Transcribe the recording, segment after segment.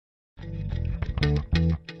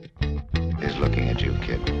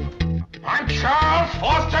kid? I'm Charles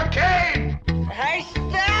Foster Kane! Hey,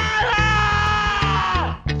 Stella!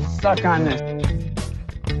 Suck on this.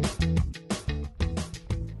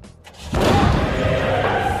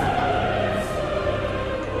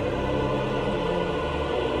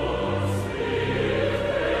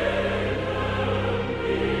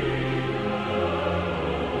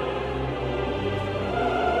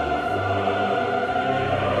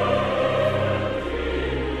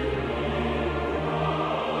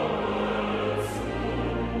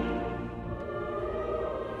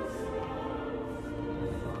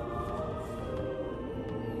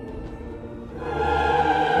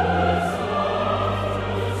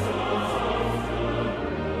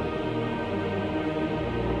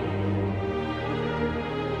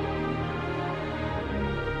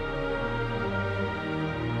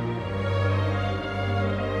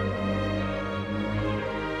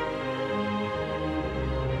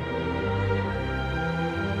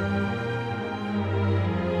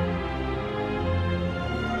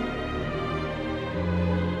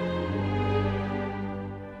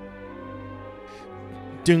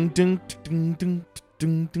 Ding, ding, ding, ding,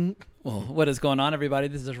 ding, ding. Well, what is going on, everybody?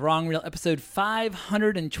 This is Wrong Reel, episode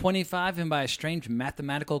 525, and by a strange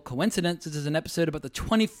mathematical coincidence, this is an episode about the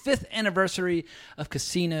 25th anniversary of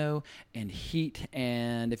Casino and Heat.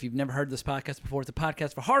 And if you've never heard this podcast before, it's a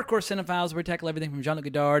podcast for hardcore cinephiles where we tackle everything from Jean-Luc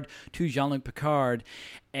Godard to Jean-Luc Picard.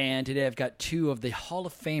 And today I've got two of the Hall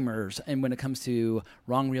of Famers, and when it comes to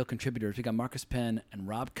Wrong Reel contributors, we got Marcus Penn and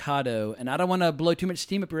Rob Cotto. And I don't want to blow too much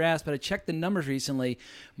steam up your ass, but I checked the numbers recently.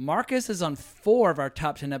 Marcus is on 4 of our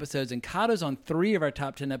top 10 episodes, and Cotto's on 3 of our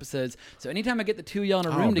top 10 episodes. So anytime I get the two of y'all in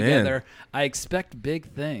a room together, I expect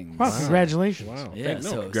big things. Wow, congratulations. Wow. Yeah,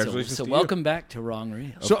 Congratulations so to welcome you. back to Wrong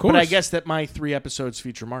Reel. So, But I guess that my 3 episodes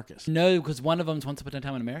feature Marcus. No, because one of them's Once Upon a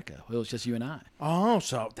Time in America. It was just you and I. Oh,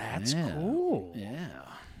 so that's Yeah. cool. Yeah.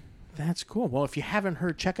 That's cool. Well, if you haven't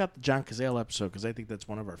heard, check out the John Cazale episode because I think that's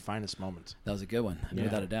one of our finest moments. That was a good one, Yeah.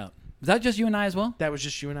 without a doubt. Was that just you and I as well? That was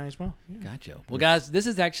just you and I as well. Yeah. Gotcha. Well, guys, this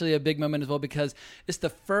is actually a big moment as well because it's the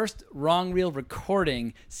first Wrong Reel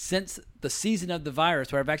recording since the season of the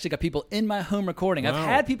virus where I've actually got people in my home recording. I've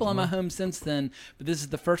had people in my home since then, but this is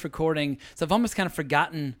the first recording. So I've almost kind of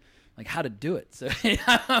forgotten like how to do it. So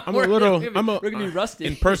we're gonna be rusty.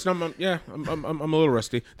 In person, I'm a little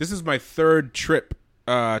rusty. This is my 3rd trip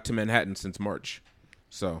to Manhattan since March.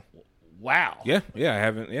 So Wow. yeah, I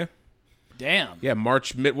haven't. Yeah, Damn.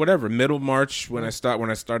 March, middle March when I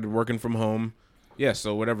started working from home. Yeah,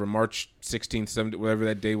 so whatever, March 16th, 17th, whatever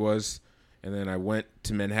that day was. And then I went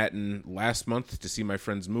to Manhattan last month to see my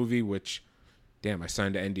friend's movie, which, damn, I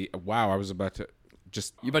signed an NDA. Wow, I was about to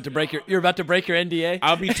just... You're about to break your NDA?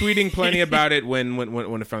 I'll be tweeting plenty about it when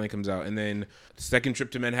it finally comes out. And then the second trip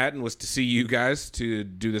to Manhattan was to see you guys to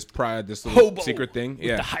do this little Hobo secret thing.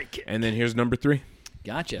 with the high kick. And then here's number 3.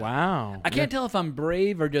 Gotcha. Wow. I can't tell if I'm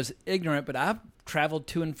brave or just ignorant, but I've traveled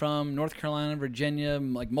to and from North Carolina, Virginia,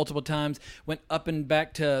 like multiple times, went up and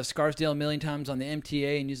back to Scarsdale a million times on the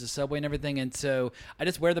MTA and used the subway and everything. And so I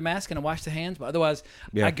just wear the mask and I wash the hands, but otherwise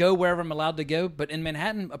I go wherever I'm allowed to go. But in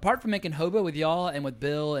Manhattan, apart from making hobo with y'all and with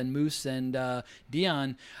Bill and Moose and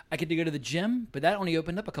Dion, I get to go to the gym, but that only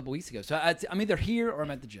opened up a couple weeks ago. So I'm either here or I'm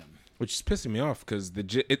at the gym. Which is pissing me off because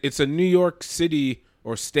it's a New York City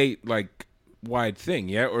or state like wide thing,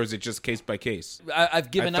 yeah? Or is it just case by case?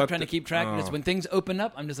 I've given up trying to keep track. It's when things open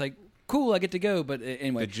up, I'm just like, cool, I get to go. But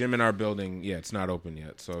anyway. The gym in our building, it's not open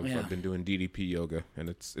yet. So I've been doing DDP yoga. And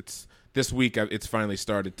it's this week, it's finally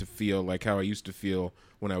started to feel like how I used to feel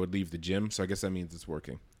when I would leave the gym. So I guess that means it's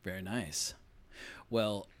working. Very nice.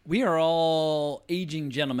 Well, we are all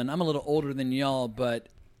aging gentlemen. I'm a little older than y'all, but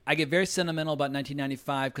I get very sentimental about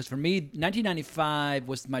 1995 because for me, 1995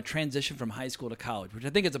 was my transition from high school to college, which I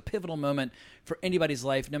think is a pivotal moment for anybody's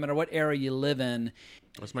life, no matter what era you live in.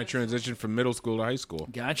 That's my transition from middle school to high school.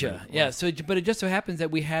 Gotcha. Yeah. So, but it just so happens that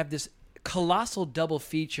we have this colossal double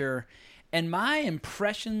feature, and my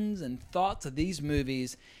impressions and thoughts of these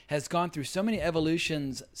movies has gone through so many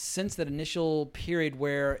evolutions since that initial period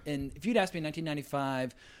where, if you'd asked me in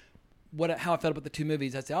 1995 how I felt about the two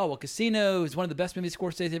movies, I'd say, oh, well, Casino is one of the best movies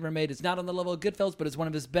Scorsese ever made. It's not on the level of Goodfellas, but it's one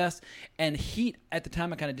of his best. And Heat, at the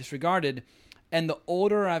time, I kind of disregarded. And the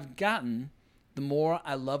older I've gotten, the more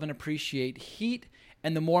I love and appreciate Heat,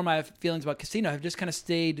 and the more my feelings about Casino have just kind of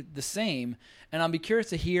stayed the same. And I'll be curious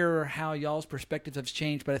to hear how y'all's perspectives have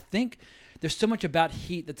changed. But I think there's so much about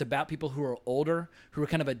Heat that's about people who are older, who are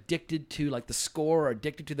kind of addicted to like the score or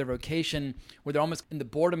addicted to their vocation, where they're almost in the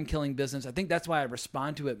boredom killing business. I think that's why I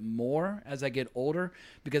respond to it more as I get older,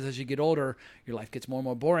 because as you get older, your life gets more and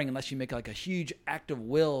more boring unless you make like a huge act of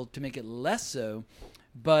will to make it less so.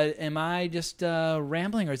 But am I just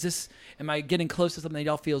rambling, or am I getting close to something that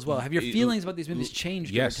y'all feel as well? Have your feelings about these movies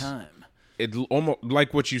changed over time? It almost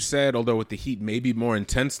like what you said, although with the Heat maybe more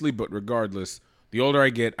intensely, but regardless, the older I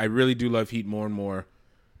get, I really do love Heat more and more.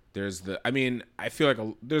 I feel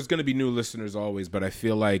like there's going to be new listeners always, but I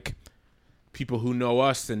feel like people who know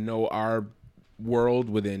us and know our world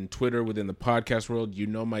within Twitter, within the podcast world,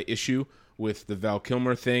 my issue with the Val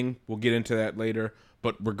Kilmer thing. We'll get into that later.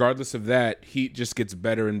 But regardless of that, Heat just gets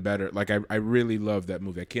better and better. Like, I really love that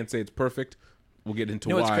movie. I can't say it's perfect. We'll get into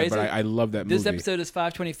why, but I love that movie. This episode is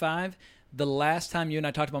 525. The last time you and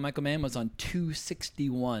I talked about Michael Mann was on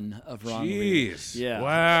 261 of Wrong Lead. Jeez. Yeah.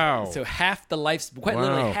 Wow. So literally half the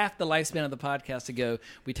lifespan of the podcast ago,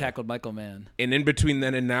 we tackled Michael Mann. And in between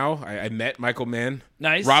then and now, I met Michael Mann.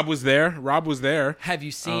 Nice. Rob was there. Have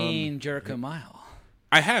you seen Jericho Mile?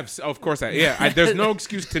 I have. Of course there's no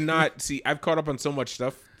excuse to not see. I've caught up on so much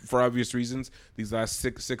stuff for obvious reasons these last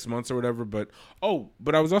six months or whatever. But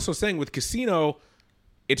I was also saying with Casino,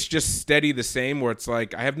 it's just steady the same, where it's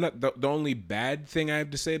like I have not the only bad thing I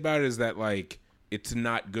have to say about it is that like it's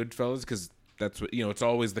not Goodfellas, because that's what it's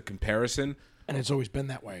always the comparison, and it's always been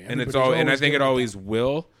that way. And I think it always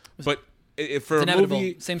will. But for a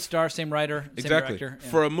movie, same star, same writer, exactly. Same director.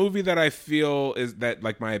 Yeah. For a movie that I feel is that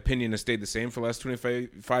like my opinion has stayed the same for the last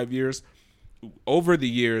 25 years, over the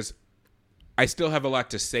years, I still have a lot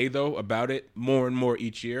to say though about it, more and more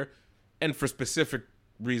each year, and for specific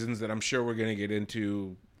reasons that I'm sure we're going to get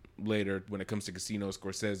into later when it comes to Casino,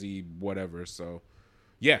 Scorsese, whatever. So,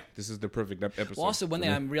 yeah, this is the perfect episode. Well, also, one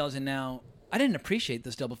thing I'm realizing now, I didn't appreciate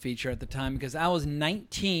this double feature at the time because I was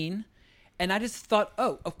 19, and I just thought,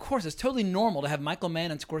 oh, of course, it's totally normal to have Michael Mann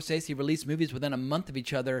and Scorsese release movies within a month of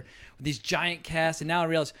each other with these giant casts. And now I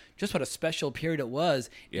realize just what a special period it was.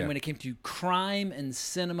 Yeah. And when it came to crime and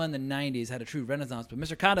cinema in the 90s, had a true renaissance. But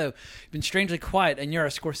Mr. Cotto, you've been strangely quiet, and you're a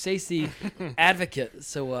Scorsese advocate.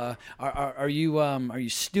 So are you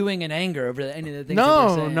stewing in anger over any of the things that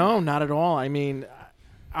we're saying? No, not at all. I mean,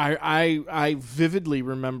 I vividly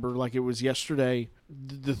remember like it was yesterday,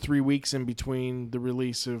 the 3 weeks in between the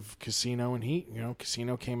release of Casino and Heat.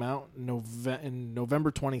 Casino came out in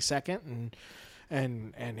November 22nd,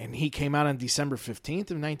 and Heat came out on December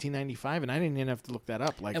 15th of 1995, and I didn't even have to look that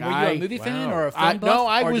up. Like, and were you a movie fan or a film buff? No,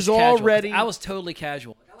 I was already. I was totally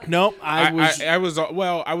casual. No, I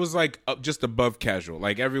was like just above casual.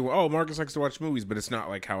 Like everyone, Marcus likes to watch movies, but it's not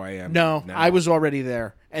like how I am. No, now. I was already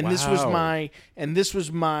there, and Wow. this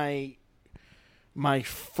was my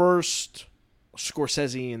first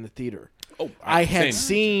Scorsese in the theater. I had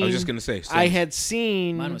seen. I was just gonna say. Same. I had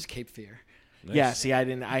seen. Mine was Cape Fear. Nice. Yeah, see, I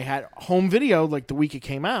didn't. I had home video like the week it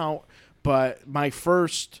came out, but my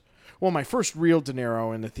first real De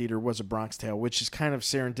Niro in the theater was A Bronx Tale, which is kind of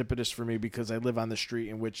serendipitous for me because I live on the street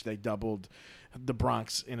in which they doubled the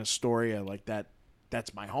Bronx in Astoria. Like that,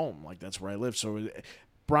 that's my home. Like that's where I live. So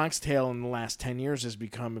Bronx Tale in the last 10 years has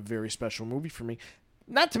become a very special movie for me.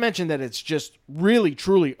 Not to mention that it's just really,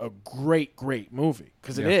 truly a great, great movie,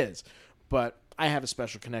 because it is. But I have a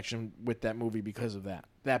special connection with that movie because of that.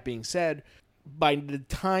 That being said, by the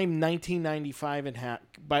time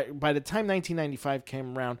 1995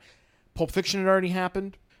 came around, Pulp Fiction had already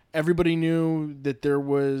happened. Everybody knew that there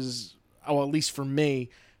was, at least for me,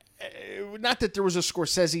 not that there was a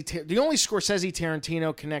Scorsese. The only Scorsese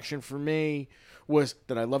Tarantino connection for me was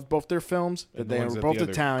that I loved both their films, that they were both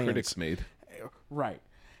Italians. Critics made. Right.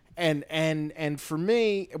 And for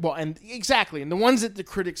me, and exactly, and the ones that the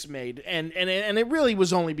critics made, and it really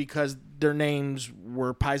was only because their names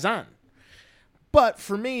were Paisan. But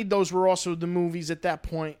for me, those were also the movies at that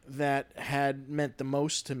point that had meant the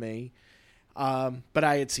most to me. But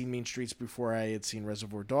I had seen Mean Streets before I had seen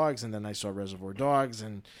Reservoir Dogs, and then I saw Reservoir Dogs,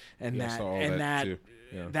 that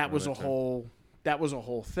was a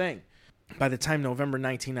whole thing. By the time November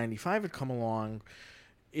 1995 had come along,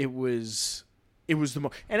 it was the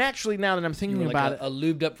most. And actually, now that I'm thinking about it, a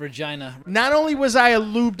lubed up vagina. Not only was I a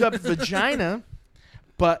lubed up vagina,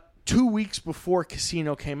 but 2 weeks before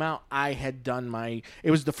Casino came out, I had done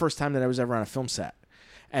it was the first time that I was ever on a film set,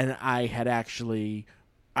 and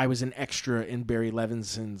I was an extra in Barry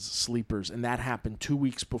Levinson's Sleepers, and that happened 2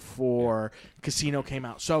 weeks before Casino came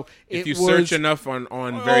out. So if you search enough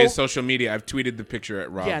on various social media, I've tweeted the picture at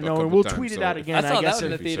Rob. Yeah, no, we'll tweet it out again. I saw that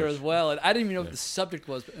in the theater as well, and I didn't even know what the subject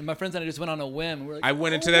was. And my friends and I just went on a whim. We're like, I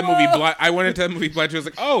went into that movie blind. I was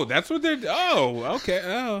like, oh, that's what they're. Oh, okay.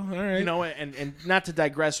 Oh, all right. And not to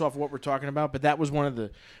digress off what we're talking about, but that was one of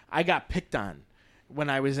the. I got picked on when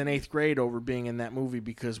I was in 8th grade over being in that movie,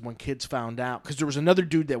 because when kids found out, because there was another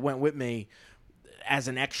dude that went with me as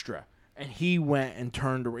an extra, and he went and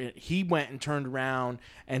turned around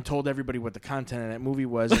and told everybody what the content of that movie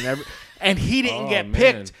was, and he didn't get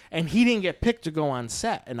picked, and he didn't get picked to go on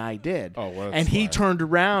set, and I did. Oh, well, and he turned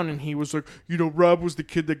around and he was like, Rob was the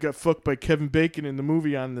kid that got fucked by Kevin Bacon in the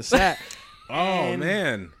movie on the set.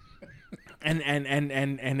 Man.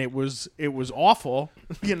 And it was awful,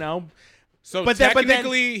 So but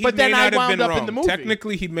technically, then, he may I not have wound been up wrong. in the movie.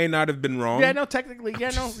 Technically, he may not have been wrong. Yeah, no, technically, yeah,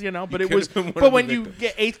 no, but it could've was. been one But of when the you victims.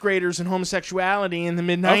 get 8th graders and homosexuality in the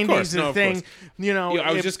mid '90s, of thing, course.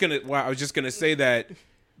 I was just gonna say that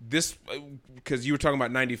this, because you were talking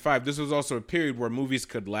about '95. This was also a period where movies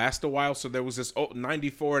could last a while. So there was this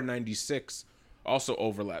 '94 and '96 also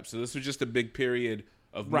overlap. So this was just a big period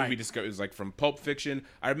of movie discovery. It was like from Pulp Fiction.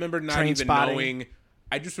 I remember not even knowing.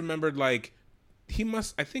 I just remembered like.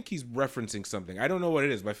 I think he's referencing something. I don't know what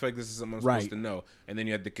it is, but I feel like this is something I'm supposed to know. And then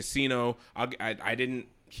you had the Casino. I didn't.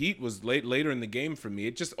 Heat was later in the game for me.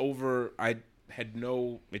 It just it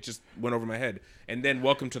just went over my head. And then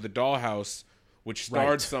Welcome to the Dollhouse, which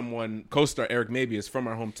starred co-star Eric Mabius from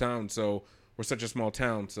our hometown. So we're such a small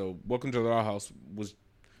town. So Welcome to the Dollhouse was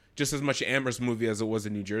just as much an Amherst movie as it was a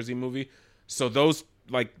New Jersey movie. So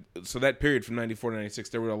that period from '94 to '96,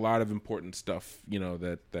 there were a lot of important stuff.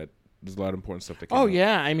 That. There's a lot of important stuff that came out.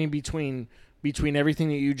 Yeah. I mean, between everything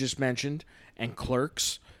that you just mentioned and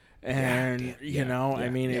Clerks, and I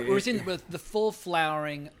mean, we're seeing the full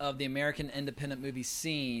flowering of the American independent movie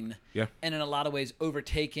scene. Yeah. And in a lot of ways,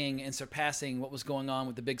 overtaking and surpassing what was going on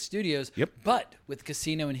with the big studios. Yep. But with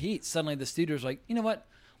Casino and Heat, suddenly the studios are like, you know what?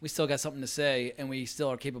 We still got something to say, and we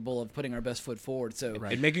still are capable of putting our best foot forward. So,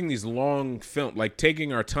 and making these long film, like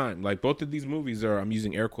taking our time. Like both of these movies are, I'm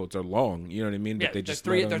using air quotes, are long. You know what I mean? Yeah, but they just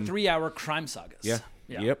they're 3-hour crime sagas. Yeah.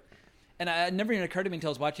 Yep. And it never even occurred to me until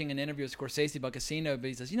I was watching an interview with Scorsese about Casino. But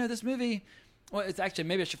he says, this movie. Well, it's actually,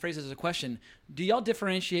 maybe I should phrase this as a question. Do y'all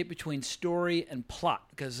differentiate between story and plot?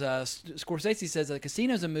 Because Scorsese says that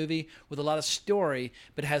Casino is a movie with a lot of story,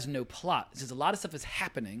 but has no plot. He says a lot of stuff is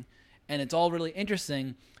happening, and it's all really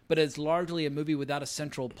interesting. But it's largely a movie without a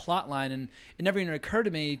central plot line, and it never even occurred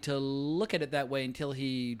to me to look at it that way until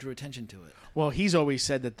he drew attention to it. Well, he's always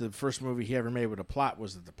said that the first movie he ever made with a plot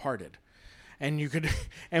was The Departed, and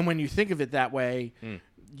and when you think of it that way,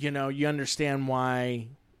 you understand why,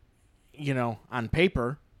 on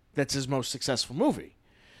paper, that's his most successful movie.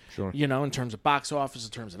 Sure. In terms of box office,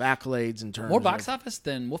 in terms of accolades, in terms more box office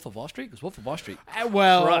than Wolf of Wall Street, because Wolf of Wall Street.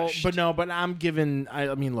 Crushed. But I'm giving.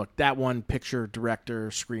 I mean, look, that one picture, director,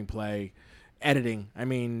 screenplay, editing. I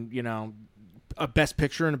mean, a best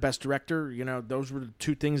picture and a best director. Those were the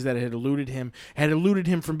two things that had eluded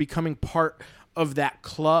him from becoming part of that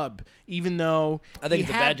club. Even though I think it's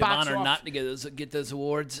a badge of honor not to get those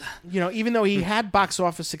awards. Even though he had box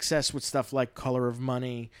office success with stuff like Color of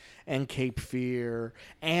Money and Cape Fear,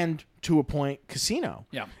 and to a point, Casino.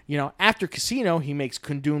 Yeah. After Casino, he makes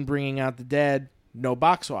Kundun Bringing Out the Dead, no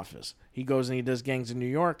box office. He goes and he does Gangs in New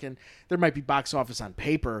York, and there might be box office on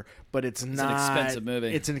paper, but it's not. An expensive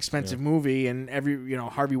movie. It's an expensive movie, and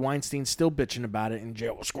Harvey Weinstein's still bitching about it in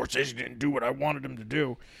jail. Well, Scorsese didn't do what I wanted him to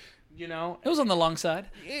do. It was on the long side.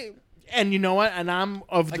 And you know what? And I'm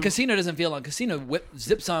of Casino doesn't feel long. Casino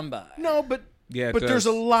zips on by. No, but. Yeah, but there's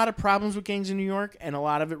a lot of problems with Gangs in New York, and a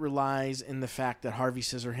lot of it relies in the fact that Harvey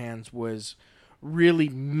Scissorhands was really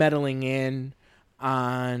meddling in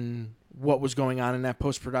on what was going on in that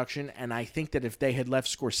post-production. And I think that if they had left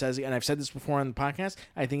Scorsese, and I've said this before on the podcast,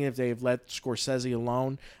 I think if they had let Scorsese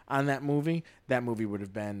alone on that movie would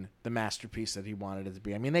have been the masterpiece that he wanted it to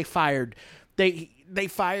be. I mean, they fired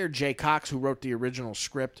Jay Cox, who wrote the original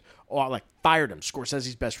script, or fired him.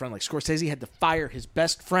 Scorsese's best friend. Scorsese had to fire his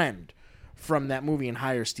best friend from that movie and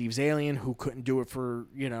hire Steve Zalian, who couldn't do it for,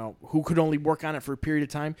 who could only work on it for a period of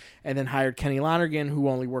time, and then hired Kenny Lonergan, who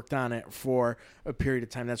only worked on it for a period of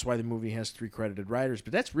time. That's why the movie has 3 credited writers,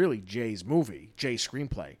 but that's really Jay's movie, Jay's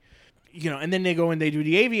screenplay. And then they go and they do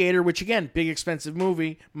The Aviator, which again, big expensive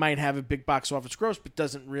movie, might have a big box office gross, but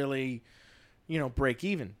doesn't really, break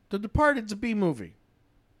even. The Departed's a B movie.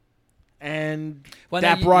 And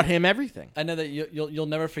that brought him everything. I know that you'll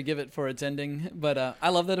never forgive it for its ending, but I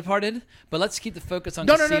love The Departed. But let's keep the focus on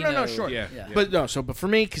Casino. No, sure. Yeah. But for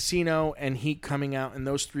me, Casino and Heat coming out in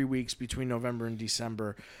those 3 weeks between November and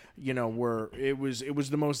December, it was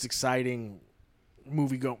the most exciting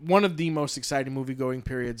one of the most exciting movie going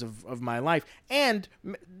periods of my life. And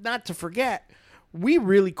not to forget, we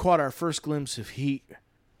really caught our first glimpse of Heat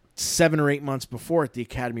 7 or 8 months before at the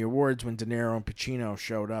Academy Awards when De Niro and Pacino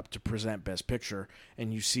showed up to present Best Picture,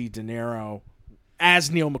 and you see De Niro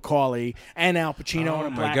as Neil McCauley and Al Pacino in a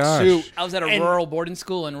my black gosh. suit. I was at a And- rural boarding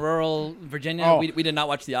school in rural Virginia. Oh. We did not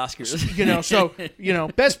watch the Oscars.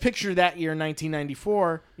 Best picture that year,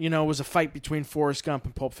 1994, was a fight between Forrest Gump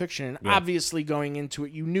and Pulp Fiction. And obviously going into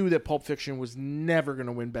it, you knew that Pulp Fiction was never going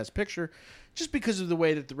to win Best Picture just because of the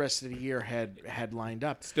way that the rest of the year had lined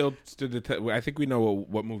up. Still I think we know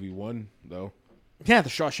what movie won, though. Yeah, The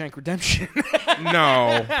Shawshank Redemption.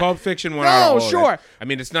 No, Pulp Fiction won No, out of all of sure. that. I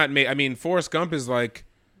mean, it's not. I mean, Forrest Gump is like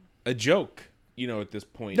a joke, at this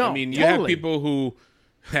point. No, I mean, you have totally. people who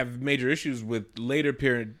have major issues with later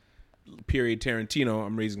period Tarantino.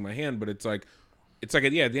 I'm raising my hand, but it's like at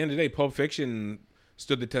the end of the day, Pulp Fiction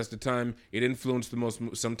stood the test of time. It influenced the most,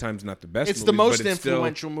 sometimes not the best. It's the movies, most but it's still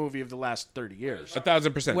influential movie of the last 30 years.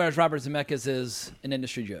 1,000%. Whereas Robert Zemeckis is an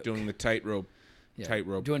industry joke. Doing the tightrope.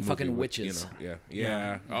 Doing movie fucking with, witches.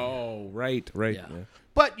 Yeah. Oh, right. Yeah.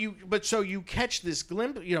 But so you catch this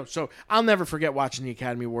glimpse, so I'll never forget watching the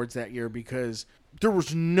Academy Awards that year because there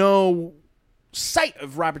was no sight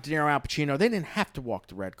of Robert De Niro, Al Pacino. They didn't have to walk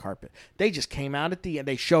the red carpet. They just came out at the end.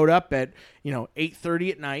 They showed up at,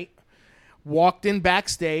 8:30 at night, walked in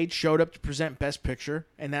backstage, showed up to present Best Picture,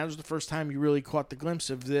 and that was the first time you really caught the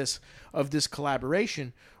glimpse of this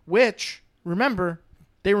collaboration, which, remember,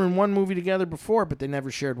 they were in one movie together before, but they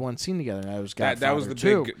never shared one scene together. That was Godfather That was the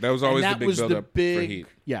 2. big. That was always And the big build up for Heat.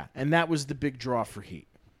 Yeah, and that was the big draw for Heat.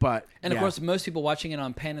 But And of course, most people watching it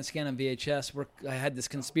on Pan and Scan on VHS had this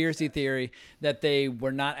conspiracy theory that they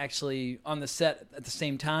were not actually on the set at the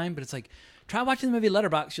same time. But it's like, try watching the movie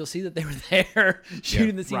Letterboxd. You'll see that they were there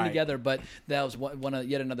shooting the scene right. together. But that was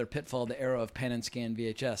yet another pitfall, the era of Pan and Scan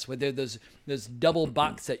VHS, where those double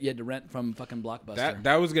box that you had to rent from fucking Blockbuster.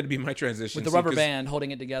 That was going to be my transition. with the rubber band holding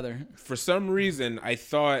it together. For some reason, I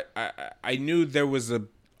thought I knew there was De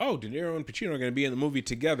Niro and Pacino are going to be in the movie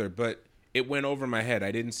together, but it went over my head.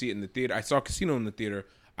 I didn't see it in the theater. I saw Casino in the theater.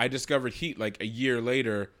 I discovered Heat like a year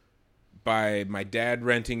later by my dad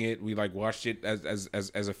renting it. We watched it as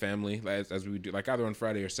a family, as we do, either on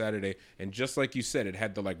Friday or Saturday. And just like you said, it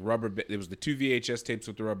had the rubber. It was the 2 VHS tapes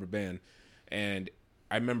with the rubber band, and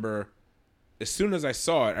I remember. As soon as I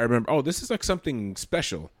saw it, I remember, this is something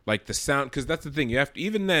special. Like the sound, because that's the thing. You have to,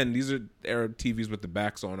 even then, these are era TVs with the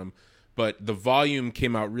backs on them, but the volume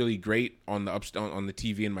came out really great on the on the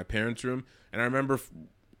TV in my parents' room. And I remember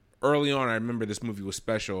early on, this movie was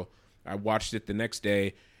special. I watched it the next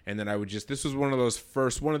day, and then this was one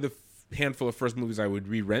of the handful of first movies I would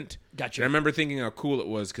re-rent. Gotcha. And I remember thinking how cool it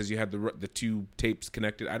was because you had the two tapes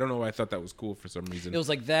connected. I don't know why I thought that was cool for some reason. It was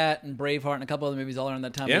like that and Braveheart and a couple other movies all around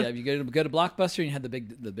that time. Yeah. Yeah, you go to Blockbuster and you had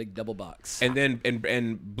the big double box. And then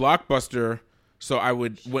and Blockbuster. So I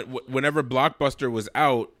would whenever Blockbuster was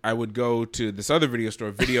out, I would go to this other video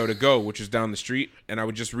store, Video to Go, which is down the street, and I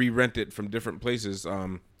would just re-rent it from different places.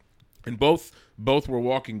 And both were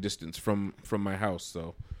walking distance from my house.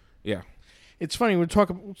 So, yeah. it's funny. We'll talk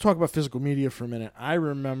about physical media for a minute. I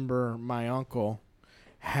remember my uncle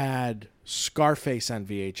had Scarface on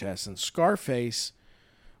VHS, and Scarface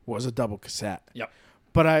was a double cassette. Yep.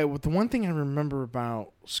 But the one thing I remember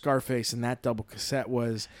about Scarface and that double cassette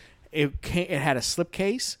was it had a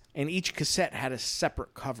slipcase, and each cassette had a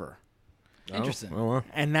separate cover. Interesting. Oh, wow.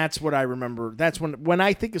 And that's what I remember. That's when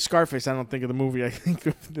I think of Scarface, I don't think of the movie. I think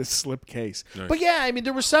of the slipcase. Nice. But yeah, I mean,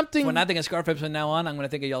 there was something. When I think of Scarface from now on, I'm going to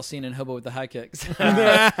think of y'all seen in Hobo with the High Kicks.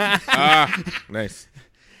 Nice.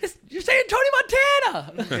 You're saying Tony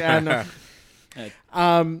Montana! Yeah, I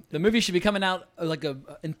know. The movie should be coming out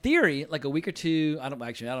in theory, like a week or two. I don't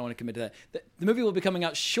want to commit to that. The movie will be coming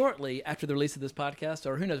out shortly after the release of this podcast,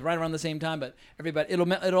 or who knows, right around the same time. But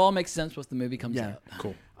it'll all make sense once the movie comes out.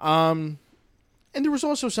 Cool. And there was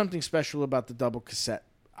also something special about the double cassette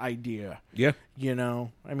idea. Yeah.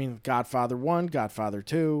 I mean, Godfather 1, Godfather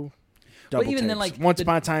 2, double even then, tapes. Once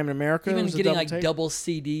Upon a Time in America, Even was a getting double tape. double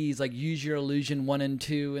CDs, like Use Your Illusion 1 and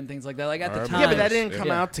 2 and things like that. Like at the time. Yeah, but that didn't come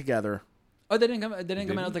Yeah. out together. Oh, they didn't come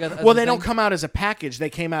out like Well, they don't come out as a package. They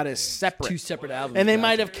came out as separate. two separate albums. And they Gotcha.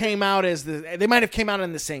 might have came out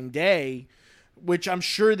on the same day, which I'm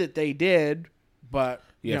sure that they did, but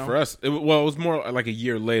Yeah, for us, it was more like a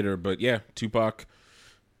year later, but yeah, Tupac,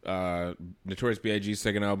 Notorious B.I.G.'s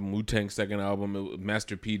second album, Wu-Tang's second album,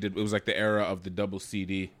 Master P did. It was like the era of the double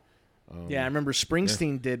CD. yeah, I remember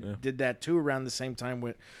Springsteen did that too around the same time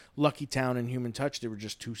with Lucky Town and Human Touch. They were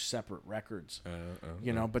just two separate records,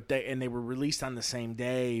 but they were released on the same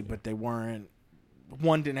day, but they weren't.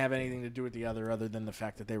 One didn't have anything to do with the other than the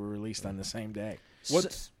fact that they were released on the same day.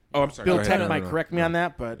 What's? Oh, I'm sorry. Bill Go ahead. Tennant No, might no, correct me no. on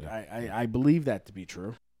that, but I believe that to be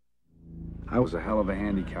true. I was a hell of a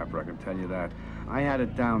handicapper, I can tell you that. I had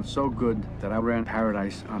it down so good that I ran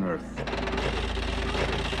paradise on earth.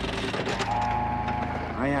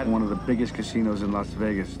 I had one of the biggest casinos in Las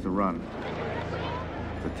Vegas to run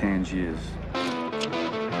for Tangiers.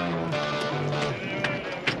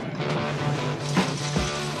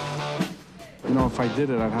 You know, if I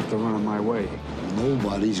did it, I'd have to run it my way.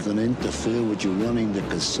 Nobody's gonna interfere with you running the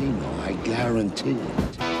casino, I guarantee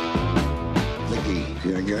it. Mickey,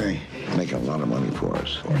 see that guy? Making a lot of money for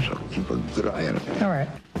us. So keep a good eye on him. All right.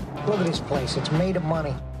 Look at this place. It's made of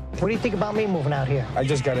money. What do you think about me moving out here? I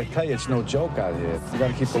just gotta tell you, it's no joke out here. You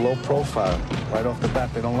gotta keep a low profile. Right off the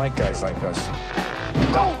bat, they don't like guys like us.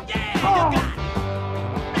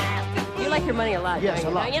 You like your money a lot, Yes,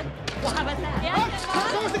 don't a lot. you? Well, how about that? Yeah? I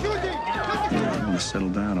want to settle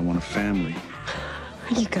down. I want a family.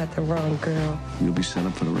 You got the wrong girl. You'll be set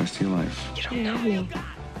up for the rest of your life. You don't know me.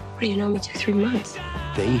 What do you know me 2-3 months?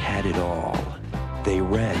 They had it all. They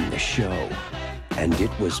ran the show. And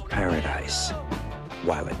it was paradise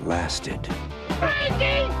while it lasted.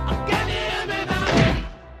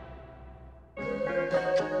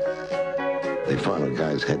 They found a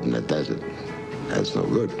guy's head in the desert. That's no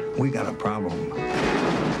good. We got a problem.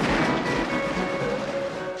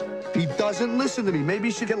 He doesn't listen to me. Maybe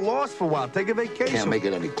you should get lost for a while. Take a vacation. Can't make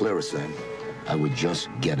it any clearer, Sam. I would just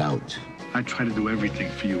get out. I tried to do everything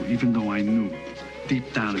for you, even though I knew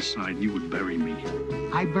deep down inside you would bury me.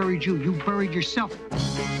 I buried you. You buried yourself.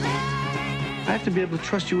 I have to be able to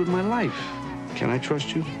trust you with my life. Can I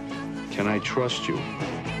trust you? Can I trust you?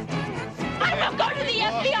 I will go to the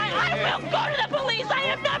FBI. I will go to the police. I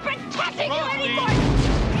am not protecting you anymore.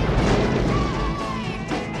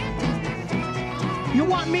 You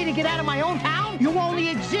want me to get out of my own town? You only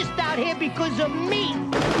exist out here because of me.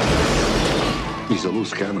 He's a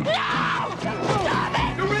loose cannon. No! Stop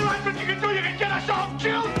it! You realize what you can do? You can get us all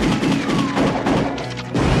killed!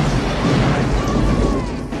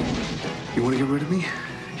 You want to get rid of me?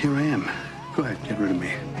 Here I am. Go ahead, get rid of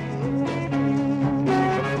me.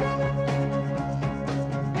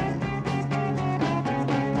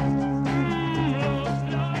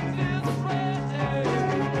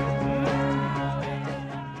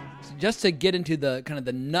 Just to get into the kind of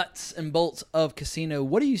the nuts and bolts of Casino,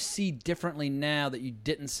 what do you see differently now that you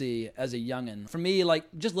didn't see as a youngin? For me, like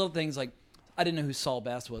just little things like I didn't know who Saul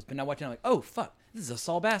Bass was, but now watching, I'm like, oh fuck, this is a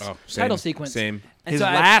Saul Bass title sequence. Same. And His so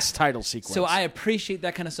last title sequence. So I appreciate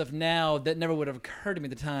that kind of stuff now that never would have occurred to me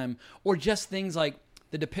at the time, or just things like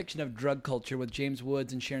the depiction of drug culture with James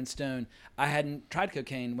Woods and Sharon Stone. I hadn't tried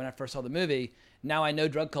cocaine when I first saw the movie. Now I know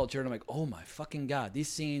drug culture, and I'm like, oh my fucking god, these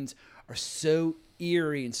scenes are so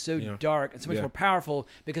eerie and so dark and so much more powerful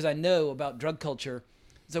because I know about drug culture.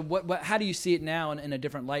 So how do you see it now in a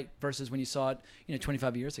different light versus when you saw it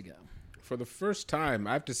 25 years ago? For the first time,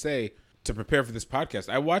 I have to say, to prepare for this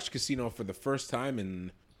podcast, I watched Casino for the first time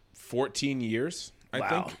in 14 years, I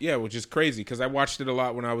think. Yeah, which is crazy because I watched it a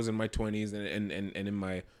lot when I was in my 20s and in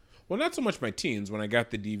my, well, not so much my teens, when I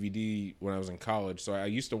got the DVD when I was in college. So I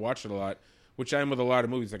used to watch it a lot, which I am with a lot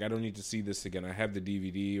of movies. Like, I don't need to see this again. I have the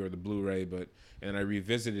DVD or the Blu-ray, and I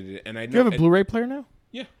revisited it. And I know, you have a Blu-ray player now?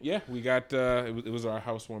 Yeah. We got, it was our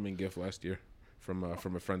housewarming gift last year from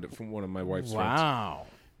a friend, from one of my wife's friends. Wow.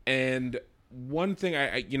 And one thing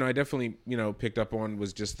I definitely, picked up on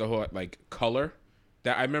was just the whole, like, color.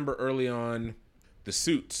 That I remember early on, the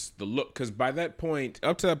suits, the look, because by that point,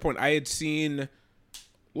 up to that point, I had seen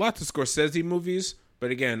lots of Scorsese movies, but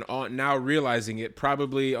again, now realizing it,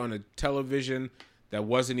 probably on a television that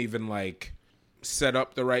wasn't even, like, set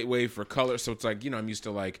up the right way for color. So it's like, I'm used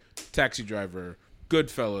to, like, Taxi Driver,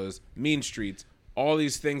 Goodfellas, Mean Streets, all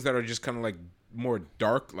these things that are just kind of, like, more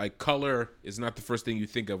dark. Like, color is not the first thing you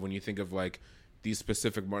think of when you think of, like, these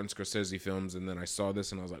specific Martin Scorsese films. And then I saw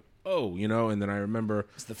this and I was like, oh, and then I remember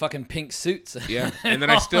it's the fucking pink suits. Yeah. And then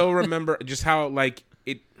I still remember just how, like,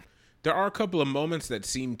 there are a couple of moments that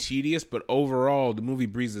seem tedious, but overall the movie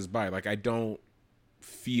breezes by. Like, I don't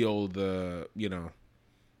feel the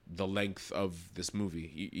length of this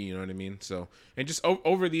movie. You know what I mean? So, and just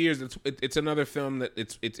over the years, it's another film that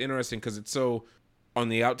it's interesting because it's so, on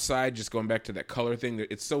the outside, just going back to that color thing,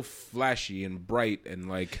 it's so flashy and bright and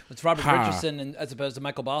like... It's Robert Richardson as opposed to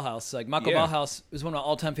Michael Ballhaus. Like, Michael Ballhaus is one of my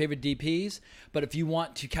all-time favorite DPs, but if you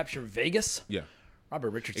want to capture Vegas, Robert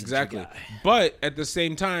Richardson's exactly. your guy. But at the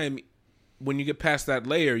same time, when you get past that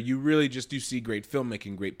layer, you really just do see great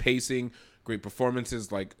filmmaking, great pacing, great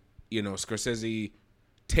performances. Like, Scorsese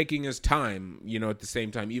taking his time, at the same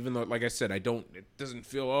time, even though, like I said, it doesn't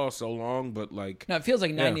feel so long, but like, no, it feels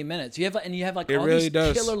like 90 minutes. You have like it all really these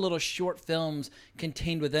does. killer little short films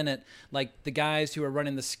contained within it, like the guys who are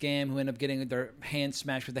running the scam who end up getting their hands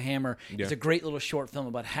smashed with a hammer. Yeah. It's a great little short film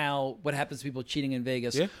about what happens to people cheating in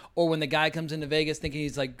Vegas, Yeah. or when the guy comes into Vegas thinking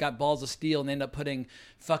he's like got balls of steel and they end up putting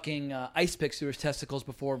fucking ice picks through his testicles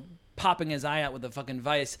before popping his eye out with a fucking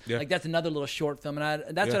vice. Yeah. Like that's another little short film,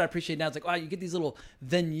 and that's what I appreciate now. It's like, wow, you get these little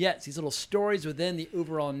vignettes, these little stories within the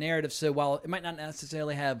overall narrative. So while it might not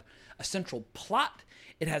necessarily have a central plot,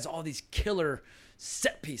 it has all these killer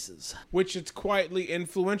set pieces, which it's quietly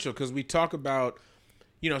influential, because we talk about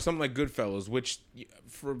something like Goodfellas, which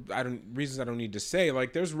for reasons I don't need to say,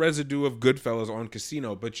 like there's residue of Goodfellas on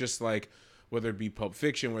Casino, but just like whether it be Pulp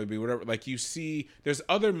Fiction, whether it be whatever, like you see, there's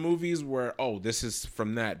other movies where, this is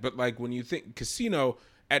from that. But like when you think Casino,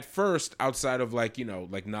 at first, outside of like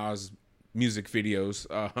Nas music videos,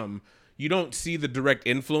 you don't see the direct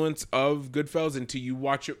influence of Goodfellas until you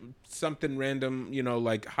watch something random,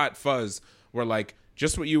 like Hot Fuzz, where like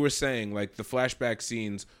just what you were saying, like the flashback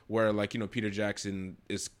scenes where like, Peter Jackson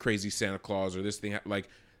is crazy Santa Claus, or this thing, like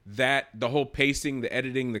that, the whole pacing, the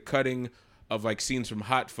editing, the cutting of like scenes from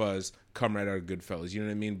Hot Fuzz come right out of Goodfellas. You know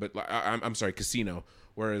what I mean? But like, I'm sorry, Casino.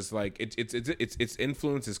 Whereas like its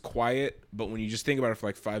influence is quiet, but when you just think about it for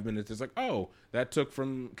like 5 minutes, it's like, oh, that took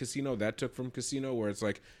from Casino, that took from Casino. Where it's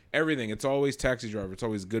like everything. It's always Taxi Driver, it's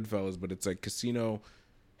always Goodfellas, but it's like Casino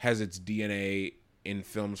has its DNA in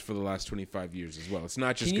films for the last 25 years as well. It's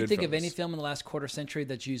not just Goodfellas. Can you think of any film in the last quarter century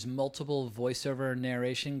that's used multiple voiceover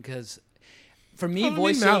narration? Because for me,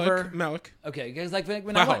 voiceover. Malik. Okay, because like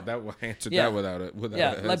when I answered that without it.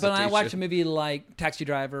 Yeah, like when I watch a movie like Taxi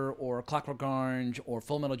Driver or Clockwork Orange or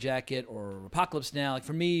Full Metal Jacket or Apocalypse Now, like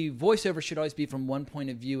for me, voiceover should always be from one point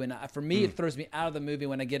of view, and for me, it throws me out of the movie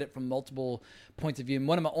when I get it from multiple points of view. And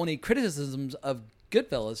one of my only criticisms of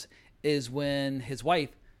Goodfellas is when his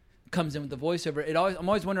wife comes in with the voiceover. I'm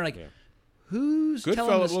always wondering like. Who's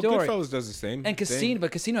telling the story? Well, Goodfellas does the same. And Casino,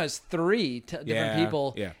 but Casino has three different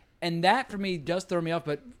people. Yeah. And that for me does throw me off.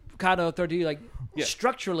 But Kato, I'll throw to you, like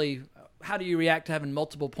structurally, how do you react to having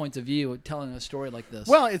multiple points of view telling a story like this?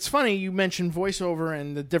 Well, it's funny you mentioned voiceover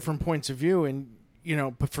and the different points of view, and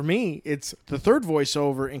but for me, it's the third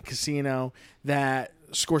voiceover in Casino that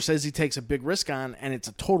Scorsese takes a big risk on, and it's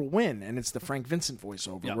a total win. And it's the Frank Vincent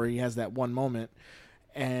voiceover where he has that one moment,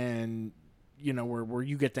 and where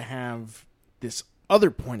you get to have this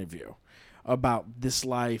other point of view about this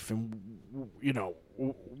life and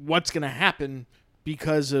what's going to happen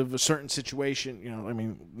because of a certain situation. I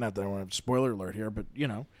mean, not that I want to have spoiler alert here, but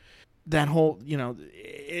that whole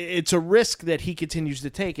it's a risk that he continues to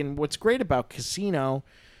take. And what's great about Casino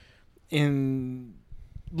in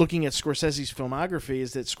looking at Scorsese's filmography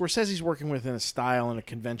is that Scorsese's working within a style and a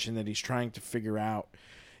convention that he's trying to figure out,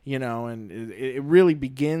 and it really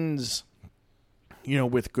begins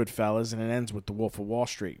with Goodfellas, and it ends with The Wolf of Wall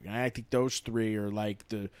Street. And I think those three are like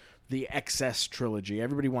the excess trilogy.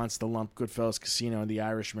 Everybody wants to lump Goodfellas, Casino, and The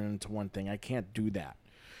Irishman into one thing. I can't do that.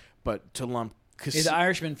 But to lump The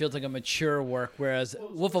Irishman feels like a mature work, whereas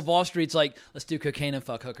Wolf of Wall Street's like, let's do cocaine and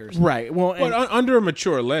fuck hookers. Right. Well, but under a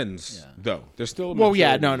mature lens, though. There's still a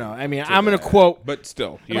no. I mean, I'm going to quote. But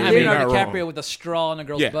still. Leonardo DiCaprio with a straw in a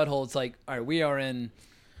girl's butthole, it's like, all right, we are in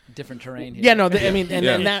different terrain here. Yeah, no, I mean,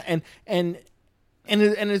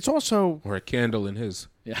 and it's also or a candle in his.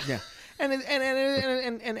 Yeah. And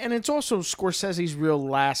it's also Scorsese's real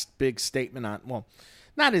last big statement on, well,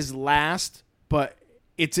 not his last, but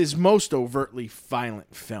it's his most overtly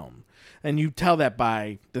violent film. And you tell that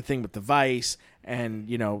by the thing with the Vice and,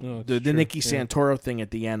 the Nicky Santoro thing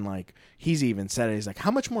at the end. Like, he's even said it. He's like,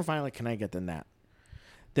 how much more violent can I get than that?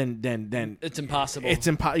 Then it's impossible. It's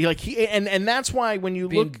impossible. Like and that's why when you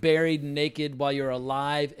being buried naked while you're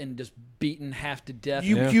alive and just beaten half to death,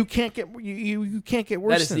 you can't get you can't get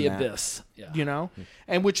worse. That is than the that, abyss. Yeah.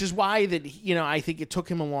 And which is why that I think it took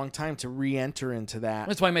him a long time to re-enter into that.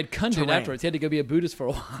 That's why he made Kundun afterwards. He had to go be a Buddhist for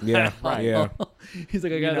a while. Yeah, right. Yeah. He's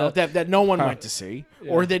like, I got that no one went to see,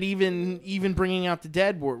 or that even Bringing Out the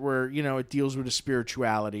Dead, where it deals with a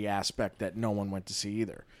spirituality aspect that no one went to see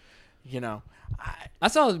either. I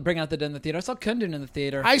saw Bring Out the Dead in the theater. I saw Kundun in the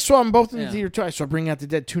theater. I saw them both in the theater too. I saw Bring Out the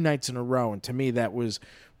Dead 2 nights in a row, and to me that was,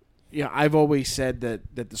 I've always said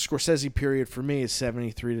that the Scorsese period for me is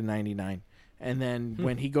 73 to 99, and then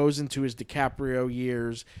when he goes into his DiCaprio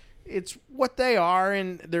years, it's what they are,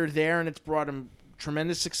 and they're there, and it's brought him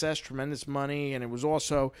tremendous success, tremendous money, and it was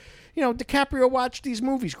also, DiCaprio watched these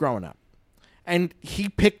movies growing up. And he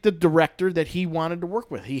picked the director that he wanted to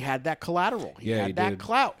work with. He had that collateral. He had that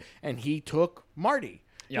clout. And he took Marty.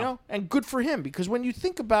 You know, and good for him, because when you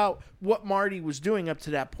think about what Marty was doing up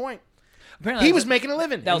to that point, apparently he was making a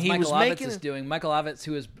living. That was and he Michael was Ovitz is doing. Michael Ovitz,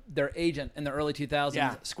 who was their agent in the early 2000s.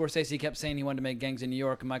 Yeah. Scorsese kept saying he wanted to make Gangs in New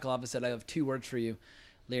York, and Michael Ovitz said, "I have 2 words for you,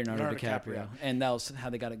 Leonardo DiCaprio." And that was how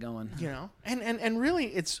they got it going. You know, and really,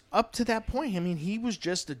 it's up to that point. I mean, he was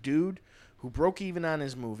just a dude who broke even on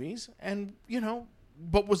his movies, and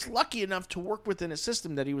but was lucky enough to work within a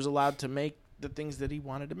system that he was allowed to make the things that he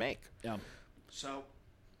wanted to make. Yeah. So,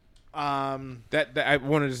 that I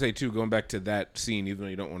wanted to say too, going back to that scene, even though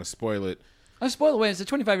you don't want to spoil it. I spoil it away. It's a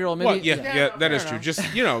 25-year-old movie. Well, yeah, that is true. Just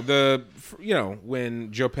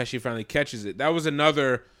when Joe Pesci finally catches it, that was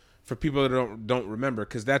another for people that don't remember,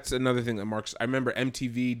 because that's another thing that marks. I remember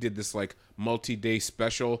MTV did this like multi-day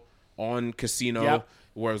special on Casino,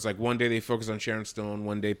 where it was like one day they focused on Sharon Stone,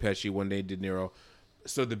 one day Pesci, one day De Niro.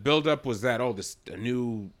 So the build-up was that a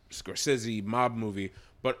new Scorsese mob movie.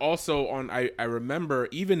 But also I remember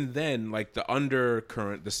even then, like the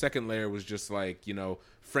undercurrent, the second layer was just like,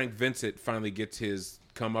 Frank Vincent finally gets his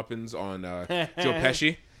comeuppance on Joe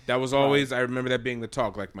Pesci. That was always, I remember that being the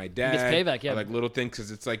talk, like my dad, payback, or like little things,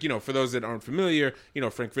 because it's like, for those that aren't familiar,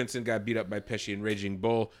 Frank Vincent got beat up by Pesci in Raging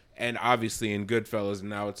Bull, and obviously in Goodfellas, and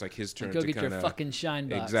now it's like his turn Go to get kinda, your fucking shine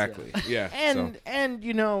box. Exactly, yeah. And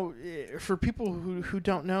for people who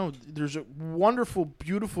don't know, there's a wonderful,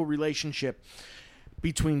 beautiful relationship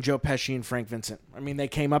between Joe Pesci and Frank Vincent. I mean, they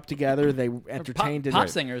came up together. They entertained pop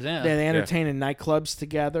singers. Yeah, they entertained in nightclubs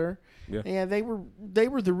together. Yeah, they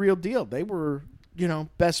were the real deal. They were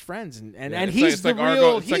best friends, and he's the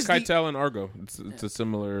real. It's like Keitel and Argo. It's a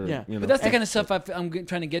similar. Yeah, but that's the kind of stuff I'm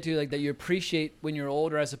trying to get to, like that you appreciate when you're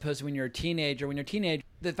older as opposed to when you're a teenager. When you're a teenager,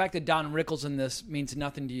 the fact that Don Rickles in this means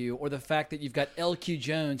nothing to you, or the fact that you've got L.Q.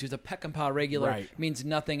 Jones, who's a Peckinpah regular, means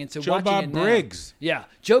nothing. And so Joe watching Bob it now, Briggs,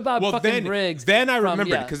 Joe Bob Briggs. Then I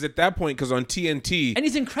remembered, because at that point, because on TNT, and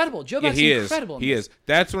he's incredible. Joe Bob's incredible. He is.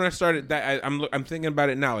 That's when I started. That I'm thinking about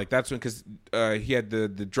it now. Like that's when, because he had the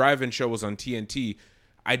drive-in show was on TNT.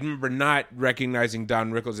 I remember not recognizing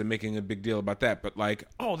Don Rickles and making a big deal about that, but like,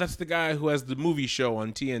 oh, that's the guy who has the movie show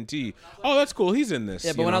on TNT. Oh, that's cool. He's in this.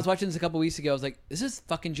 Yeah, but when I was watching this a couple weeks ago, I was like, this is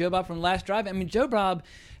fucking Joe Bob from Last Drive. I mean, Joe Bob,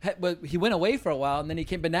 he went away for a while, and then he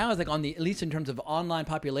came, but now it's like at least in terms of online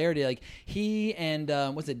popularity, like he and,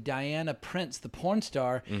 Diana Prince, the porn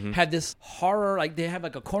star, had this horror, like they have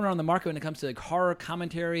like a corner on the market when it comes to like horror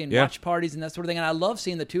commentary and watch parties and that sort of thing. And I love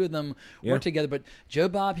seeing the two of them work together. But Joe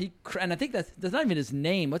Bob, and I think that's not even his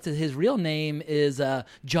name. His real name is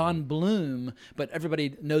John Bloom, but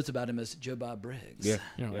everybody knows about him as Joe Bob Briggs. Yeah,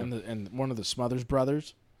 and one of the Smothers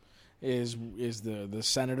brothers is the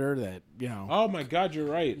senator that Oh my God, you're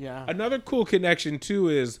right. Yeah. Another cool connection too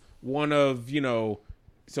is one of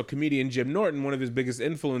so comedian Jim Norton, one of his biggest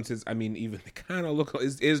influences. I mean, even the kind of look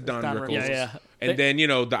is Don Rickles. Yeah. And then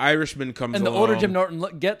the Irishman comes and the along. older Jim Norton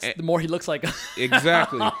gets, the more he looks like.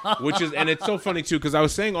 Exactly, and it's so funny too, because I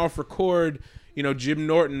was saying off record. Jim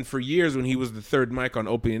Norton, for years when he was the third mic on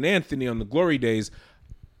Opie and Anthony on the Glory Days,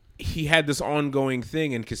 he had this ongoing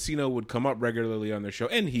thing, and Casino would come up regularly on their show,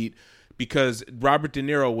 and Heat, because Robert De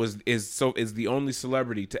Niro is the only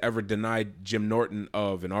celebrity to ever deny Jim Norton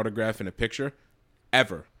of an autograph and a picture,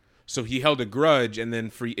 ever. So he held a grudge, and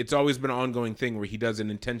then it's always been an ongoing thing where he does an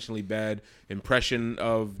intentionally bad impression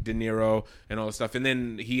of De Niro and all this stuff. And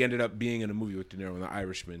then he ended up being in a movie with De Niro in The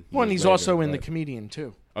Irishman. Well, and he's also in The Comedian,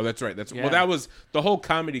 too. Oh, that's right. Well, that was the whole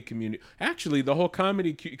comedy community. Actually, the whole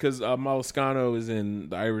comedy, because Molescano is in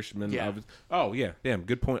The Irishman. Yeah. Oh, yeah. Damn,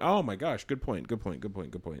 good point. Oh, my gosh. Good point.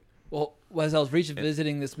 Well, as I was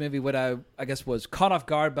revisiting this movie, what I guess was caught off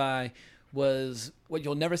guard by was what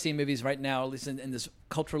you'll never see in movies right now, at least in this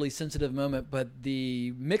culturally sensitive moment, but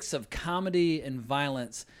the mix of comedy and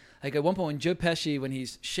violence. Like at one point when Joe Pesci, when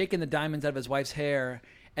he's shaking the diamonds out of his wife's hair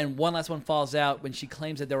and one last one falls out when she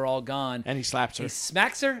claims that they were all gone. And he slaps her. He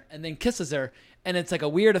smacks her and then kisses her. And it's like a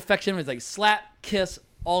weird affection. It's like slap, kiss,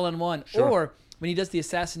 all in one. Sure. Or when he does the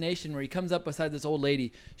assassination where he comes up beside this old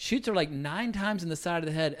lady, shoots her like 9 times in the side of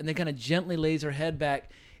the head, and then kind of gently lays her head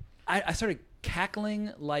back. I started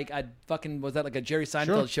cackling like was that like a Jerry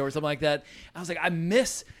Seinfeld show or something like that. I was like, I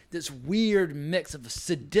miss this weird mix of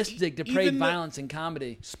sadistic, depraved violence and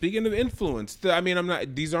comedy. Speaking of influence,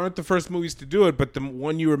 these aren't the first movies to do it, but the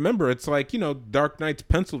one you remember, it's like, Dark Knight's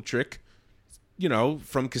pencil trick,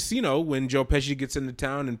 from Casino, when Joe Pesci gets into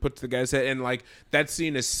town and puts the guy's head, and like that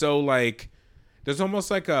scene is so like, there's almost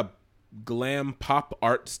like a glam pop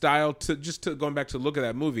art style to going back to look at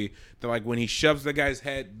that movie, that like when he shoves the guy's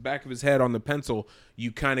back of his head on the pencil,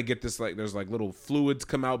 you kind of get this like there's like little fluids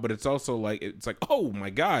come out, but it's also like it's like, oh my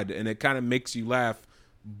God, and it kind of makes you laugh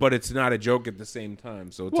but it's not a joke at the same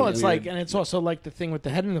time. So it's like, and it's also like the thing with the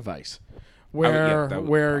head in the vice.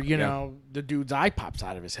 Where you know the dude's eye pops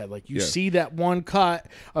out of his head, like you see that one cut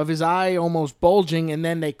of his eye almost bulging, and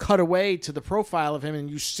then they cut away to the profile of him, and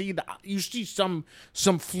you see some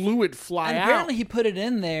fluid fly and out. Apparently, he put it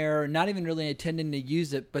in there, not even really intending to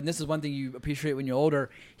use it. But this is one thing you appreciate when you're older.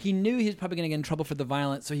 He knew he was probably going to get in trouble for the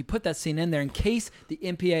violence, so he put that scene in there in case the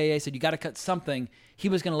MPAA said you got to cut something. He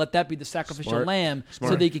was going to let that be the sacrificial lamb,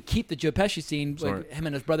 so they could keep the Joe Pesci scene, like him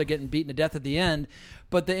and his brother getting beaten to death at the end.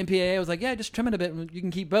 But the MPAA was like, "Yeah, just trim it a bit, and you can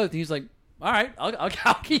keep both." And he's like, "All right, I'll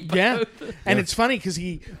keep both." Yeah, and it's funny because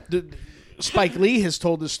Spike Lee has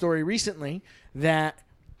told this story recently that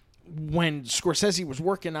when Scorsese was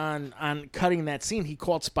working on cutting that scene, he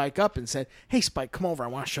called Spike up and said, "Hey, Spike, come over. I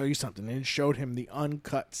want to show you something." And it showed him the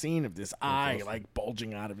uncut scene of this eye like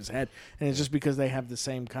bulging out of his head, and it's just because they have the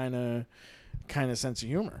same kind of sense of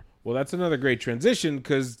humor. Well, that's another great transition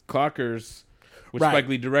because Clockers, which Spike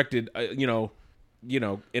Lee directed,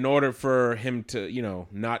 in order for him to,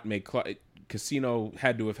 not make Casino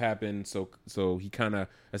had to have happened, so he kind of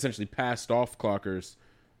essentially passed off Clockers,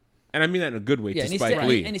 and I mean that in a good way to Spike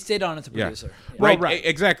Lee, and he stayed on as a producer. Yeah. Right,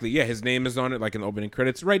 exactly. Yeah, his name is on it, like in the opening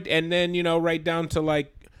credits, right, and then right down to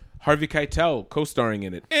like Harvey Keitel co-starring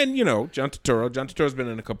in it, and John Turturro. John Turturro's been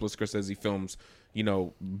in a couple of Scorsese films.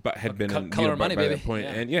 But had been in Color of Money, by baby. that point,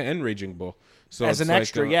 and Raging Bull. So as an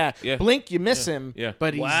extra, Blink, you miss him,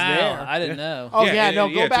 but he's there. I didn't know. Oh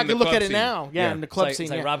go back and look at it now. Yeah, in the club scene.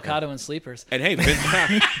 It's like Rob Cotto and Sleepers. And hey,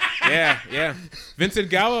 Vincent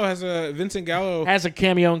Gallo has a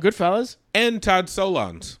cameo in Goodfellas, and Todd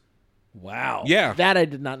Solondz. Wow. Yeah, that I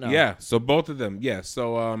did not know. Yeah, so both of them. Yeah,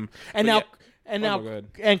 so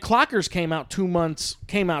and Clockers came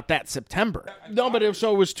out that September. No, but it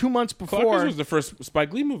was 2 months before. Clockers was the first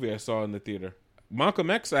Spike Lee movie I saw in the theater. Malcolm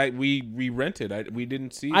X, we rented. We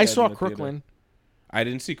didn't see. I saw Crooklyn. I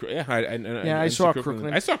didn't see. I saw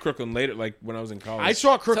Crooklyn. I saw Crooklyn later, like when I was in college. I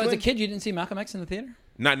saw Crooklyn. So as a kid, you didn't see Malcolm X in the theater?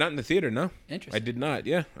 Not in the theater. No. Interesting. I did not.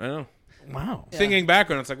 Yeah, I know. Wow. Thinking back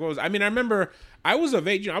on it, it's like, what was? I mean, I remember I was of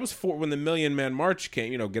age. I was 4 when the Million Man March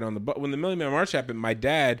came. Get on the bus. When the Million Man March happened, my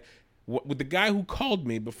dad. With the guy who called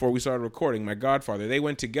me before we started recording, my godfather, they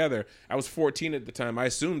went together. I was 14 at the time. I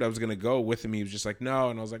assumed I was going to go with him. He was just like, no.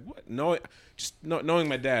 And I was like, what? No. Knowing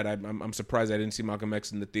my dad, I'm surprised I didn't see Malcolm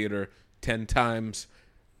X in the theater 10 times.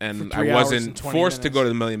 And I wasn't forced to go to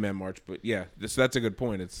the Million Man March. But yeah, that's a good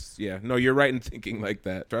point. No, you're right in thinking like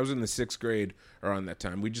that. I was in the 6th grade around that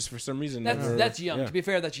time. We just, for some reason, that's young. Yeah. To be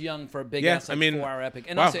fair, that's young for a big ass 4-hour epic.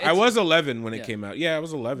 And wow, also, I was 11 when it came out. Yeah, I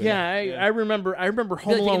was 11. Yeah, I remember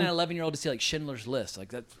Home Alone. Taking an 11-year-old to see like Schindler's List, like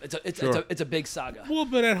that. It's a big saga. Well,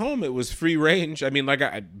 but at home it was free range. I mean, like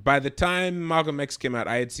by the time Malcolm X came out,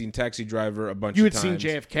 I had seen Taxi Driver a bunch of times. You had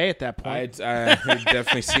seen JFK at that point. I had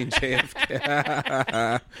definitely seen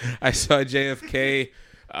JFK. I saw JFK.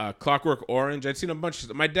 Clockwork Orange. I'd seen a bunch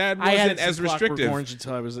of. My dad wasn't as restrictive. Clockwork Orange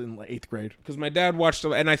until I was in 8th grade because my dad watched.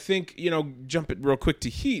 And I think jump it real quick to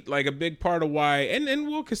Heat. Like a big part of why, and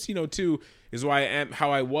Will Casino too, is why I am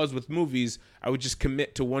how I was with movies. I would just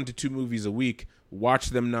commit to 1 to 2 movies a week,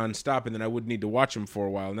 watch them nonstop, and then I wouldn't need to watch them for a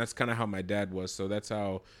while. And that's kind of how my dad was. So that's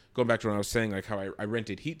how going back to when I was saying like how I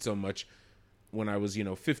rented Heat so much. When I was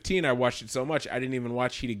 15, I watched it so much I didn't even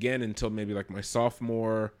watch Heat again until maybe like my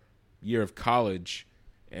sophomore year of college.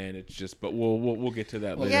 And it's just, but we'll get to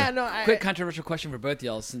that later. Yeah, no. Quick controversial question for both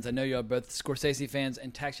y'all, since I know y'all are both Scorsese fans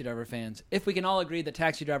and Taxi Driver fans. If we can all agree that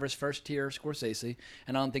Taxi Driver is first tier Scorsese,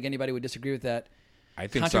 and I don't think anybody would disagree with that. I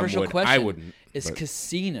think controversial some would. Question I wouldn't. Is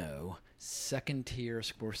Casino second tier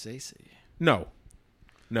Scorsese? No.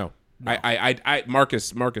 I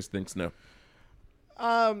Marcus thinks no.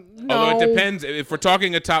 No. Although it depends if we're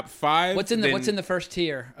talking a top 5. What's in the first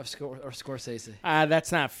tier of Scorsese?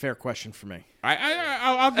 That's not a fair question for me.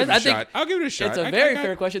 I'll give it a shot. I'll give it a shot. It's a very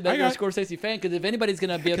fair question that you're a Scorsese fan, because if anybody's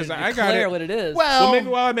going to be able to declare what it is,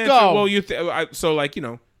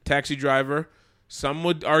 Taxi Driver. Some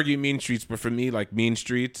would argue Mean Streets, but for me, like Mean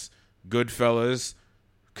Streets, Goodfellas,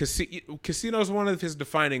 Casino is one of his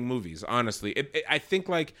defining movies. Honestly, I think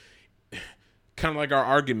like. Kind of like our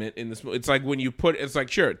argument in this. It's like when you put, it's like,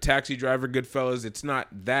 sure, Taxi Driver, Goodfellas, it's not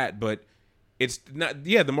that, but it's not,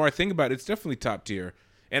 the more I think about it, it's definitely top tier.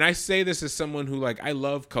 And I say this as someone who, like, I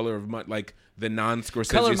love Color of Money, like the non-Scorsese.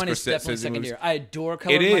 Color of Money is definitely second tier. I adore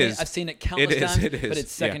Color of Money. I've seen it countless times, but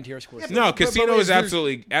it's second tier Scorsese. No, Casino is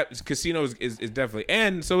absolutely, Casino is definitely,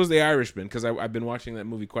 and so is The Irishman, because I've been watching that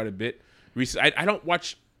movie quite a bit recently. I don't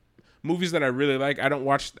watch movies that I really like. I don't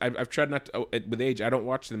watch. I've tried not to with age. I don't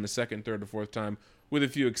watch them a second, third, or fourth time. with a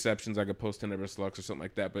few exceptions, like a Post Never Slugs or something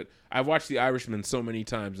like that. But I've watched The Irishman so many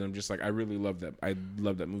times, and I'm just like, I really love that. I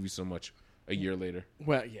love that movie so much. A year later.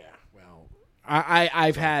 Well, yeah. Well,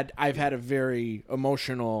 I've had a very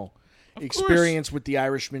emotional experience with The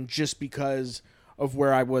Irishman just because of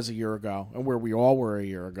where I was a year ago and where we all were a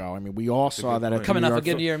year ago. I mean, we all saw that at coming the off New a York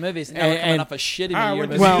good year of movies, now we're coming off a shitty year of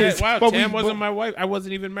movies. Wow, Tam wasn't my wife. I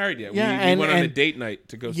wasn't even married yet. Yeah, we went on a date night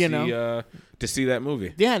to go see to see that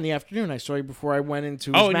movie. Yeah, in the afternoon. I saw you before I went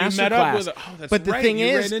into his and master you met class. up with. Oh, that's but the right. thing you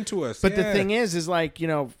is, ran into us. But the thing is like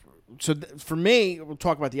so for me, we'll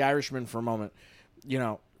talk about The Irishman for a moment.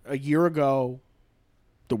 A year ago,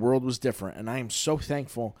 the world was different, and I am so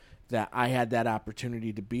thankful that I had that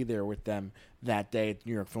opportunity to be there with them that day at the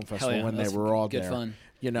New York Film Festival when they were all good there. Fun.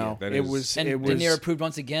 It was. De Niro proved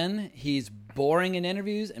once again he's boring in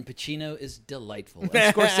interviews, and Pacino is delightful. And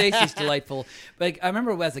Scorsese's delightful. But I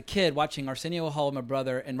remember as a kid watching Arsenio Hall with my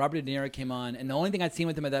brother, and Robert De Niro came on, and the only thing I'd seen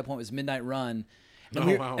with him at that point was Midnight Run. And,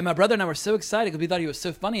 and my brother and I were so excited because we thought he was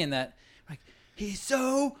so funny in that. Like, he's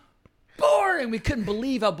so boring. We couldn't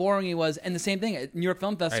believe how boring he was. And the same thing at New York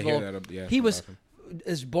Film Festival. He was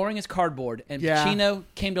as boring as cardboard. And Pacino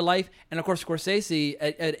came to life. And of course, Scorsese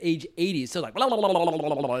at age 80 is still like blah, blah, blah, blah,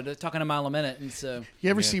 blah, blah, blah, talking a mile a minute. And so you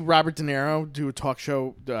ever see Robert De Niro do a talk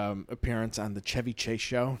show appearance on the Chevy Chase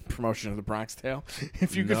show, promotion of the Bronx Tale?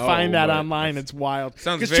 If you could find that online, it's wild.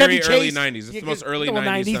 Sounds very early 90s. It's the most early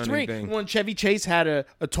 90s sounding thing. When Chevy Chase had a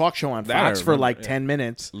talk show on Fox for like 10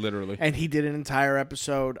 minutes. Literally. And he did an entire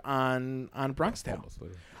episode on Bronx Tale.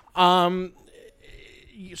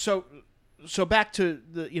 So back to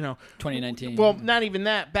the 2019. Well, not even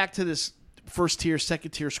that. Back to this first tier, second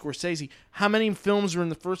tier Scorsese. How many films are in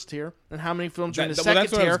the first tier, and how many films are in the second that's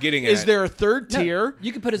tier? What I was getting at. Is there a third tier?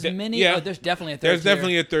 You can put as many. Yeah, there's definitely a third. There's tier.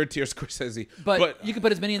 definitely a third tier Scorsese, but you can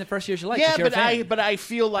put as many in the first tier as you like. Yeah, but I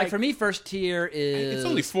feel like for me, first tier is it's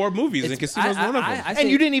only 4 movies, and Casino's one of them. And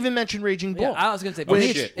you didn't even mention Raging Bull. Yeah, I was going to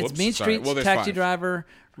say it's Mean Streets, Taxi Driver,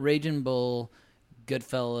 Raging Bull,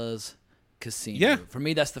 Goodfellas, Casino. Yeah, for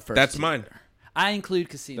me, that's the first. That's tier. mine. I include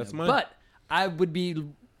Casino, That's mine. But I would be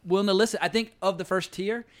willing to listen. I think of the first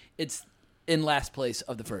tier, it's in last place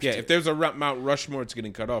of the first tier. Yeah, if there's a Mount Rushmore, it's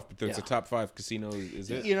getting cut off. But there's a top 5, Casino is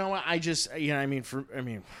it. You know what?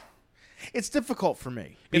 it's difficult for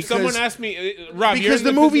me. If someone asked me, Rob, because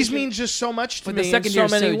the movies mean just so much to but me the second in tier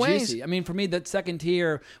so is many so ways. juicy. I mean, for me, that second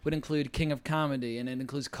tier would include King of Comedy, and it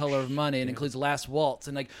includes Color of Money, and it includes Last Waltz,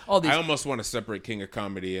 and like all these. I almost want to separate King of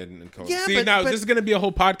Comedy and Color. Yeah, See, now this is going to be a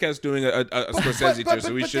whole podcast doing a Scorsese tier,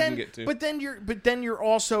 so we shouldn't get to. But then you're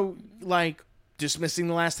also like dismissing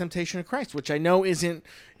The Last Temptation of Christ, which I know isn't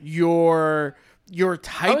your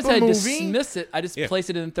type of movie. I dismiss it. I just place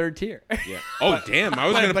it in the third tier. Yeah. Oh damn! I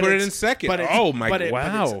was going to put it in second.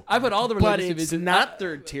 Wow! I put all the religious movies. It's not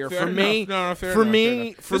third tier for me. For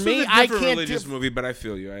me, I can't. Religious movie, but I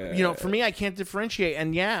feel you. For me, I can't differentiate.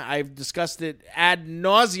 And yeah, I've discussed it ad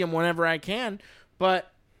nauseum whenever I can.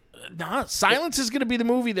 But no, Silence is going to be the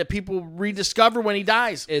movie that people rediscover when he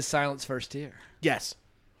dies. Is Silence first tier? Yes.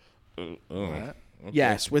 Okay.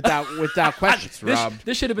 Yes, without question.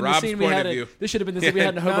 This should have been the scene we had. This should have been the scene we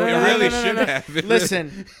had in Hobo. It really should have.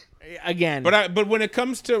 Listen, again. But when it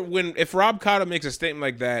comes to if Rob Cotto makes a statement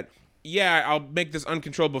like that, yeah, I'll make this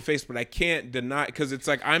uncontrollable face, but I can't deny because it's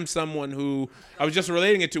like I'm someone who I was just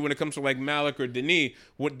relating it to when it comes to like Malick or Denis.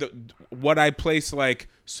 What I place like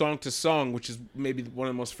song to song, which is maybe one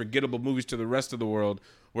of the most forgettable movies to the rest of the world.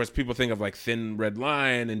 Whereas people think of like Thin Red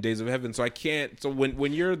Line and Days of Heaven, so I can't. So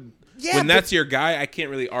when you're that's your guy, I can't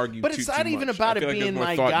really argue. But it's not even about it being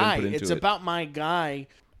my guy. It's about my guy.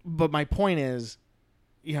 But my point is,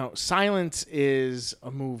 Silence is a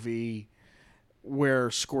movie where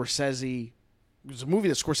Scorsese. It was a movie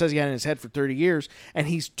that Scorsese had in his head for 30 years, and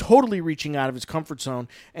he's totally reaching out of his comfort zone.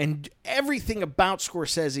 And everything about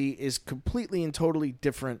Scorsese is completely and totally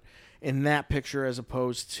different in that picture as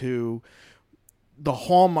opposed to the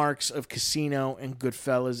hallmarks of Casino and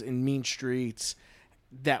Goodfellas and Mean Streets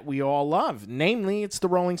that we all love. Namely, it's the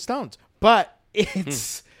Rolling Stones. But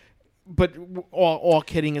it's... But all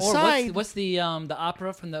kidding aside, or what's the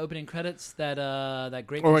opera from the opening credits that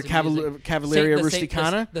great or Cavalleria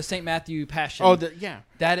Rusticana, the St. Matthew Passion. Oh,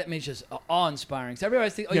 that it means just awe-inspiring. So everybody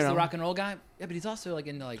thinks, he's the rock and roll guy. Yeah, but he's also like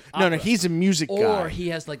into like opera. No, he's a music guy. Or he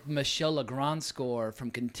has like Michel Legrand score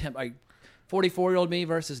from Contempt. Like 44-year-old me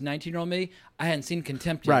versus 19-year-old me. I hadn't seen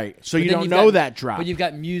Contempt yet. Right, so you don't know that drop. But you've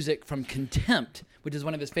got music from Contempt, which is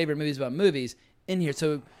one of his favorite movies about movies, in here.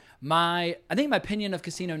 So. I think my opinion of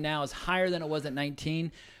Casino now is higher than it was at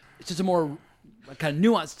 19. It's just a more kind of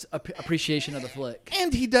nuanced appreciation of the flick.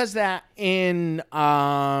 And he does that in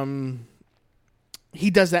he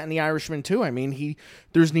does that in The Irishman too. I mean,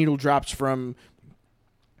 there's needle drops from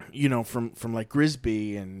like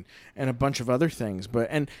Grisby and a bunch of other things.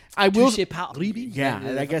 But I will,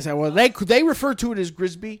 yeah, I guess I will. They refer to it as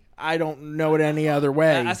Grisby. I don't know it any other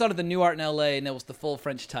way. I saw it at the New Art in L.A. and it was the full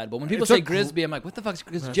French title. But when people say Grisby, I'm like, what the fuck's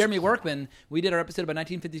Grisby? Because Jeremy Workman, we did our episode about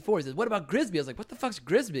 1954. He says, what about Grisby? I was like, what the fuck's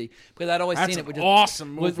Grisby? Because I'd always seen it with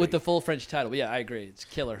awesome movie. With the full French title. But yeah, I agree. It's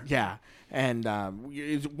killer. Yeah, and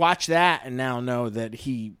watch that and now know that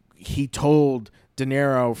he told De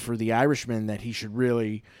Niro for The Irishman that he should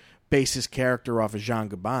really base his character off of Jean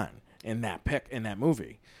Gabin in that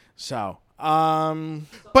movie. So, but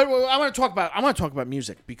I want to talk about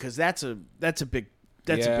music because that's a big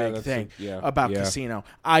thing about Casino.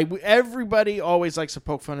 Everybody always likes to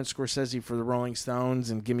poke fun at Scorsese for the Rolling Stones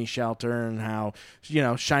and Gimme Shelter and how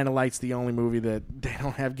Shine a Light's the only movie that they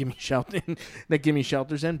don't have Gimme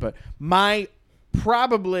Shelter's in. But my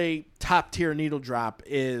probably top tier needle drop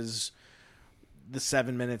is the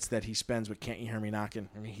 7 minutes that he spends with Can't You Hear Me Knocking.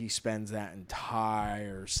 I mean, he spends that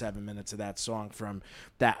entire 7 minutes of that song from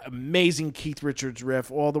that amazing Keith Richards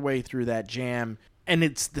riff all the way through that jam. And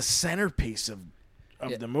it's the centerpiece of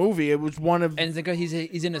the movie. It was one of... And he's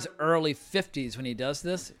in his early 50s when he does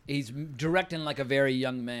this. He's directing like a very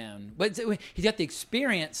young man. But he's got the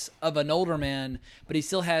experience of an older man, but he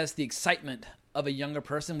still has the excitement of a younger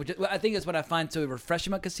person, which I think is what I find so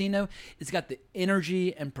refreshing about Casino. It's got the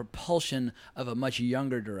energy and propulsion of a much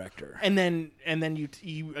younger director. And then you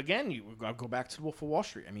go back to Wolf of Wall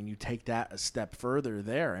Street. I mean, you take that a step further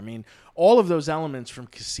there. I mean, all of those elements from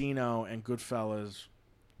Casino and Goodfellas,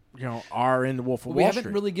 are in the Wolf of Wall Street. We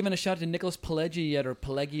haven't really given a shout to Nicholas Pileggi yet, or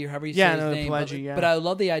Pileggi, or however you say his name. Pileggi, but I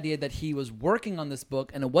love the idea that he was working on this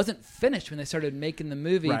book, and it wasn't finished when they started making the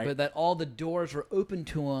movie, but that all the doors were open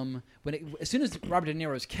to him. As soon as Robert De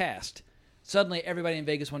Niro was cast, suddenly everybody in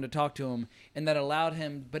Vegas wanted to talk to him, and that allowed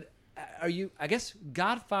him... But I guess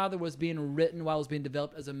Godfather was being written while it was being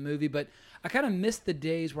developed as a movie, but I kind of miss the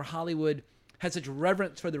days where Hollywood had such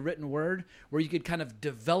reverence for the written word, where you could kind of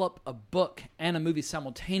develop a book and a movie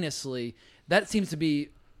simultaneously. That seems to be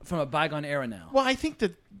from a bygone era now. Well, I think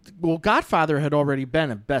that Godfather had already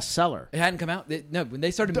been a bestseller. It hadn't come out. When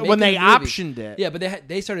they started when they optioned it. Yeah, but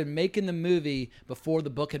they started making the movie before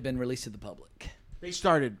the book had been released to the public. They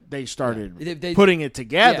started putting it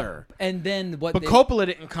together. Yeah. And then Coppola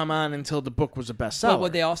didn't come on until the book was a bestseller. Well,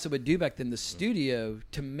 what they also would do back then, the studio,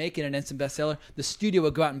 to make it an instant bestseller, the studio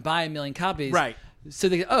would go out and buy 1 million copies. Right. So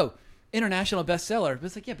they go, international bestseller. But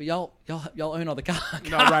it's like, yeah, but y'all own all the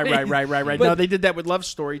copies. No, right. No, they did that with Love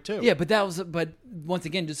Story too. Yeah, but once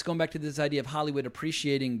again, just going back to this idea of Hollywood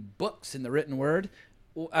appreciating books in the written word,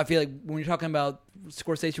 I feel like when you're talking about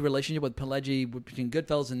Scorsese's relationship with Pileggi between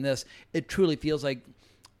Goodfellas and this, it truly feels like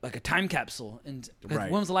a time capsule. And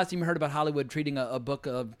when was the last time you heard about Hollywood treating a book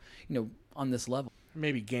of on this level?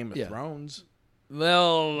 Maybe Game of Thrones.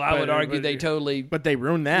 Well, I would argue they totally... But they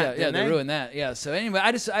ruined that, Yeah, they ruined that, yeah. So anyway,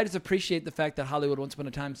 I just appreciate the fact that Hollywood once upon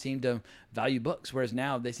a time seemed to value books, whereas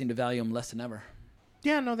now they seem to value them less than ever.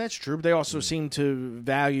 Yeah, no, that's true. But they also seem to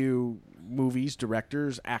value movies,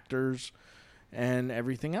 directors, actors, and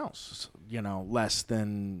everything else, less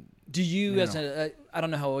than... Do you, as I don't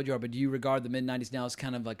know how old you are, but do you regard the mid-'90s now as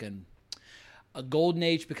kind of like a golden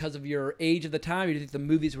age because of your age of the time, or do you think the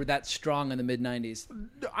movies were that strong in the mid-'90s?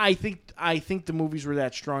 I think the movies were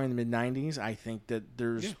that strong in the mid-'90s. I think that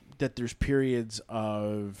there's periods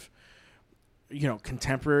of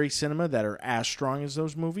contemporary cinema that are as strong as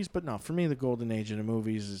those movies. But no, for me, the golden age of the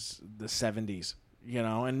movies is the 70s,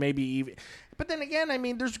 and maybe even... But then again, I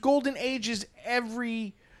mean, there's golden ages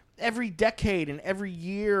every decade and every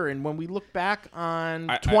year, and when we look back on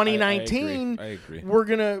 2019, I agree. We're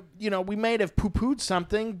gonna, we might have poo-pooed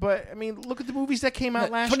something, but I mean, look at the movies that came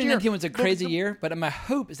out last year. 2019 was a crazy year, but my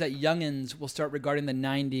hope is that youngins will start regarding the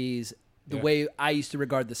 90s the way I used to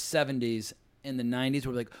regard the 70s. In the 90s,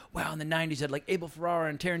 where we're like, wow, in the 90s, had like Abel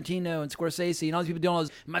Ferrara and Tarantino and Scorsese and all these people doing all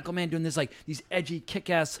this, Michael Mann doing this, like these edgy,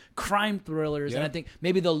 kick-ass crime thrillers. And I think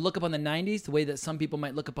maybe they'll look upon the 90s the way that some people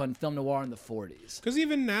might look upon film noir in the 40s. Because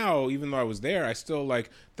even now, even though I was there, I still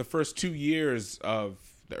like the first 2 years of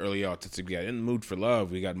the early aughts. We got In the Mood for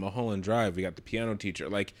Love, we got Mulholland Drive, we got The Piano Teacher.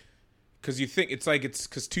 Like, because you think it's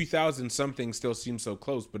because 2000 something still seems so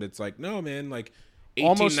close, but it's like, no, man, like 18,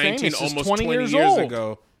 almost 19, famous, almost 20 years old.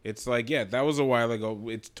 ago. It's like, yeah, that was a while ago.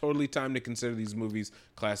 It's totally time to consider these movies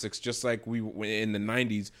classics, just like we in the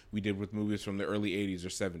 90s we did with movies from the early 80s or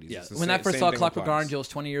 70s. Yeah. When I first saw Clockwork Orange, I was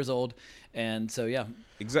 20 years old, and so yeah.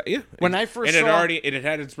 Exactly. Yeah. When I first it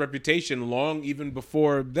had its reputation long even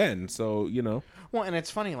before then. So Well, and it's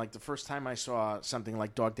funny. Like the first time I saw something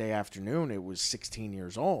like Dog Day Afternoon, it was 16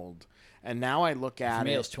 years old. And now I look at For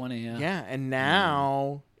me, it. it was 20, yeah. Yeah, and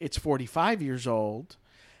now it's 45 years old.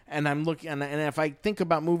 And I'm looking, and if I think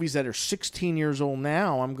about movies that are 16 years old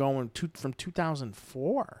now, I'm going from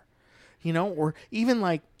 2004, or even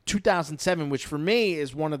like 2007, which for me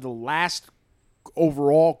is one of the last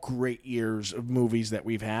overall great years of movies that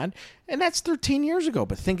we've had, and that's 13 years ago.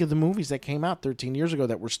 But think of the movies that came out 13 years ago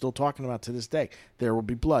that we're still talking about to this day. There Will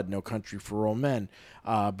Be Blood, No Country for Old Men,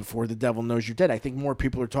 Before the Devil Knows You're Dead. I think more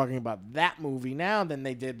people are talking about that movie now than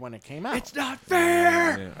they did when it came out. It's not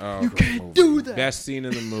fair. Yeah. Oh, you can't do that. Best scene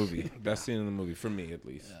in the movie. Best scene in the movie for me, at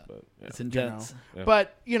least. Yeah. But, yeah. It's intense. Yeah.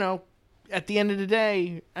 But at the end of the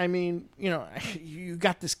day, I mean, you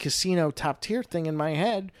got this casino top tier thing in my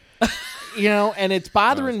head. And it's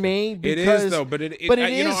bothering me because it is though. But it is.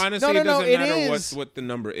 Honestly, it doesn't matter what the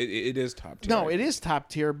number. It is top tier. No, it is top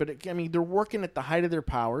tier. But they're working at the height of their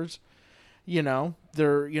powers.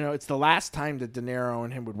 It's the last time that De Niro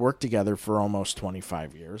and him would work together for almost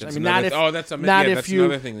 25 years. That's not another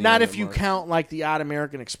thing. Not if you count like the Odd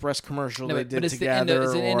American Express commercial they did it's together.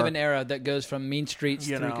 It's the end of an era that goes from mean streets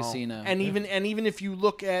through casino. And even if you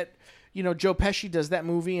look at. Joe Pesci does that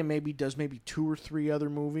movie and does 2 or 3 other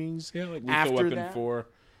movies. Yeah, like after Lethal Weapon that. 4.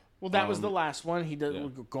 Well, that was the last one. He does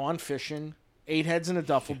Gone Fishing, 8 Heads in a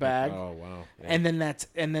Duffel Bag. Oh wow! Yeah. And then that's it.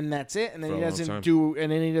 And then For he a long doesn't time.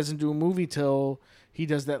 do a movie till he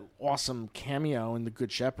does that awesome cameo in The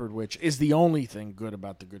Good Shepherd, which is the only thing good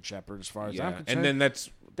about The Good Shepherd as far as I'm concerned. And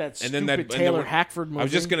then that Taylor Hackford movie. I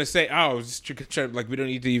was just gonna say, we don't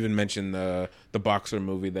need to even mention the boxer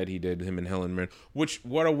movie that he did, him and Helen Mirren. Which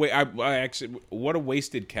what a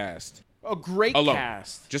wasted cast. A great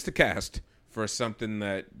cast. Just a cast for something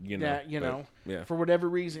that for whatever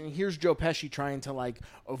reason. Here's Joe Pesci trying to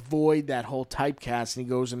avoid that whole typecast, and he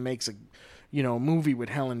goes and makes a movie with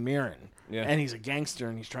Helen Mirren. Yeah. And he's a gangster,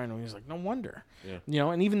 and he's like, no wonder.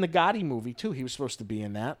 Yeah. And even the Gotti movie too. He was supposed to be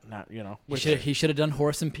in that. He should have done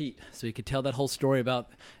Horace and Pete, so he could tell that whole story about.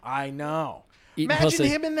 I know. Imagine pussy.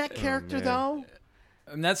 Him in that character though.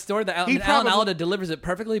 And that story, Alan Alda delivers it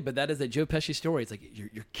perfectly, but that is a Joe Pesci story. It's like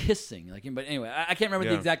you're kissing, but anyway, I can't remember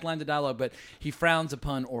the exact lines of dialogue, but he frowns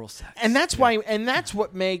upon oral sex, and that's why, and that's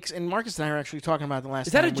what makes. And Marcus and I are actually talking about the last.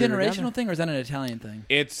 Is that time a generational thing, or is that an Italian thing?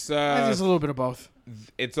 It's I think it's a little bit of both.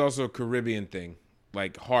 It's also a Caribbean thing,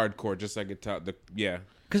 like hardcore, just like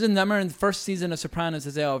Because in the first season of Sopranos,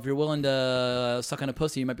 they say, "Oh, if you're willing to suck on a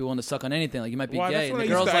pussy, you might be willing to suck on anything. Like you might be gay." And the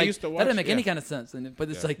girl's like, "That doesn't make any kind of sense." But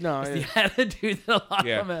it's it's the attitude that a lot of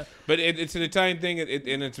them have. But it's an Italian thing,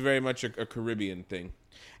 and it's very much a Caribbean thing.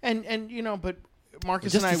 And but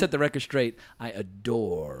Marcus just and to I set the record straight, I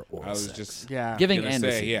adore oral I was sex. just giving gonna and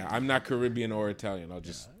say, I'm not Caribbean or Italian. I'll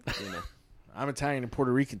just I'm Italian and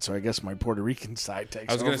Puerto Rican, so I guess my Puerto Rican side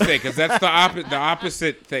takes. I was going to say, because that's the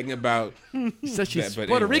opposite thing about. So she's that,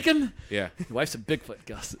 Puerto Rican. Yeah, your wife's a Bigfoot,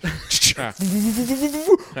 Gus.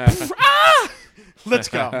 Let's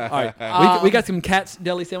go. All right, we got some Cat's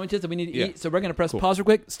Deli sandwiches that we need to eat, so we're going to press pause real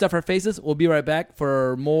quick, stuff our faces. We'll be right back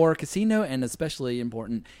for more casino and especially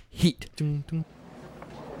important heat.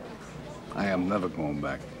 I am never going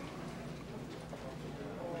back.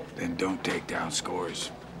 Then don't take down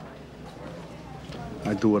scores.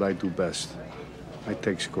 I do what I do best. I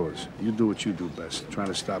take scores. You do what you do best, trying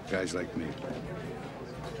to stop guys like me.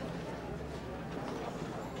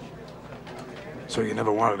 So you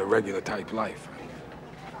never wanted a regular type life?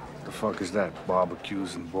 The fuck is that?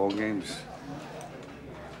 Barbecues and ball games?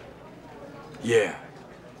 Yeah.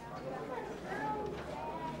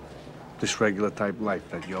 This regular type life,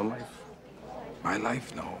 that your life? My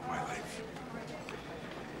life? No, my life.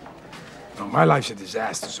 No, my life's a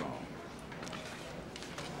disaster zone.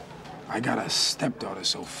 I got a stepdaughter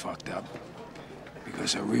so fucked up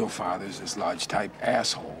because her real father's this large type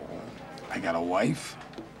asshole. I got a wife.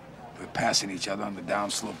 We're passing each other on the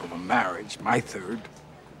downslope of a marriage, my third.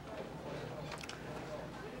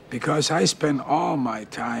 Because I spend all my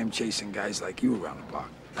time chasing guys like you around the block.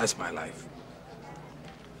 That's my life.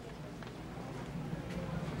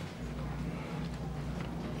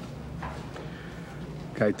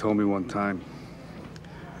 Guy told me one time,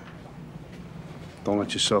 don't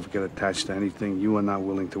let yourself get attached to anything you are not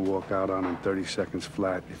willing to walk out on in 30 seconds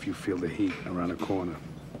flat if you feel the heat around the corner.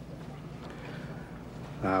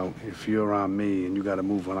 Now, if you're on me and you got to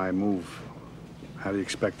move when I move, how do you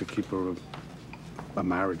expect to keep a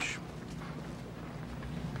marriage?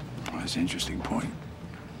 Well, that's an interesting point.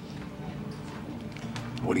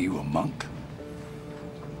 What are you, a monk?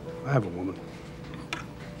 I have a woman.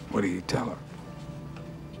 What do you tell her?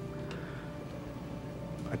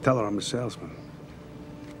 I tell her I'm a salesman.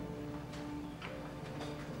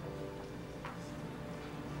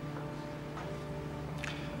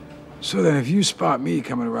 So then if you spot me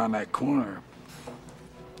coming around that corner,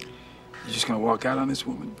 you're just gonna walk out on this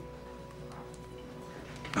woman?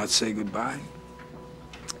 Not say goodbye?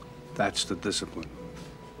 That's the discipline.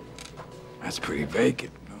 That's pretty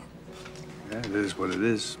vacant. Yeah, it is what it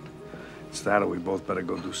is. It's that or we both better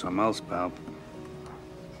go do something else, pal.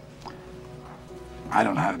 I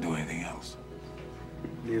don't know how to do anything else.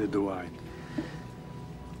 Neither do I.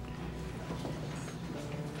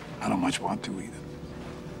 I don't much want to either.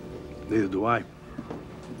 Neither do I.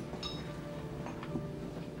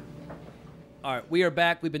 All right, we are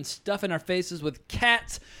back. We've been stuffing our faces with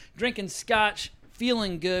cats, drinking scotch,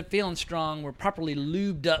 feeling good, feeling strong. We're properly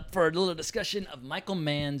lubed up for a little discussion of Michael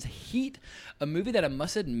Mann's Heat, a movie that I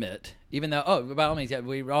must admit, even though, by all means, yeah,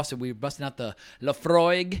 we're busting out the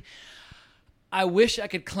Lafroig. I wish I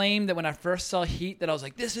could claim that when I first saw Heat that I was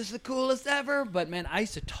like, this is the coolest ever. But, man, I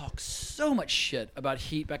used to talk so much shit about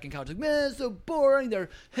Heat back in college. Like, man, it's so boring. They're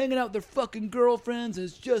hanging out with their fucking girlfriends. And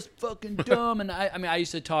it's just fucking dumb. And, I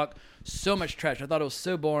used to talk so much trash. I thought it was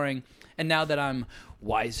so boring. And now that I'm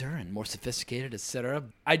wiser and more sophisticated, etc.,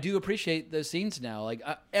 I do appreciate those scenes now. Like,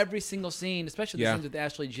 every single scene, especially the scenes with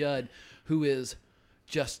Ashley Judd, who is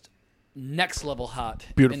just next level hot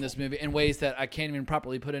in this movie in ways that I can't even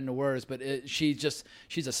properly put into words, but she's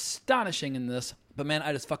astonishing in this. But man,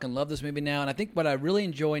 I just fucking love this movie now, and I think what I really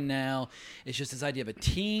enjoy now is just this idea of a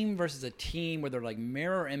team versus a team where they're like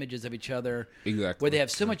mirror images of each other, exactly, where they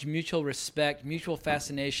have so much mutual respect, mutual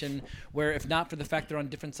fascination, where if not for the fact they're on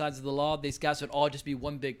different sides of the law, these guys would all just be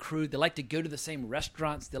one big crew. They like to go to the same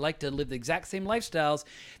restaurants, they like to live the exact same lifestyles,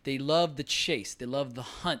 they love the chase, they love the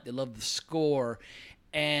hunt, they love the score.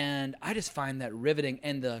 And I just find that riveting,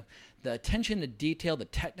 and the attention to detail, the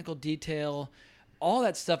technical detail, all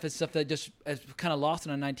that stuff is stuff that just is kind of lost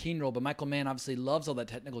in a 19-year-old. But Michael Mann obviously loves all that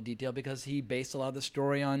technical detail because he based a lot of the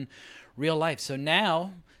story on real life. So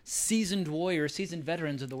now, seasoned warriors, seasoned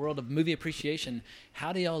veterans of the world of movie appreciation,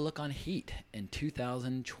 how do y'all look on Heat in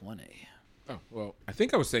 2020? Oh, well, I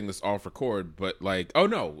think I was saying this off record, but like, oh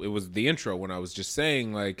no, it was the intro when I was just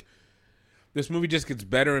saying like, this movie just gets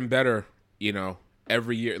better and better,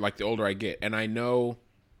 every year, like the older I get. And I know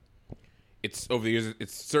it's over the years,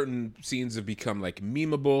 it's certain scenes have become like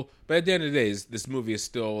memeable, but at the end of the day, this movie is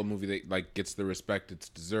still a movie that like gets the respect it's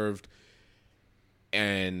deserved.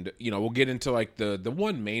 And we'll get into like the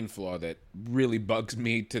one main flaw that really bugs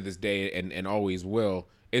me to this day and always will.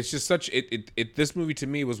 It's just such this movie to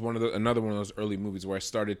me was another one of those early movies where I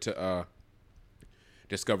started to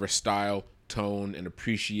discover style, tone, and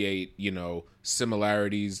appreciate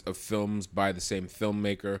similarities of films by the same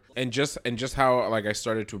filmmaker, and just how like I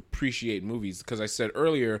started to appreciate movies, because I said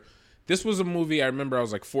earlier this was a movie I remember I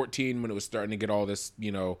was like 14 when it was starting to get all this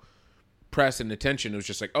press and attention. It was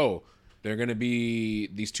just like, oh, they're going to be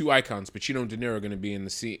these two icons, Pacino and De Niro are going to be in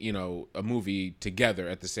the a movie together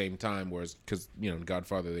at the same time, whereas because in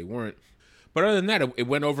Godfather they weren't. But other than that, it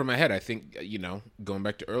went over my head. I think, going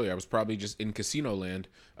back to earlier, I was probably just in Casino Land.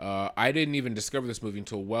 I didn't even discover this movie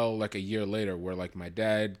until like a year later, where like my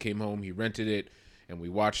dad came home, he rented it, and we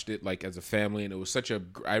watched it like as a family. And it was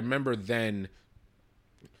I remember then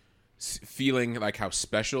feeling like how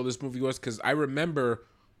special this movie was, because I remember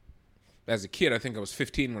as a kid, I think I was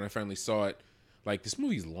 15 when I finally saw it, like, this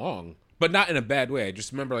movie's long, but not in a bad way. I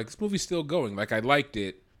just remember like, this movie's still going. Like, I liked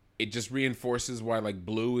it. It just reinforces why like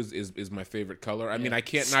blue is my favorite color. I mean, I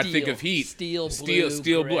can't not think of Heat. Steel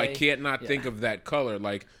blue. I can't not think of that color.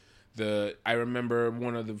 Like I remember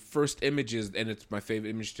one of the first images, and it's my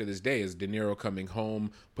favorite image to this day, is De Niro coming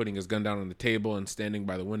home, putting his gun down on the table and standing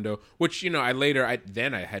by the window. Which I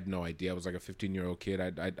had no idea. I was like a 15-year-old kid.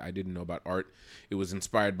 I didn't know about art. It was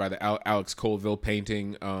inspired by the Alex Colville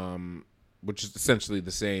painting, which is essentially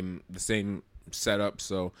the same setup.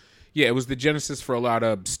 So. Yeah, it was the genesis for a lot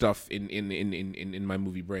of stuff in my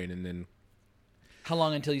movie brain. And then, how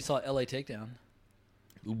long until you saw L.A. Takedown?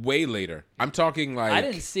 Way later. I'm talking like, I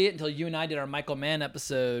didn't see it until you and I did our Michael Mann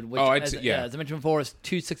episode. Which, as I mentioned before, is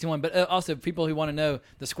 261. But also, people who want to know,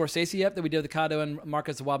 the Scorsese ep that we did with Cado and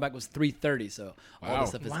Marcus a while back was 330. So all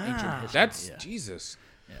this stuff is ancient history. That's Jesus.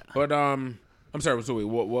 Yeah. But I'm sorry. So wait,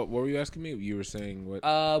 what were you asking me? You were saying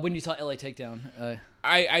what? When you saw L.A. Takedown.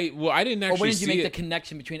 I didn't actually. Or when did you make the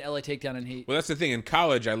connection between L.A. Takedown and Heat? Well, that's the thing. In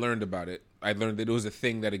college, I learned about it. I learned that it was a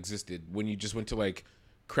thing that existed when you just went to like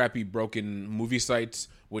crappy, broken movie sites.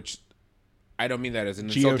 Which I don't mean that as an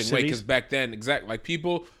insulting way, because back then, like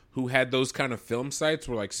people who had those kind of film sites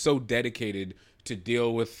were like so dedicated to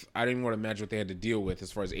deal with. I didn't even want to imagine what they had to deal with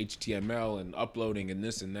as far as HTML and uploading and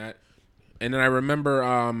this and that. And then I remember.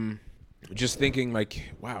 just thinking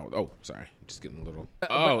like, wow. Oh, sorry, just getting a little.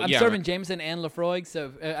 I'm serving Jameson and Lafroig,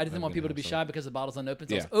 so I didn't want people to be shy because the bottle's unopened.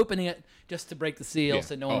 So I was opening it just to break the seal,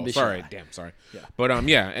 so no one would be sorry, shy. damn, sorry. Yeah. But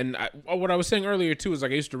and what I was saying earlier too is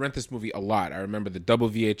like I used to rent this movie a lot. I remember the double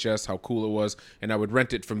VHS, how cool it was, and I would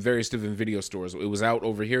rent it from various different video stores. It was out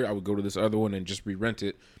over here. I would go to this other one and just re-rent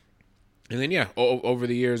it. And then over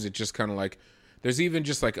the years, it just kind of like there's even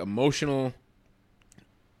just like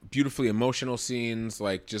beautifully emotional scenes,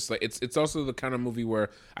 like just like it's also the kind of movie where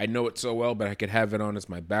I know it so well, but I could have it on as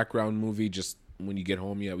my background movie. Just when you get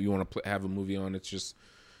home, you want to have a movie on. It's just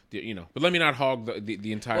But let me not hog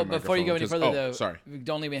the entire. Well, before you go any further, though, sorry,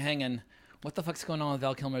 don't leave me hanging. What the fuck's going on with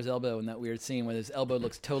Val Kilmer's elbow in that weird scene where his elbow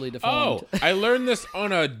looks totally deformed? Oh, I learned this on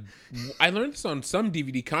some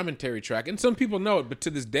DVD commentary track, and some people know it, but to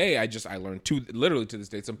this day, I learned literally to this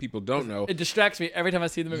day, some people don't know. It distracts me every time I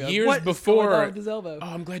see the movie. Years what before, is going on with his elbow? Oh,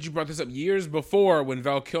 I'm glad you brought this up. Years before, when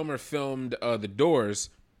Val Kilmer filmed The Doors,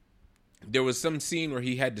 there was some scene where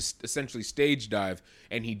he had to essentially stage dive,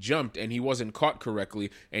 and he jumped, and he wasn't caught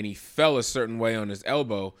correctly, and he fell a certain way on his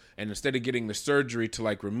elbow, and instead of getting the surgery to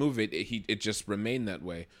like remove it, it just remained that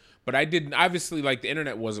way. But I didn't, obviously, like the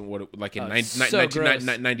internet wasn't what it, like in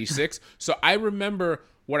 1996. So I remember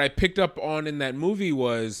what I picked up on in that movie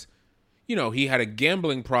was, he had a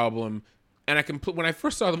gambling problem. And when I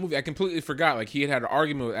first saw the movie, I completely forgot. Like, he had an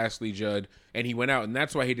argument with Ashley Judd, and he went out, and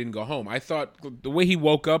that's why he didn't go home. I thought the way he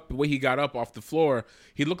woke up, the way he got up off the floor,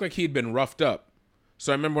 he looked like he had been roughed up.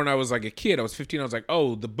 So I remember when I was like a kid, I was 15, I was like,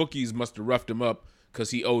 oh, the bookies must have roughed him up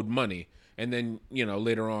because he owed money. And then,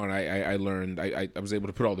 later on, I learned, I was able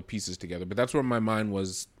to put all the pieces together. But that's where my mind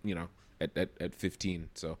was, at 15.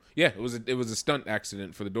 So, yeah, it was a stunt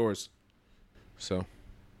accident for the Doors. So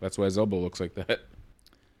that's why his elbow looks like that.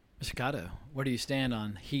 Mr. Cotto, where do you stand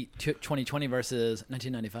on Heat 2020 versus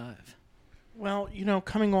 1995? Well,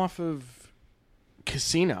 coming off of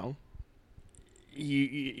Casino,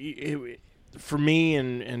 for me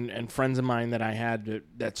and friends of mine that I had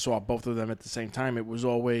that saw both of them at the same time, it was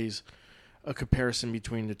always a comparison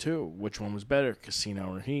between the two. Which one was better,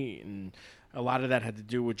 Casino or Heat? And a lot of that had to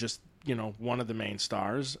do with just, one of the main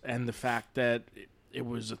stars and the fact that it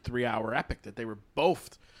was a 3-hour epic, that they were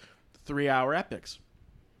both 3-hour epics.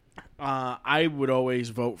 I would always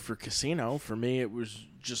vote for Casino. For me, it was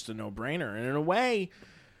just a no-brainer, and in a way,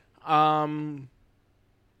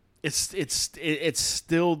 it's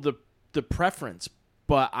still the preference.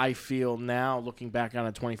 But I feel now, looking back on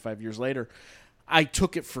it 25 years later, I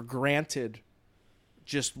took it for granted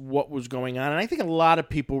just what was going on, and I think a lot of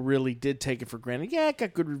people really did take it for granted. Yeah, it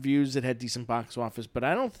got good reviews, it had decent box office, but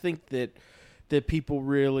I don't think that people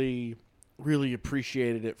really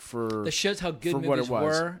appreciated it for. That shows how good movies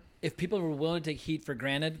were. If people were willing to take Heat for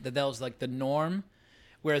granted, that was like the norm,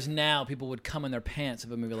 whereas now people would come in their pants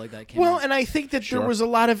if a movie like that came out. Well, and I think that there was a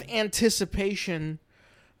lot of anticipation,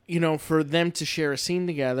 for them to share a scene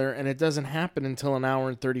together, and it doesn't happen until an hour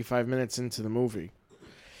and 35 minutes into the movie.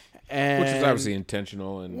 And, which is obviously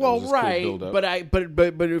intentional and well, right. Cool build-up.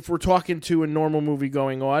 But if we're talking to a normal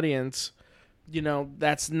movie-going audience,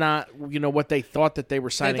 that's not what they thought that they were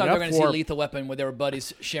signing up for. They thought they were going to see Lethal Weapon where they were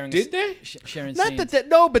buddies sharing. Did they? Sharing not scenes.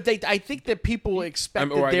 But I think that people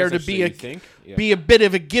expected there to be a bit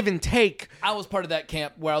of a give and take. I was part of that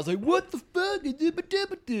camp where I was like, "What the fuck?" And,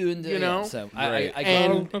 so right.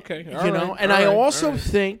 okay, and I also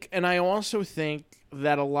think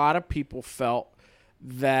that a lot of people felt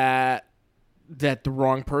that the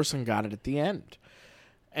wrong person got it at the end.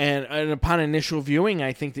 And upon initial viewing,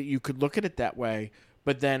 I think that you could look at it that way.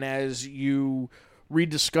 But then as you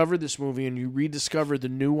rediscover this movie and you rediscover the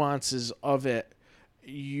nuances of it,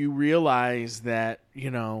 you realize that,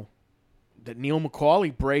 that Neil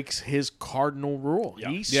McCauley breaks his cardinal rule.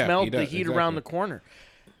 Yeah. He smelled the heat around the corner,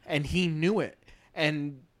 and he knew it.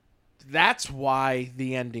 And that's why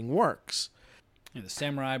the ending works. Yeah, the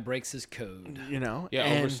samurai breaks his code.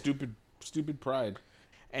 Over stupid pride.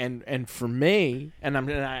 And for me, and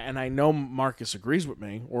I know Marcus agrees with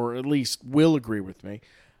me, or at least will agree with me.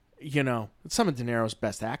 Some of De Niro's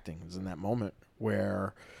best acting is in that moment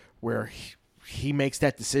where he makes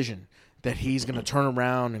that decision that he's going to turn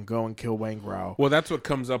around and go and kill Wayne Grau. Well, that's what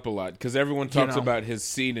comes up a lot because everyone talks about his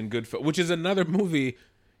scene in Goodfellas, which is another movie.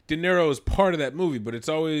 De Niro is part of that movie, but it's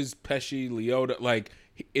always Pesci, Liotta. Like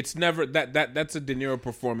it's never that's a De Niro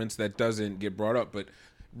performance that doesn't get brought up, but.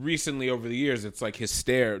 Recently, over the years, it's like his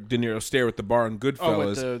De Niro's stare at the bar in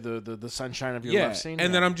Goodfellas. Oh, with the sunshine of your love scene?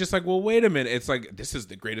 And then I'm just like, well, wait a minute. It's like, this is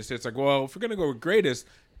the greatest. It's like, well, if we're going to go with greatest,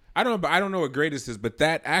 I don't know what greatest is, but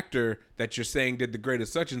that actor that you're saying did the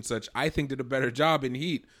greatest such and such, I think did a better job in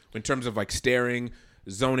Heat in terms of like staring,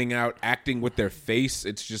 zoning out, acting with their face.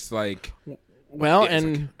 It's just like, well, it's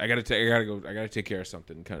and like, I gotta take care of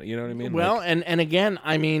something, kind of. You know what I mean? Well, like, and again,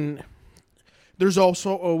 I mean, there's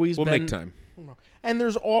also always we'll been make time. And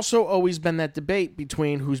there's also always been that debate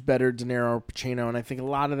between who's better, De Niro or Pacino, and I think a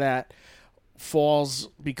lot of that falls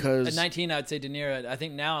because At 19, I'd say De Niro. I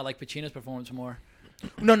think now I like Pacino's performance more.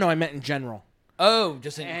 No, I meant in general. Oh,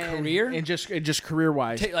 just in career? And just career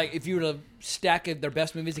wise. Like if you were to stack their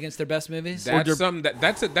best movies against their best movies? That's its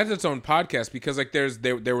own podcast, because like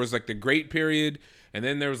there was like the great period, and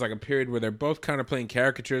then there was like a period where they're both kind of playing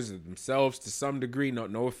caricatures of themselves to some degree.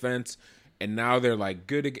 No offense. And now they're like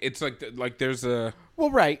good. It's like there's a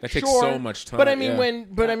right. That takes sure. so much time. But I mean when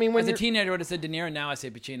as a teenager, I would have said De Niro. Now I say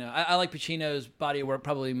Pacino. I like Pacino's body of work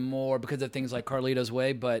probably more because of things like Carlito's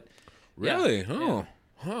Way. But really, yeah.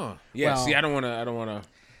 Yeah. Well, see, I don't want to.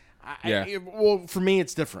 Yeah. Well, for me,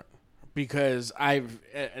 it's different because I've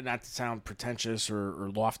not to sound pretentious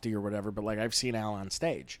or lofty or whatever, but like I've seen Al on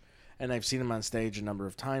stage, and I've seen him on stage a number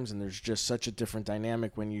of times, and there's just such a different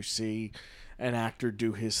dynamic when you see an actor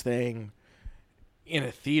do his thing in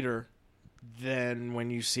a theater than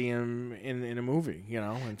when you see him in a movie, you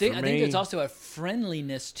know. And I think there's also a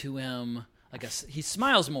friendliness to him. Like he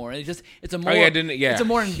smiles more, and it's a more it's a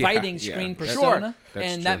more inviting screen persona,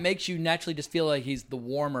 and that makes you naturally just feel like he's the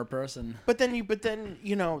warmer person. But then there's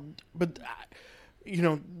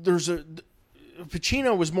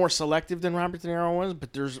Pacino was more selective than Robert De Niro was,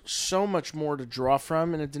 but there's so much more to draw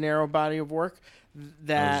from in a De Niro body of work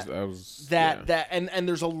that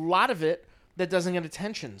there's a lot of it that doesn't get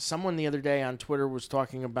attention. Someone the other day on Twitter was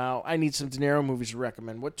talking about, I need some De Niro movies to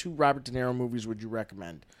recommend. What 2 Robert De Niro movies would you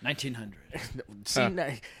recommend? 1900. See,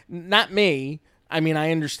 not me. I mean,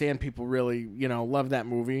 I understand people really, love that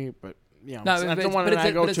movie, but it's not the one that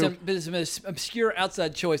I go to. But it's an obscure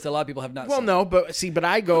outside choice that a lot of people have not seen. Well, no, but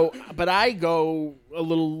I go a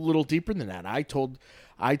little deeper than that. I told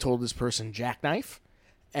this person Jackknife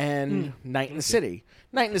and Night in the City.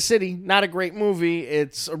 Night in the City, not a great movie.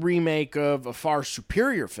 It's a remake of a far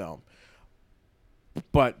superior film.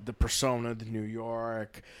 But the persona, the New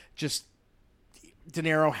York, just De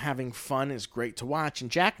Niro having fun is great to watch.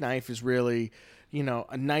 And Jackknife is really,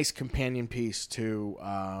 a nice companion piece to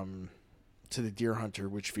The Deer Hunter,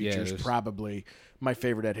 which features probably my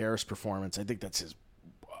favorite Ed Harris performance. I think that's his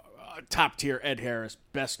top tier Ed Harris,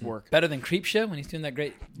 best work. Better than Creepshow when he's doing that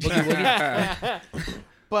great boogie woogie.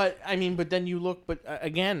 But then you look. But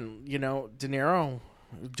again, De Niro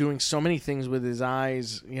doing so many things with his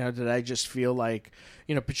eyes. That I just feel like,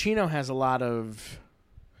 Pacino has a lot of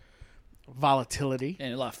volatility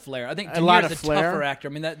and a lot of flair. I think De Niro's a tougher actor.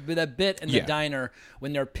 I mean that bit in the diner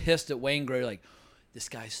when they're pissed at Wayne Greer, like, this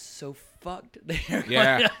guy's so fucked there.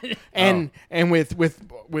 Yeah. and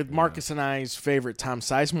with Marcus and I's favorite Tom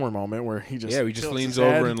Sizemore moment where he just leans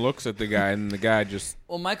over and looks at the guy, and the guy just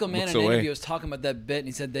Michael Mann in an interview was talking about that bit, and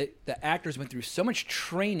he said that the actors went through so much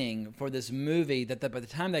training for this movie that by the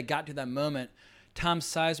time they got to that moment, Tom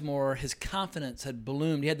Sizemore, his confidence had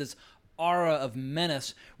bloomed. He had this aura of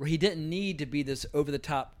menace where he didn't need to be this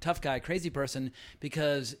over-the-top tough guy, crazy person,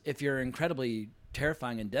 because if you're incredibly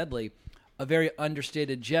terrifying and deadly, a very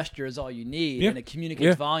understated gesture is all you need, and it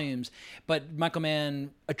communicates volumes. But Michael Mann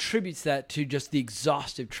attributes that to just the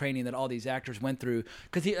exhaustive training that all these actors went through.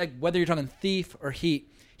 Because whether you're talking Thief or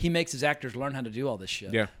Heat, he makes his actors learn how to do all this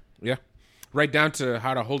shit. Yeah. Right down to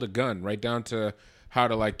how to hold a gun. Right down to how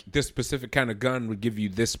to, this specific kind of gun would give you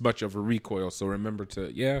this much of a recoil. So remember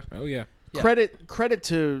to, Credit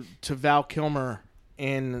to Val Kilmer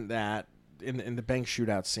in that. In the bank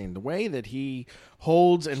shootout scene, the way that he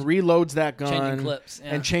holds and reloads that gun, changing clips,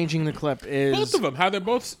 and changing the clip is both of them. How they're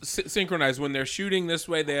both synchronized. When they're shooting this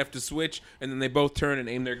way, they have to switch, and then they both turn and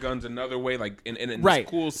aim their guns another way, like in this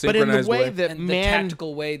cool synchronized but in the way. That and the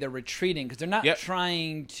tactical way they're retreating, because they're not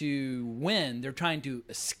trying to win; they're trying to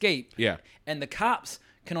escape. Yeah, and the cops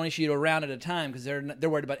can only shoot a round at a time because they're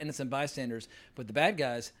worried about innocent bystanders. But the bad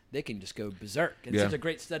guys, they can just go berserk. It's such a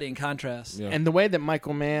great study in contrast. Yeah. And the way that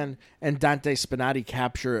Michael Mann and Dante Spinati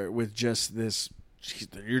capture it with just this,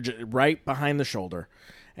 you're just right behind the shoulder,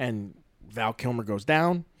 and Val Kilmer goes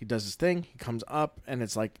down. He does his thing. He comes up, and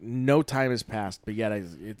it's like no time has passed. But yet,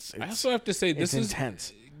 it's I also have to say this is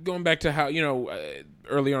intense. Going back to how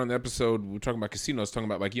earlier on in the episode we were talking about casinos, talking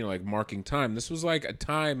about like marking time. This was like a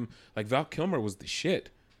time like Val Kilmer was the shit.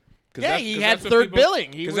 Yeah, he had third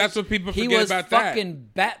billing. Because that's what people He forget was about that. fucking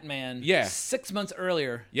Batman. Yeah. 6 months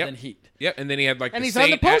earlier than Heat. Yep, and then he had like And the he's on the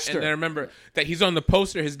Saint poster. and I remember that he's on the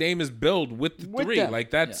poster. His name is billed with the With 3. them.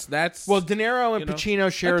 Like that's Well, De Niro and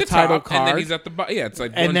Pacino share at a the title top, card, and then he's at the bottom. Yeah, it's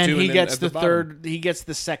like and 1, then 2, he and gets at the bottom. third. He gets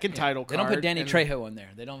the second title They card. don't put Danny and- Trejo on there.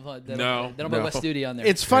 They don't put Wes Studi on there.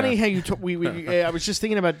 It's funny how you. I was just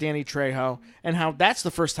thinking about Danny Trejo and how that's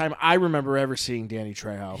the first time I remember ever seeing Danny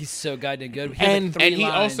Trejo. He's so goddamn good. And he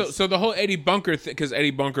also so the whole Eddie Bunker thing, because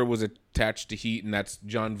Eddie Bunker was attached to Heat, and that's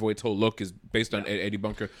John Voight's whole look is based on Eddie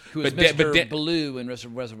Bunker. Who was but Mr. Ballou in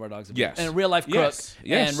Reservoir Dogs. Yes. And a real life crook.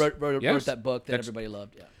 Yes. And wrote that book that everybody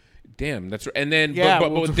loved. Yeah. Damn, that's right. And then, Yeah,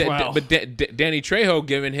 but Danny Trejo,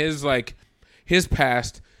 given his his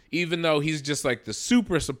past, even though he's just like the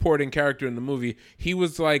super supporting character in the movie, he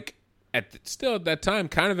was like still at that time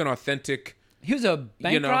kind of an authentic. He was a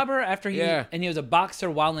bank robber after and he was a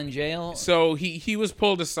boxer while in jail. So he was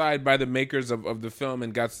pulled aside by the makers of the film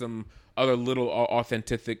and got some other little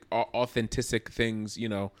authentic things,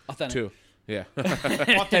 Authentic. too. Yeah.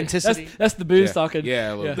 Authenticity. That's the booze talking.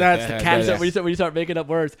 Yeah, a little bit. That's the cat. When you start making up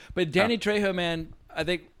words. But Danny Trejo, man, I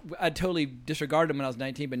think I totally disregarded him when I was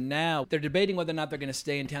 19, but now they're debating whether or not they're going to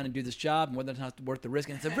stay in town and do this job and whether or not it's worth the risk.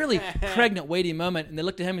 And it's a really pregnant, weighty moment. And they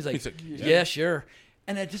looked at him, he's like, yeah, sure.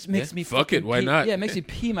 And it just makes me fuck it, why not? Yeah, it makes me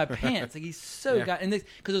pee my pants. Like he's so and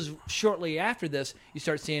because it was shortly after this, you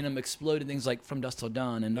start seeing him explode in things like From Dusk Till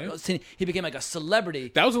Dawn, and he became like a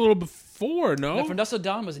celebrity. That was a little before, no? No, From Dusk Till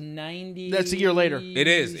Dawn was 90. That's a year later. It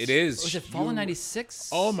is. Was it fall in 96?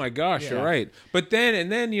 Oh my gosh, you're right. But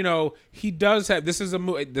then he does have. This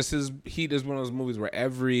is Heat is one of those movies where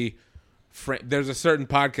every there's a certain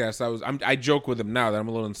podcast I joke with him now that I'm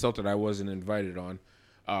a little insulted I wasn't invited on.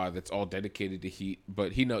 That's all dedicated to Heat,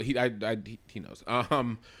 but he knows. He knows.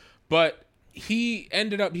 But he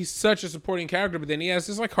ended up. He's such a supporting character, but then he has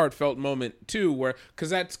this like heartfelt moment too, where because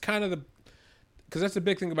that's the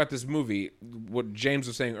big thing about this movie. What James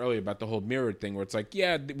was saying earlier about the whole mirrored thing, where it's like,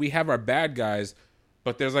 yeah, we have our bad guys,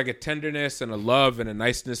 but there's like a tenderness and a love and a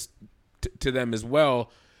niceness to them as well.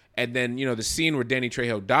 And then, the scene where Danny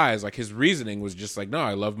Trejo dies, like his reasoning was just like, no,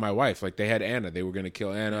 I love my wife. Like they had Anna, they were going to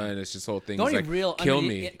kill Anna, and it's this whole thing. The only like, real kill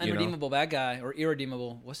me, unredeemable bad guy or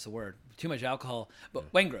irredeemable. What's the word? Too much alcohol.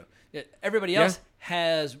 But Waingro. Everybody else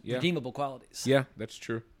has redeemable qualities. Yeah, that's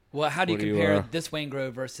true. Well, how do you compare this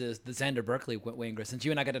Waingro versus the Xander Berkeley Waingro? Since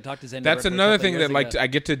you and I got to talk to Xander. That's Berkeley another thing that I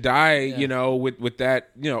get to die, with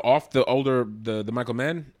that, off the older the Michael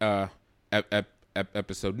Mann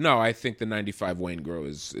episode. No, I think the 95 Waingro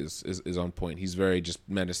is on point. He's very just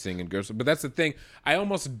menacing and gruesome. But that's the thing. I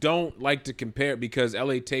almost don't like to compare because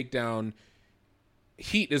LA Takedown,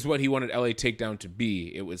 Heat is what he wanted LA Takedown to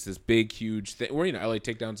be. It was this big, huge thing. Where LA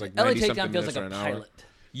Takedown's like 90 something minutes feels like or a an hour. pilot.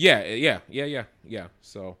 Yeah.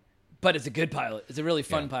 So, but it's a good pilot. It's a really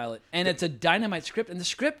fun pilot, and it's a dynamite script. And the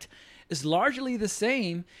script is largely the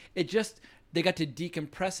same. It just they got to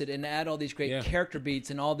decompress it and add all these great character beats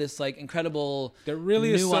and all this like incredible. There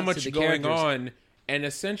really is so much going characters. on, and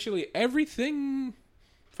essentially everything,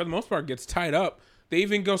 for the most part, gets tied up. They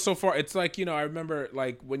even go so far. It's like I remember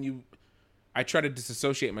like I try to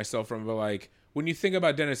disassociate myself from it, but like when you think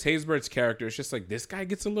about Dennis Haysbert's character, it's just like this guy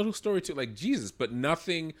gets a little story too, like Jesus, but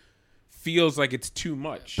nothing feels like it's too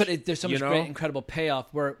much. But there's so much great, incredible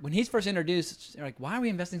payoff where when he's first introduced, you're like, why are we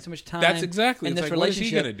investing so much time? That's exactly in it's this like,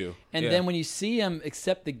 relationship? What is he gonna do? And then when you see him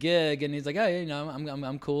accept the gig, and he's like, oh,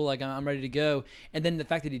 I'm cool, like I'm ready to go. And then the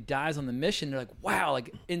fact that he dies on the mission, they're like, wow,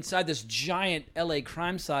 like inside this giant LA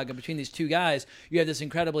crime saga between these two guys, you have this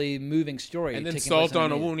incredibly moving story. And then Salt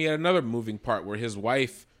on a Wound, he had another moving part where his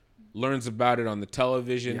wife learns about it on the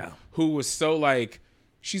television. Who was so like.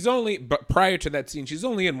 But prior to that scene, she's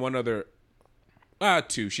only in one other,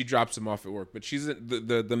 two. She drops him off at work, but she's in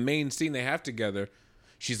the main scene they have together.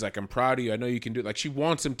 She's like, I'm proud of you. I know you can do it. Like she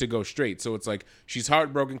wants him to go straight. So it's like she's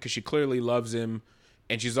heartbroken because she clearly loves him,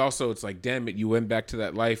 and she's also it's like, damn it, you went back to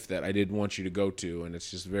that life that I didn't want you to go to, and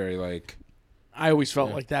it's just very like. I always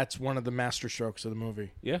felt like that's one of the masterstrokes of the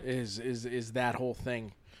movie. Yeah, is that whole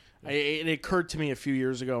thing. It occurred to me a few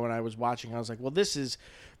years ago when I was watching. I was like, well, this is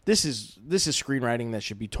screenwriting that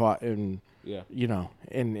should be taught in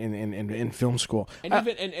in film school.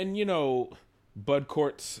 And even Bud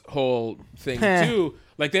Cort's whole thing too.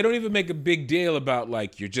 Like they don't even make a big deal about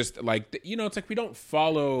like you're just like it's like we don't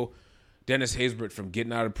follow Dennis Haysbert from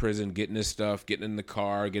getting out of prison, getting his stuff, getting in the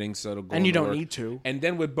car, getting settled, going and you to don't work. need to. And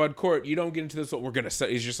then with Bud Cort, you don't get into this. What we're gonna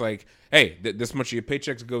say is just like, hey, this much of your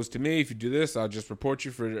paychecks goes to me. If you do this, I'll just report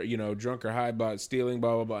you for drunk or high about stealing,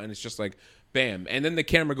 blah blah blah. And it's just like, bam. And then the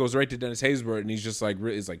camera goes right to Dennis Haysbert, and he's just like,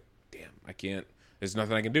 damn, I can't. There's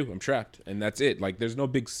nothing I can do. I'm trapped, and that's it. Like, there's no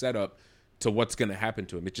big setup to what's going to happen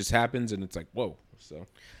to him. It just happens, and it's like, whoa. So,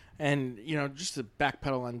 and just to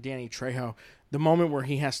backpedal on Danny Trejo, the moment where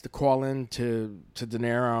he has to call in to De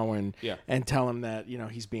Niro and tell him that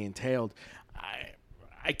he's being tailed,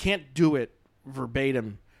 I can't do it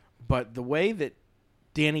verbatim, but the way that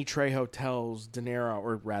Danny Trejo tells De Niro,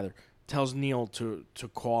 or rather tells Neil to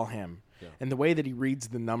call him, and the way that he reads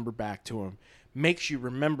the number back to him makes you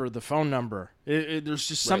remember the phone number. There's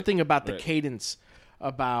just something about the cadence,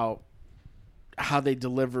 about how they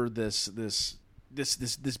deliver this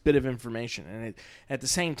bit of information, and at the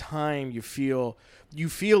same time you feel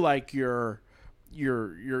like you're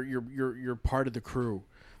part of the crew.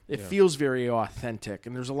 It feels very authentic,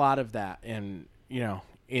 and there's a lot of that in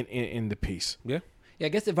the piece. Yeah, I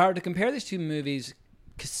guess if I were to compare these two movies,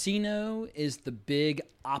 Casino is the big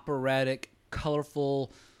operatic,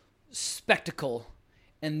 colorful spectacle,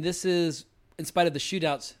 and this is, in spite of the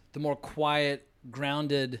shootouts, the more quiet,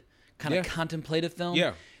 grounded, kind of contemplative film.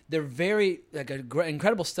 Yeah. They're very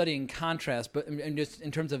incredible study in contrast, but just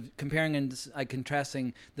in terms of comparing and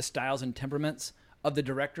contrasting the styles and temperaments of the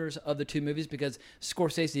directors of the two movies, because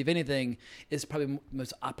Scorsese, if anything, is probably the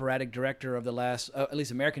most operatic director of the last, at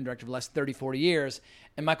least American director of the last 30, 40 years,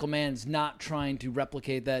 and Michael Mann's not trying to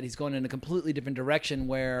replicate that. He's going in a completely different direction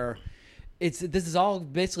where this is all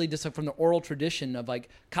basically just from the oral tradition of like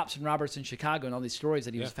Cops and Robbers in Chicago and all these stories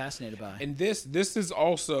that he was fascinated by. And this is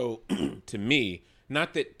also, to me,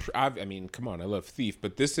 not that I mean, come on, I love Thief,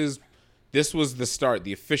 but this was the start,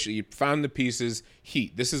 the official. You found the pieces.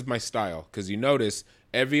 Heat. This is my style, because you notice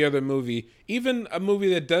every other movie, even a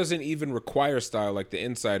movie that doesn't even require style, like The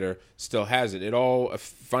Insider, still has it. It all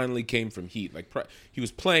finally came from Heat. Like he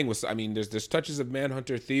was playing with. I mean, there's touches of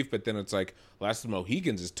Manhunter, Thief, but then it's like Last of the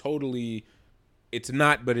Mohicans is totally. It's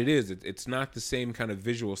not, but it is. It's not the same kind of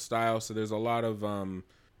visual style. So there's a lot of.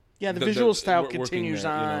 The visual style continues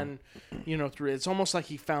on, through it. It's almost like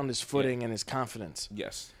he found his footing and his confidence.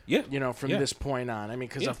 Yes. Yeah. From this point on. I mean,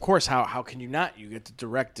 because of course, how can you not? You get to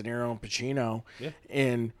direct De Niro and Pacino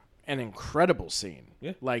in an incredible scene.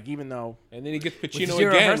 Yeah. Like, even though... And then he gets Pacino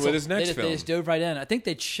again with his next film. They just dove right in. I think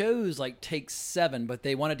they chose, take 7, but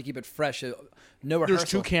they wanted to keep it fresh. No rehearsal. There's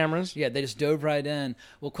 2 cameras. Yeah, they just dove right in.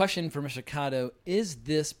 Well, question for Mr. Cotto, is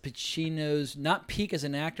this Pacino's, not peak as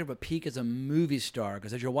an actor, but peak as a movie star?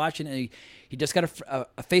 Because as you're watching it, he just got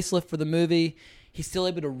a facelift for the movie. He's still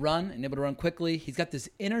able to run and able to run quickly. He's got this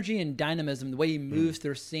energy and dynamism, the way he moves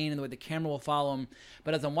through a scene and the way the camera will follow him.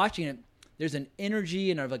 But as I'm watching it, there's an energy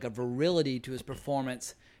and a virility to his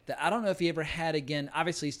performance that I don't know if he ever had again.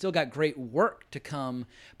 Obviously, he's still got great work to come,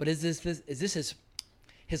 but is this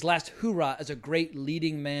his last hoorah as a great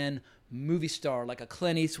leading man movie star, like a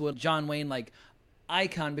Clint Eastwood, John Wayne,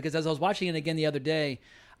 icon? Because as I was watching it again the other day,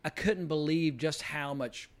 I couldn't believe just how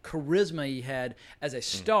much charisma he had as a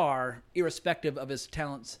star, irrespective of his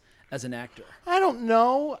talents as an actor. I don't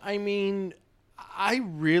know. I mean, I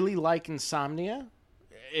really like Insomnia.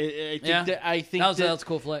 I think that was a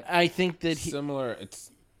cool flick. I think that similar.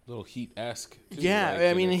 It's a little Heat-esque. Yeah,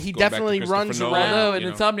 I mean, he definitely runs around. No, in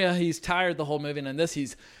Insomnia, he's tired the whole movie, and in this,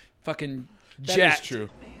 he's fucking jacked. That is true.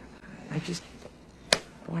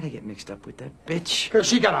 Why'd I get mixed up with that bitch? Because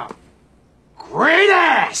she got a great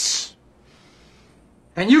ass.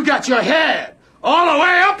 And you got your head all the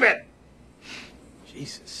way up it.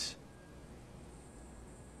 Jesus.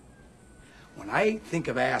 When I think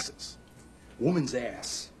of asses, woman's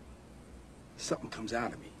ass, something comes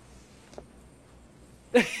out of me.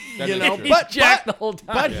 The whole time.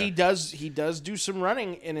 But he does do some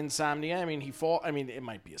running in Insomnia. I mean, it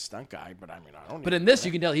might be a stunt guy, but I don't. But in this,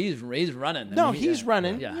 you can tell he's running. He's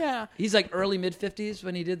running. Yeah. He's like early mid-50s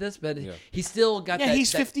when he did this, but he still got that. Yeah,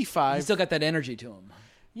 he's 55. He still got that energy to him.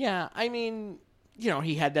 Yeah, I mean,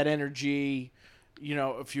 he had that energy,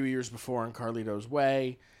 a few years before in Carlito's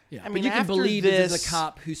Way. Yeah, I mean, you can believe this is a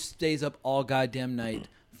cop who stays up all goddamn night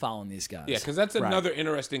following these guys. Yeah, because that's another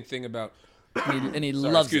interesting thing about. And he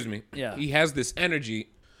loves. Excuse me. Yeah, he has this energy,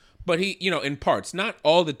 but he, in parts, not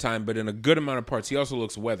all the time, but in a good amount of parts, he also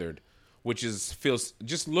looks weathered, which feels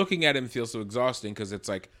just looking at him feels so exhausting because it's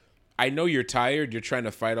like, I know you're tired, you're trying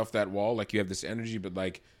to fight off that wall, like you have this energy, but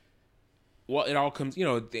it all comes,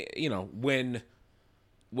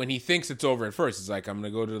 when he thinks it's over at first, it's like, I'm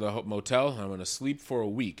gonna go to the motel, I'm gonna sleep for a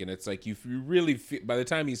week, and it's like you really feel, by the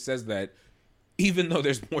time he says that, even though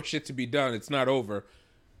there's more shit to be done, it's not over.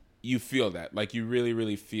 You feel that, you really,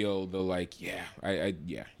 really feel the I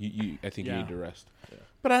think you need to rest. Yeah.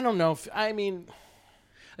 But I don't know if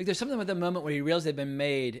there's something with the moment where he realizes they've been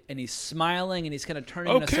made, and he's smiling, and he's kind of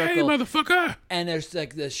turning in a circle. Okay, motherfucker. And there's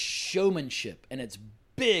this showmanship, and it's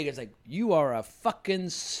big. It's like, you are a fucking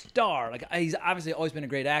star. Like, he's obviously always been a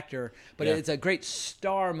great actor, but it's a great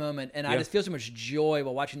star moment, and I just feel so much joy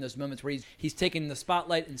while watching those moments where he's taking the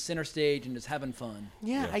spotlight and center stage and just having fun.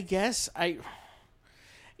 Yeah, I guess I'm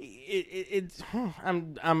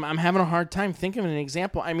having a hard time thinking of an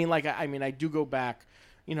example. I mean, I do go back,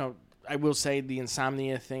 I will say the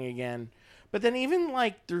insomnia thing again, but then even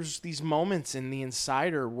like there's these moments in The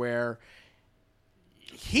Insider where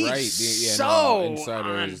he's on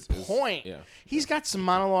point. He's got some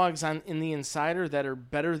monologues in The Insider that are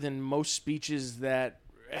better than most speeches that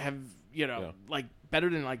have, like better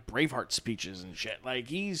than like Braveheart speeches and shit. Like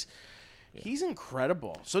he's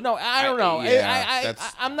incredible. So no, I don't know.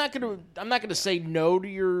 I'm not gonna say no to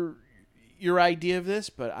your idea of this,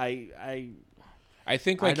 but I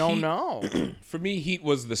think like I don't know. For me, Heat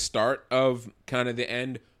was the start of kind of the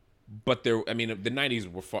end. But the 90s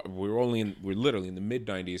we're literally in the mid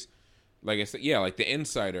 90s. Like I said, like The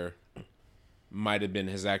Insider might have been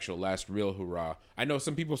his actual last real hurrah. I know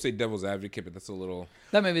some people say Devil's Advocate, but that's a little...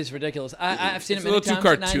 That movie is ridiculous. I've seen it many times,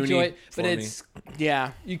 and I enjoy it, but it's...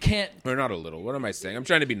 Yeah. You can't... Or not a little. What am I saying? I'm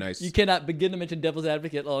trying to be nice. You cannot begin to mention Devil's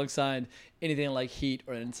Advocate alongside anything like Heat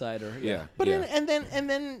or Insider. Yeah. But and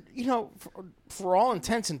then for all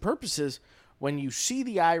intents and purposes, when you see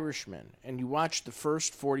The Irishman and you watch the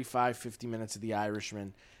first 45, 50 minutes of The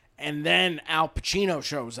Irishman, and then Al Pacino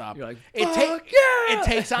shows up, you're like, it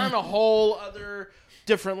takes on a whole other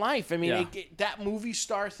different life. I mean, that movie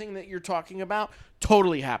star thing that you're talking about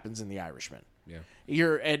totally happens in The Irishman. Yeah,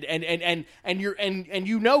 you're going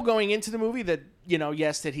into the movie that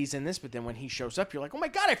yes, that he's in this, but then when he shows up, you're like, oh my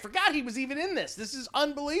god, I forgot he was even in this. This is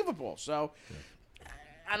unbelievable. So. Yeah.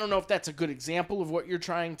 I don't know if that's a good example of what you're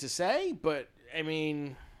trying to say, but I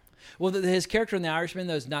mean... Well, his character in The Irishman,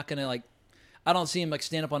 though, is not going to, like... I don't see him, like,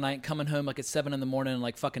 staying up all night, coming home, like, at 7 in the morning and,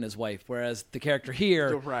 like, fucking his wife. Whereas the character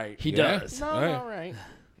here, he does. No, all right.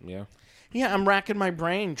 Yeah. Yeah, I'm racking my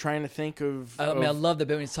brain trying to think of... I love the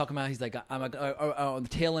bit when he's talking about, he's like, I'm on the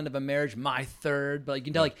tail end of a marriage, my third. But, like,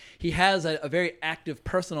 you know, like, he has a very active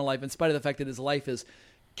personal life in spite of the fact that his life is...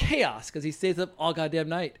 chaos because he stays up all goddamn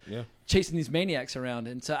night chasing these maniacs around.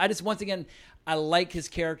 And so I just, once again, I like his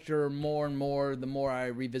character more and more the more I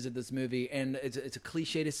revisit this movie. And it's a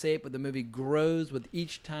cliche to say it, but the movie grows with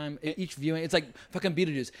each time, each viewing. It's like fucking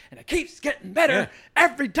Beetlejuice, and it keeps getting better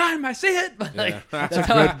every time I see it. But like, that's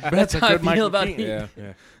how I feel about it.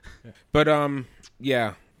 Yeah. But all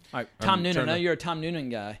right, Tom Noonan. I know you're a Tom Noonan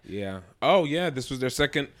guy. Yeah. Oh yeah, this was their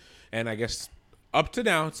second, and I guess up to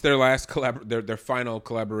now it's their last their final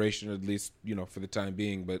collaboration, at least for the time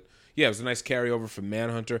being. But yeah, it was a nice carryover from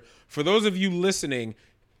Manhunter. For those of you listening,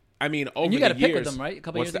 I mean, over and you got a pick with them, right? A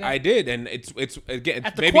couple years ago. I did, and it's again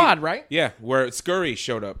at the quad, right? Yeah, where Scurry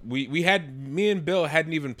showed up. Me and Bill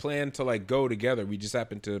hadn't even planned to like go together. We just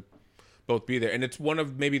happened to both be there, and it's one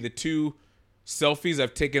of maybe the two selfies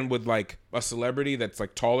I've taken with like a celebrity that's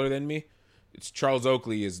like taller than me. It's Charles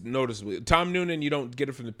Oakley is noticeably. Tom Noonan, you don't get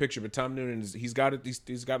it from the picture, but Tom Noonan he's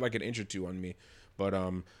got like an inch or two on me. But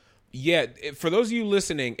yeah, for those of you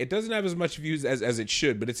listening, it doesn't have as much views as it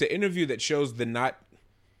should, but it's an interview that shows the not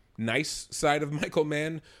nice side of Michael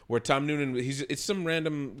Mann, where Tom Noonan it's some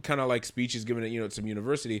random kind of like speech he's given at some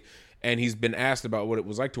university, and he's been asked about what it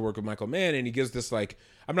was like to work with Michael Mann, and he gives this like,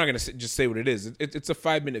 I'm not gonna just say what it is. It's a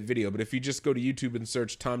 5-minute video, but if you just go to YouTube and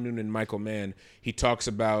search Tom Noonan Michael Mann, he talks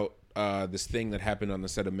about this thing that happened on the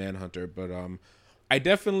set of Manhunter. But I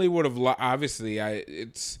definitely would have obviously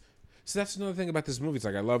so that's another thing about this movie. It's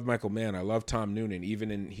like I love Michael Mann, I love Tom Noonan,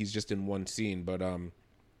 he's just in one scene, but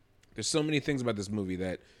there's so many things about this movie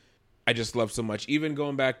that I just love so much. Even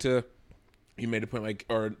going back to, you made a point like,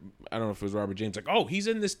 or I don't know if it was Robert James, like, oh, he's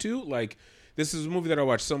in this too. Like, this is a movie that I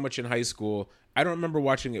watched so much in high school. I don't remember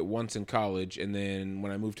watching it once in college, and then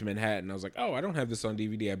when I moved to Manhattan, I was like, oh, I don't have this on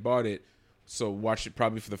DVD. I bought it, so watched it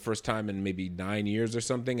probably for the first time in maybe 9 years or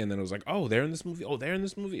something, and then it was like, oh, they're in this movie. Oh, they're in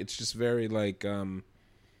this movie. It's just very like,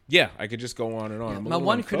 yeah, I could just go on and on. Yeah, my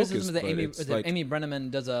one criticism is that Amy Brenneman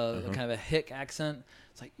does a kind of a hick accent.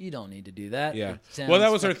 It's like, you don't need to do that. Yeah. Well,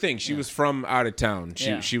 that was her thing. She was from out of town.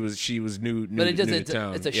 She was new to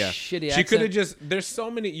town. It's a shitty accent. She could have just. There's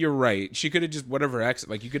so many. You're right. She could have just whatever accent.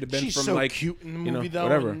 Like you could have been She's from so like cute in the movie though.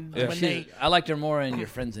 Whatever. I liked her more in Your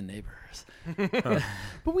Friends and Neighbors.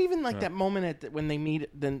 But we even like that moment when they meet,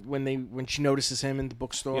 when she notices him in the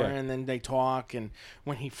bookstore, and then they talk, and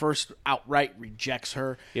when he first outright rejects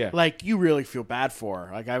her, like you really feel bad for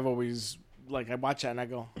her. Like I've always I watch that and I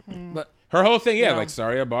go, but her whole thing, like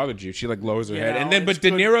sorry I bothered you. She like lowers her head, and then but De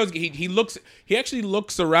Niro's he actually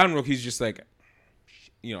looks around real. He's just like,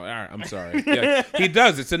 you know, all right, I'm sorry. Yeah, he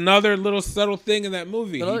does. It's another little subtle thing in that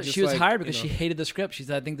movie. But He she was just, hired because she hated the script. She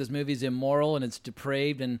said, I think this movie's immoral and it's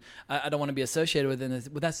depraved and I don't want to be associated with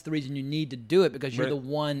it. But that's the reason you need to do it, because you're the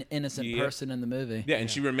one innocent person in the movie. Yeah, and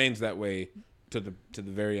she remains that way to the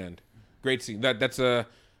very end. Great scene. That's a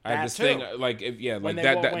I have this thing like if, yeah, when like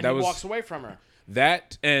that he was walks away from her.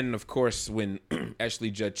 That, and of course when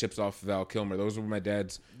Ashley Judd chips off Val Kilmer, those were my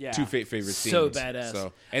dad's two favorite scenes. So badass.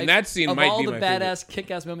 So, and that scene might be my favorite. Of all the badass,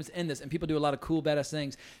 kick-ass moments in this, and people do a lot of cool, badass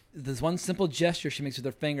things, there's one simple gesture she makes with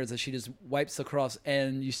her fingers that she just wipes across,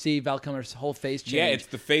 and you see Val Kilmer's whole face change. Yeah, it's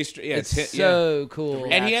the face. Yeah, it's so cool.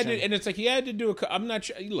 And he had to, and it's like he had to do I'm not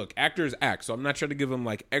sure. Look, actors act, so I'm not trying to give him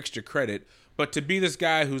like extra credit, but to be this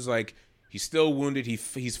guy who's like, he's still wounded.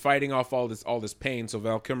 He's fighting off all this pain. So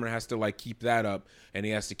Val Kilmer has to like keep that up, and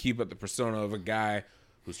he has to keep up the persona of a guy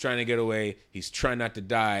who's trying to get away. He's trying not to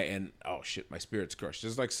die, and oh shit, my spirit's crushed.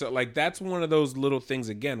 It's like, so like that's one of those little things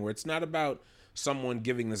again where it's not about someone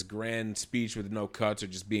giving this grand speech with no cuts or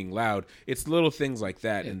just being loud. It's little things like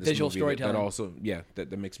that in this visual movie storytelling that also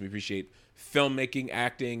that makes me appreciate filmmaking,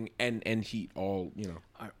 acting, and heat all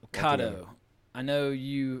Kato. I know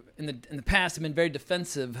you in the past have been very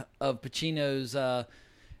defensive of Pacino's.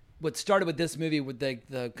 What started with this movie with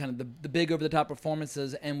the kind of the big over the top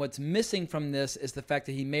performances, and what's missing from this is the fact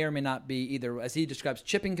that he may or may not be either, as he describes,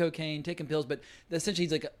 chipping cocaine, taking pills, but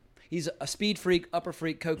essentially he's a speed freak, upper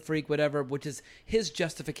freak, coke freak, whatever, which is his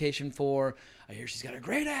justification for, I hear she's got a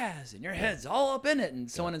great ass and your head's all up in it, and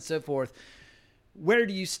so on and so forth. Where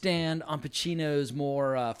do you stand on Pacino's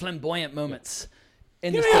more flamboyant moments?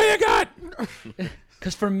 Give me all you got.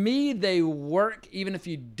 Because for me, they work even if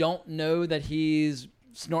you don't know that he's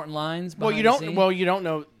snorting lines. Well, you don't. Well, you don't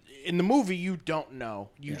know in the movie. You don't know.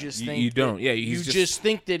 You just think you don't. Yeah, you just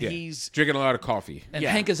think that he's drinking a lot of coffee. And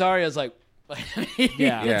Hank Azaria's like,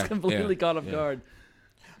 it's completely caught off guard.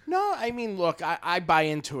 No, I mean, look, I buy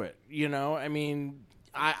into it. You know, I mean,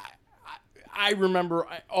 I remember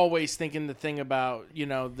always thinking the thing about you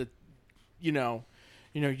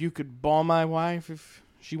could ball my wife if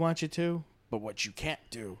she wants you to, but what you can't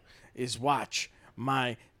do is watch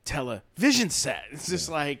my television set. It's just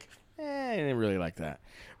like, I didn't really like that.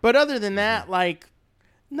 But other than that, like,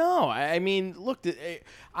 no, I mean, look,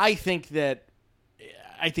 I think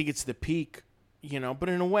it's the peak, but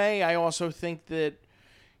in a way, I also think that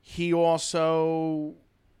he also,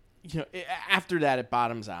 after that, it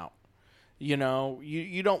bottoms out. You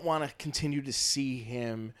don't want to continue to see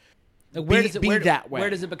him where be that way. Where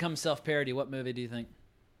does it become self-parody? What movie do you think?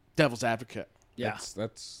 Devil's Advocate. Yeah.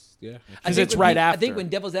 That's because it's right after. I think when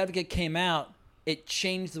Devil's Advocate came out, it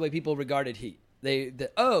changed the way people regarded Heat.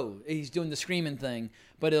 He's doing the screaming thing,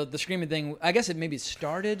 but the screaming thing, I guess it maybe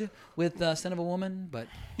started with Son of a Woman, but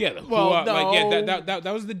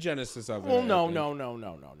that was the genesis of it. Well,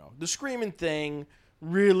 no. The screaming thing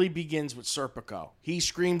really begins with Serpico. He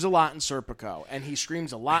screams a lot in Serpico, and he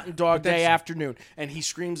screams a lot in Dog Day Afternoon, and he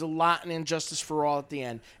screams a lot in Injustice for All at the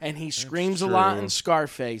end, and he screams a lot in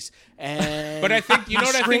Scarface, and but I think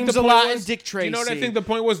screams a lot in Dick Tracy. You know what I think the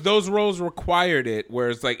point was? Those roles required it, where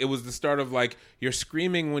it's like it was the start of like you're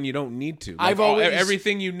screaming when you don't need to. Like,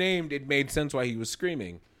 everything you named, it made sense why he was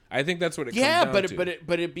screaming. I think that's what it comes down to.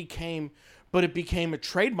 but it became a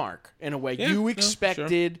trademark in a way. You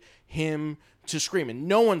expected him to scream, and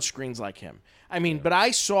no one screams like him. I mean, but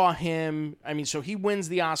I saw him, so he wins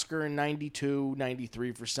the Oscar in 92,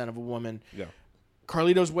 93 for Son of a Woman. Yeah.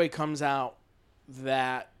 Carlito's Way comes out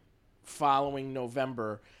that following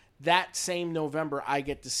November. That same November, I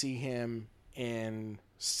get to see him in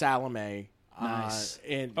Salome. Nice.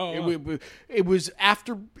 It was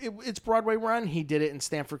after its Broadway run. He did it in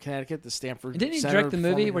Stamford, Connecticut, the Stanford Didn't he Center direct the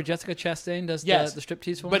movie where Jessica Chastain does the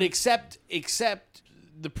striptease for him? But except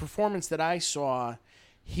the performance that I saw,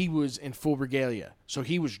 he was in full regalia. So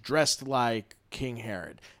he was dressed like King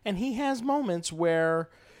Herod. And he has moments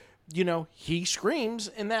where, he screams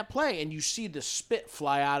in that play and you see the spit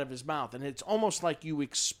fly out of his mouth. And it's almost like you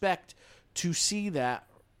expect to see that.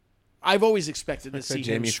 I've always expected to see him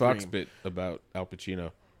Jamie scream. Foxx bit about Al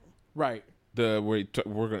Pacino. Right.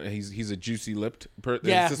 He's a juicy lipped person.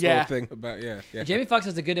 Yeah, this whole thing about Jamie Foxx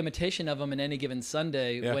has a good imitation of him in Any Given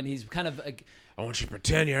Sunday when he's kind of. I want you to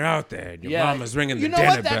pretend you're out there and your mama's ringing the dinner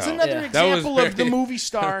bell. That's another example of the movie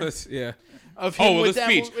star. Of him with the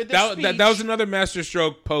speech. That was another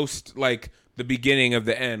masterstroke post like the beginning of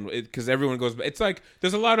the end because everyone goes. It's like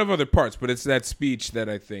there's a lot of other parts, but it's that speech that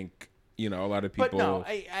I think. A lot of people. But no,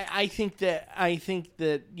 I think that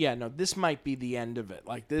this might be the end of it.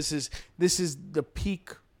 Like this is the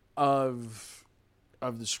peak of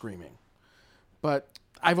the screaming. But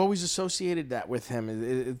I've always associated that with him.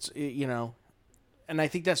 And and I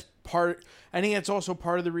think that's part. I think that's also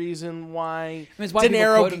part of the reason why. I mean, it's why De people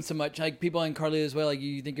Niro quote him so much. Like people in Carlito's as well. Like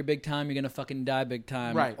you think you're big time, you're gonna fucking die big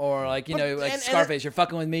time. Right. Or like Scarface, you're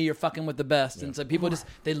fucking with me, you're fucking with the best. And so people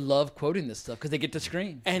they love quoting this stuff because they get to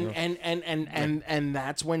scream. And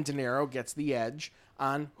that's when De Niro gets the edge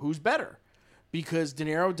on who's better, because De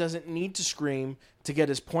Niro doesn't need to scream to get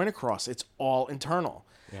his point across. It's all internal.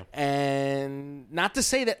 Yeah. And not to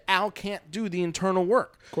say that Al can't do the internal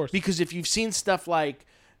work, of course, because if you've seen stuff like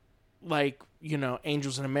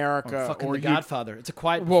Angels in America or The Godfather, it's a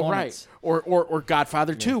quiet performance. Right, or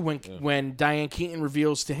Godfather 2 when Diane Keaton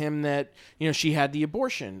reveals to him that she had the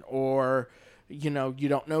abortion, or you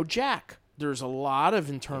don't know Jack. There's a lot of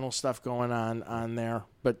internal stuff going on there,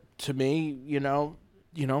 but to me, no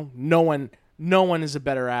one is a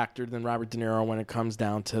better actor than Robert De Niro when it comes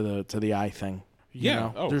down to the eye thing.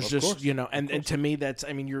 There's just course. And to me that's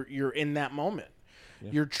you're in that moment. Yeah.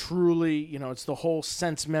 You're truly, it's the whole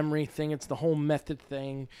sense memory thing. It's the whole method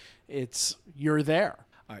thing. You're there.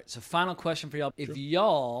 All right. So final question for y'all. If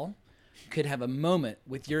y'all could have a moment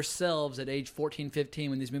with yourselves at age 14, 15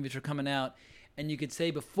 when these movies were coming out, and you could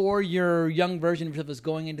say before your young version of yourself was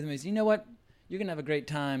going into the movies, you know what? You're going to have a great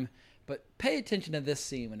time, but pay attention to this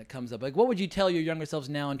scene when it comes up. Like, what would you tell your younger selves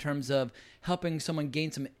now in terms of helping someone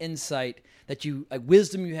gain some insight that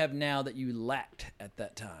wisdom you have now that you lacked at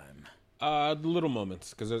that time? The little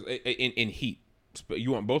moments, because in Heat,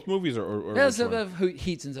 you want both movies or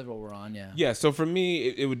Heat since that's what we're on, yeah. Yeah, so for me,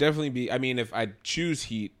 it would definitely be. if I choose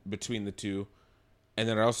Heat between the two, and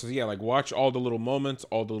then I also watch all the little moments,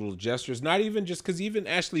 all the little gestures. Not even just because even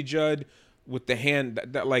Ashley Judd with the hand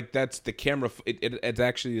that's the camera. It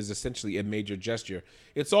actually is essentially a major gesture.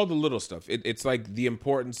 It's all the little stuff. It's like the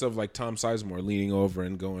importance of Tom Sizemore leaning over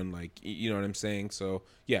and going you know what I'm saying. So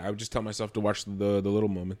yeah, I would just tell myself to watch the little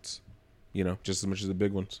moments. Just as much as the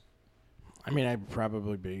big ones. I'd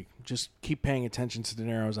probably be just keep paying attention to De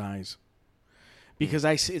Niro's eyes, because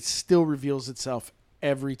it still reveals itself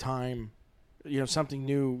every time. Something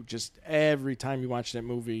new. Just every time you watch that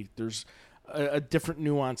movie, there's a different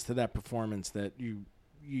nuance to that performance that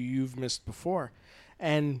you've missed before.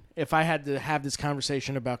 And if I had to have this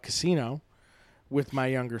conversation about Casino with my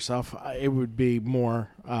younger self, it would be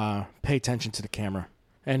more pay attention to the camera.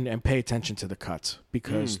 And pay attention to the cuts,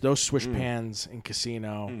 because those swish pans in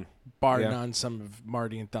Casino, bar none, some of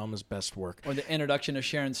Marty and Thelma's best work. Or the introduction of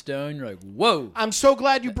Sharon Stone, you're like, whoa. I'm so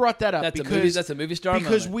glad you brought that up. That's a movie star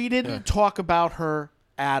because moment. We didn't talk about her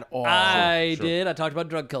at all. I did. I talked about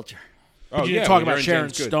drug culture. But you didn't talk about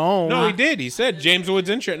Sharon Stone. No, he did. He said James Woods'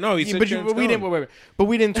 intro. No, he said Sharon Stone.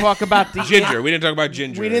 We didn't talk about the Ginger. We didn't talk about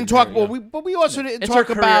Ginger. We didn't talk. Well, we also didn't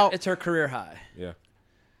talk about. It's her career high. Yeah.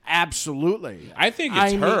 Absolutely. I think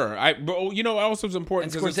it's her. But also it's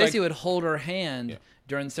important. And Scorsese would hold her hand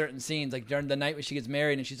during certain scenes, like during the night when she gets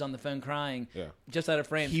married and she's on the phone crying, just out of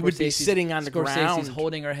frame. He would be sitting on the ground. Scorsese's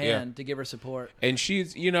holding her hand to give her support. And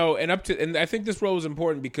she's, and I think this role was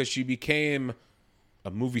important because she became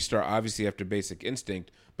a movie star, obviously, after Basic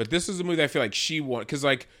Instinct. But this is a movie that I feel like she won. Because,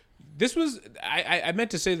 this was, I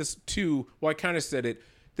meant to say this too. Well, I kind of said it.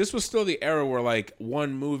 This was still the era where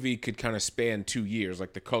one movie could kind of span 2 years,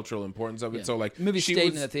 the cultural importance of it. So movie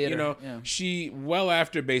stayed in the theater. She well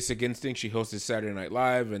after Basic Instinct, she hosted Saturday Night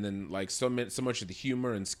Live, and then so much of the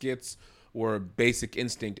humor and skits were Basic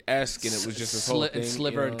Instinct-esque, and it was just this whole thing. And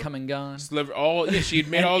Sliver had come and gone. She had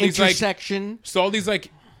made all these Intersection. So all these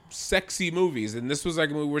sexy movies, and this was a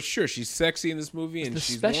movie where sure she's sexy in this movie and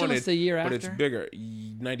she's wanted, the year but after? It's bigger.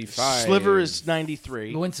 95. Sliver is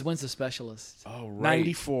 93. When's the Specialist? Oh, right.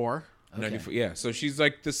 94. Okay. 94. Yeah, so she's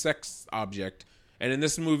the sex object, and in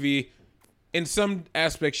this movie, in some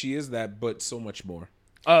aspects, she is that, but so much more.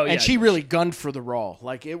 Oh, yeah. And she really gunned for the role.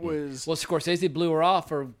 It was. Well, Scorsese blew her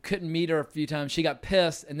off or couldn't meet her a few times. She got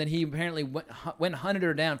pissed, and then he apparently went hunted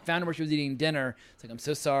her down, found her where she was eating dinner. It's I'm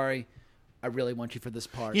so sorry. I really want you for this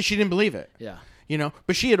part. Yeah, she didn't believe it. Yeah.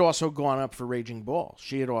 But she had also gone up for Raging Bull.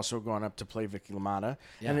 She had also gone up to play Vicky LaMotta.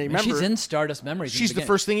 Yeah. And remember, she's in Stardust Memories. She's the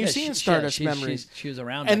first thing you see in Stardust Memories. She was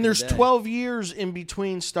around. And there's 12 years in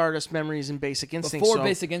between Stardust Memories and Basic Instinct. Before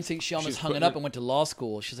Basic Instinct, she almost hung it up and went to law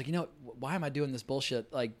school. She's like, why am I doing this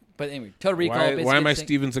bullshit? But anyway, Total Recall. Why am I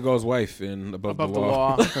Steven Seagal's wife in Above the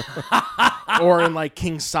Law? Or in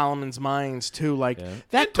King Solomon's Mines too,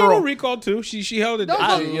 that girl. Total Recall too. She held it. But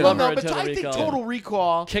I think Total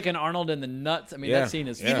Recall kicking Arnold in the nuts. That scene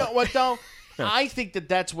is. You know what though? I think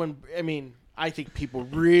that's when I think people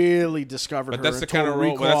really discovered her. But that's the kind of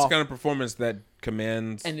role. That's the kind of performance that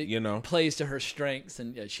commands. And it plays to her strengths,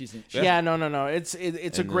 and she's. No. It's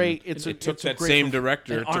a great. It took that same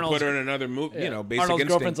director to put her in another movie. Basic Arnold's Instinct.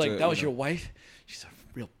 Girlfriend's that was your wife. She's a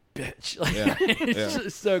real bitch. bitch. Like, Yeah. it's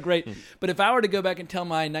just so great. But if I were to go back and tell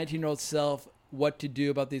my 19-year-old self what to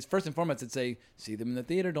do about these, first and foremost, I'd say see them in the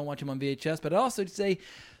theater, don't watch them on VHS, but I'd also say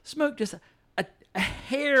smoke just a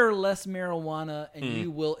hair less marijuana, and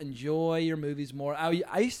you will enjoy your movies more.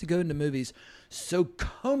 I used to go into movies so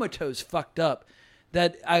comatose, fucked up,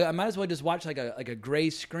 that I might as well just watch like a gray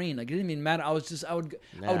screen. Like it didn't even matter. I would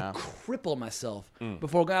cripple myself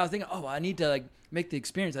before I was thinking, I need to like make the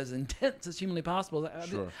experience as intense as humanly possible.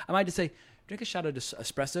 Sure. I might just say, drink a shot of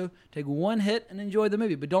espresso, take one hit, and enjoy the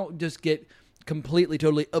movie, but don't just get completely,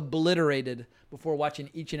 totally obliterated before watching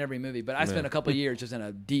each and every movie. But I spent a couple of years just in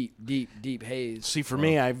a deep, deep, deep haze. See, for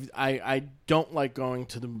me, I don't like going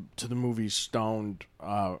to the movies stoned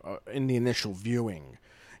in the initial viewing.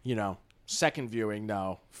 You know, second viewing,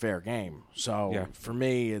 no, fair game. So for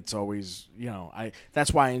me, it's always,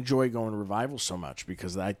 that's why I enjoy going to revivals so much,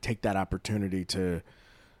 because I take that opportunity to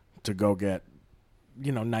go get,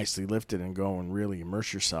 nicely lifted and go and really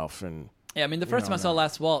immerse yourself. And yeah, I mean, the first time I saw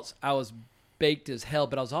Last Waltz, I was baked as hell,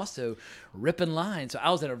 but I was also ripping lines. So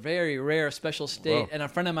I was in a very rare, special state. Whoa. And a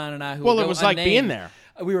friend of mine and I, who it was like being there.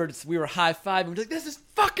 We were high fiving. We were like, "This is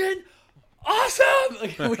fucking awesome!"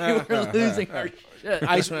 Like, we were losing our shit.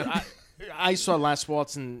 I saw Last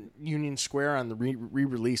Waltz in Union Square on the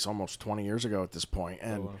re-release almost 20 years ago at this point,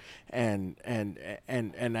 and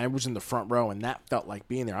I was in the front row, and that felt like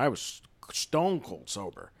being there. I was stone cold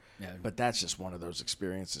sober. Yeah. But that's just one of those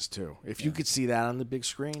experiences too. If you could see that on the big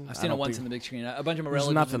screen, I've seen it once on the big screen. A bunch of my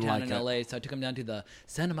relatives in town in LA, so I took them down to the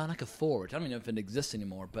Santa Monica Four, which I don't even know if it exists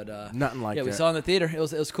anymore. But nothing like that. Yeah, we saw it in the theater. It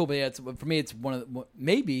was cool. But for me, it's one of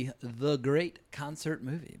maybe the great concert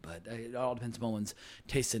movie. But it all depends on one's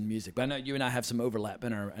taste in music. But I know you and I have some overlap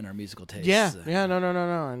in our musical tastes. Yeah, no,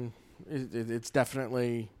 and it's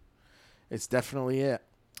definitely it.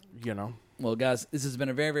 Well, guys, this has been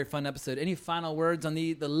a very, very fun episode. Any final words on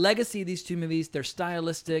the legacy of these two movies, their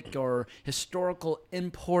stylistic or historical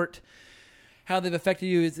import, how they've affected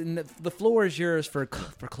you? The floor is yours for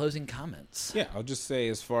closing comments. Yeah, I'll just say,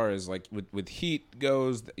 as far as like with Heat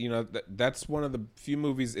goes, that's one of the few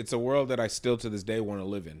movies. It's a world that I still to this day want to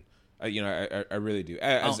live in. I really do.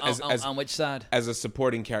 On which side? As a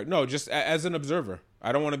supporting character. No, just as an observer.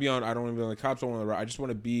 I don't want to be on the cops. I don't want to. I just want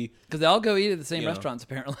to be, because they all go eat at the same restaurants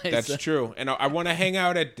apparently. That's true. And I want to hang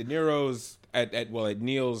out at De Niro's at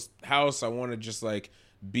Neil's house. I want to just like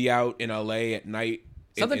be out in LA at night.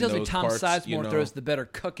 Something tells me Tom parts, Sizemore throws the better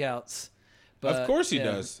cookouts. But, of course he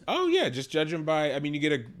does. Oh yeah, just judge him by. I mean, you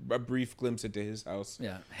get a brief glimpse into his house.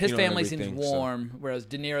 Yeah, his family seems warm, whereas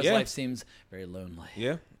De Niro's life seems very lonely.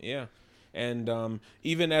 Yeah. And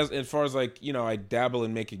even as far as like, I dabble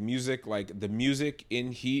in making music, like the music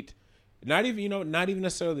in Heat, not even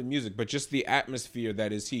necessarily the music, but just the atmosphere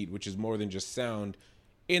that is Heat, which is more than just sound,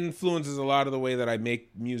 influences a lot of the way that I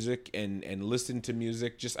make music and listen to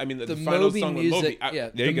music. Just, I mean, the final Moby song music, with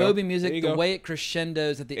Moby. the Moby music, the way it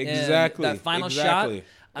crescendos at the end, that final shot,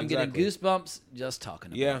 I'm getting goosebumps just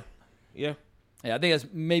talking about it. Yeah, I think that's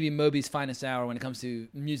maybe Moby's finest hour when it comes to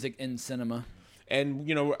music in cinema.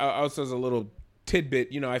 And, also as a little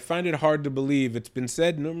tidbit, I find it hard to believe. It's been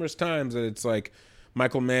said numerous times that it's like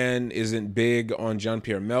Michael Mann isn't big on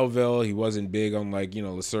Jean-Pierre Melville. He wasn't big on like,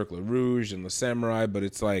 Le Cercle Rouge and Le Samurai. But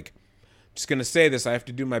it's like, I'm just going to say this. I have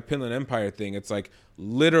to do my Pinland Empire thing. It's like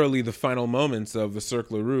literally the final moments of Le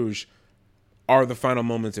Cercle Rouge are the final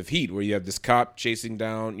moments of Heat, where you have this cop chasing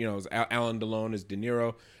down, Alain Delon as De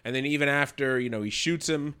Niro. And then even after, he shoots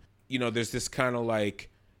him, there's this kind of like,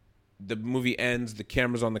 the movie ends, the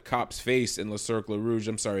camera's on the cop's face in Le Cercle Rouge.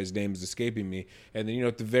 I'm sorry, his name is escaping me. And then,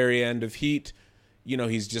 at the very end of Heat,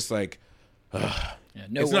 he's just like,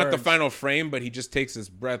 it's not the final frame, but he just takes this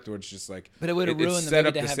breath where it's just like. But it would have ruined the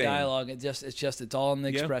movie to have dialogue. It's all in the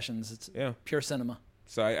expressions. It's pure cinema.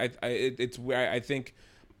 So I think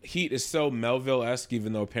Heat is so Melville-esque,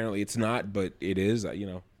 even though apparently it's not, but it is.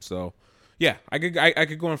 So yeah, I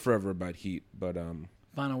could go on forever about Heat, but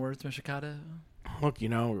final words, Mr. Cotto? Look,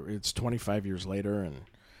 it's 25 years later, and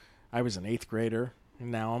I was an 8th grader,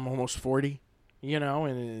 and now I'm almost 40,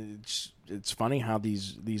 and it's funny how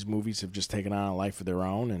these movies have just taken on a life of their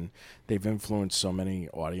own, and they've influenced so many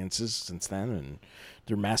audiences since then, and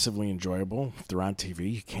they're massively enjoyable. If they're on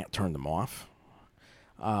TV, you can't turn them off.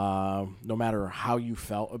 No matter how you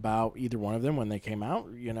felt about either one of them when they came out,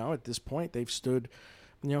 at this point, they've stood,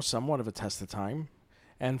 somewhat of a test of time.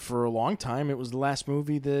 And for a long time, it was the last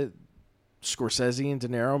movie that Scorsese and De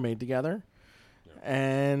Niro made together.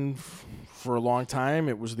 And for a long time,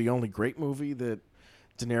 it was the only great movie that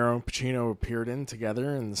De Niro and Pacino appeared in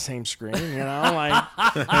together in the same screen,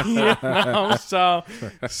 So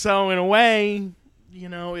in a way,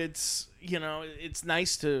 it's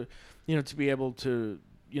nice to to be able to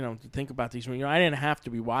to think about these. I didn't have to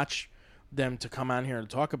watch them to come on here and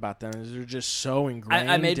talk about them. They're just so ingrained.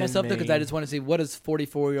 I made myself in me. because I just want to see what does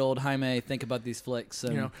 44-year-old Jaime think about these flicks.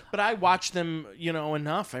 And, but I watch them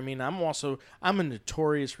enough. I mean, I'm a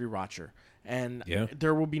notorious rewatcher. And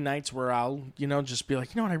there will be nights where I'll, just be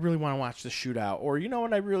like, what, I really want to watch the shootout. Or,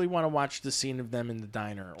 what, I really want to watch the scene of them in the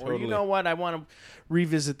diner. Or, what, I want to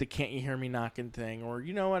revisit the Can't You Hear Me Knocking thing. Or,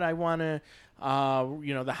 what, I want to,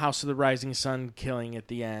 the House of the Rising Sun killing at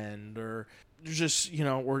the end. Or just,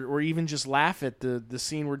 or even just laugh at the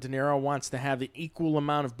scene where De Niro wants to have the equal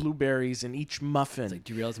amount of blueberries in each muffin. It's like,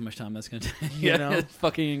 do you realize how much time that's going to take? It's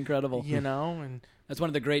fucking incredible. And... That's one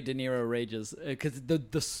of the great De Niro rages, because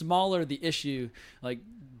the smaller the issue, like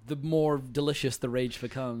the more delicious the rage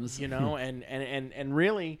becomes. And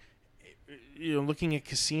really, looking at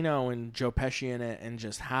Casino and Joe Pesci in it, and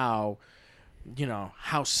just how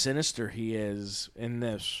sinister he is in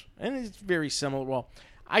this, and it's very similar. Well,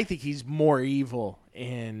 I think he's more evil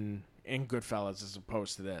in Goodfellas as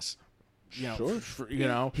opposed to this. Sure.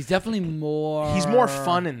 He's definitely more. He's more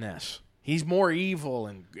fun in this. He's more evil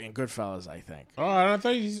in Goodfellas, I think. Oh, I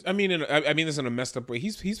thought he's. I mean this in a messed up way.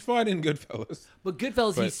 He's fun in Goodfellas. But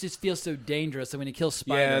Goodfellas, he just feels so dangerous. So when he kills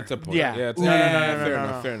Spider, yeah, that's a point. Yeah,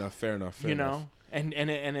 fair enough. And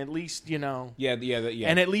at least Yeah.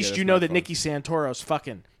 And at least that Nicky Santoro's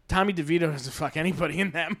fucking Tommy DeVito doesn't fuck anybody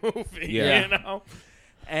in that movie. Yeah.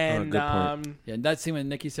 And and that scene when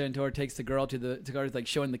Nicky Santoro takes the girl to like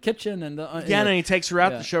showing the kitchen and and he takes her out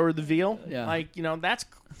to show her the veal. Yeah, that's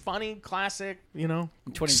funny, classic.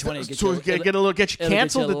 2020 get you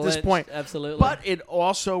canceled at this point. Absolutely, but it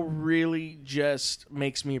also really just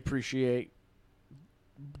makes me appreciate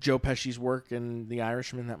Joe Pesci's work in The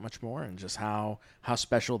Irishman that much more, and just how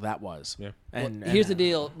special that was. Yeah, and here's the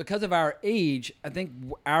deal: because of our age, I think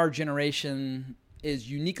our generation is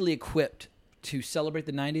uniquely equipped to celebrate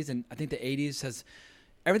the 90s, and I think the 80s has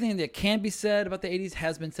everything that can be said about the 80s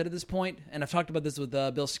has been said at this point, and I've talked about this with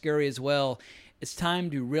Bill Scurry as well. It's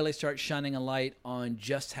time to really start shining a light on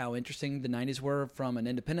just how interesting the 90s were, from an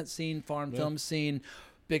independent scene, foreign film scene,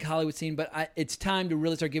 big Hollywood scene, but it's time to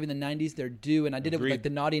really start giving the 90s their due, and I did it with like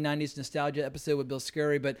the Naughty 90s Nostalgia episode with Bill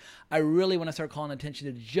Scurry, but I really want to start calling attention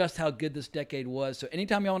to just how good this decade was. So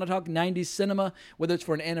anytime y'all want to talk 90s cinema, whether it's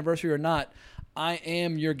for an anniversary or not, I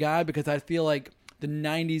am your guy, because I feel like the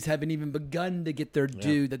 90s haven't even begun to get their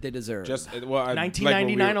due that they deserve.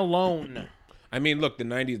 1999 alone. I mean, look, the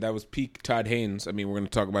 90s, that was peak Todd Haynes. I mean, we're going to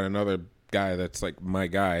talk about another guy that's like my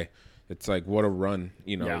guy. It's like, what a run,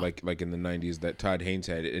 like in the 90s that Todd Haynes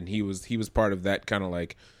had. And he was part of that kind of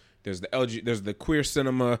like, there's the queer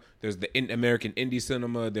cinema, there's the American indie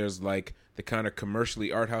cinema, there's like the kind of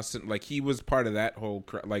commercially art house, like he was part of that whole,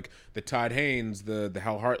 like the Todd Haynes, the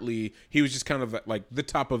Hal Hartley, he was just kind of like the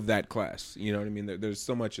top of that class. You know what I mean? There's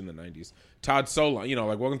so much in the 90s. Todd Solondz,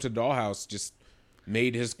 like Welcome to Dollhouse just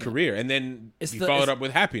made his career, and then he followed up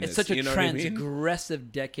with Happiness. It's such a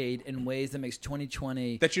transgressive decade in ways that makes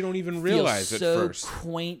 2020 that you don't even realize at first.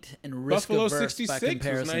 Quaint and risk Buffalo averse 66 by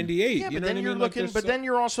comparison. was 98. Yeah, but then you're looking. But then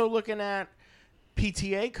you're also looking at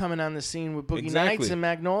PTA coming on the scene with Boogie Nights and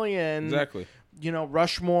Magnolia and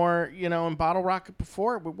Rushmore, and Bottle Rocket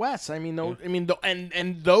before it with Wes. I mean,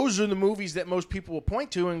 and those are the movies that most people will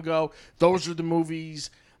point to and go, those are the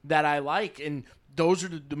movies that I like, and those are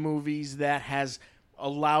the movies that has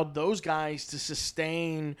allowed those guys to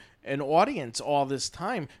sustain an audience all this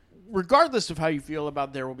time, regardless of how you feel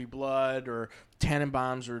about There Will Be Blood or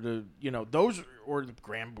Tannenbaums or those, or the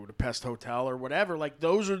Grand Budapest Hotel or whatever. Like,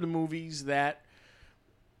 those are the movies that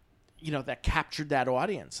that captured that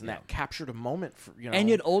audience and that captured a moment for And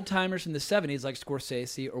you had old timers from the 70s like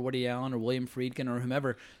Scorsese or Woody Allen or William Friedkin or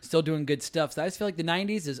whomever still doing good stuff. So I just feel like the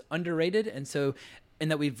 90s is underrated, and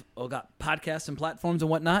that we've got podcasts and platforms and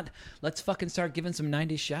whatnot, let's fucking start giving some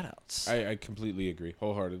 90s shout-outs. I completely agree,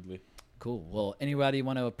 wholeheartedly. Cool. Well, anybody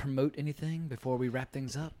want to promote anything before we wrap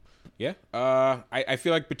things up? Yeah. I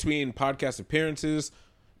feel like between podcast appearances,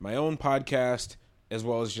 my own podcast, as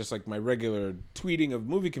well as just like my regular tweeting of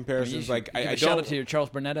movie comparisons, I don't shout out to your Charles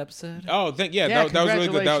Burnett episode. Oh, that was really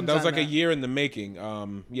good. That was like a year in the making.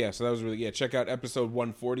 So that was really check out episode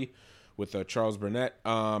 140 with Charles Burnett.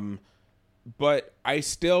 But I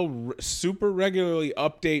still super regularly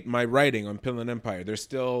update my writing on Pinland Empire.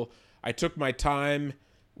 I took my time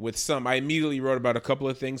with some. I immediately wrote about a couple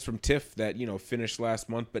of things from TIFF that finished last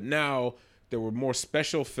month, but now there were more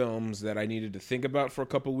special films that I needed to think about for a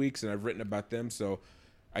couple of weeks, and I've written about them. So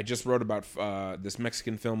I just wrote about this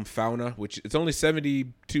Mexican film Fauna, which it's only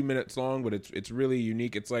 72 minutes long, but it's really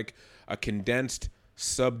unique. It's like a condensed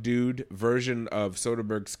subdued version of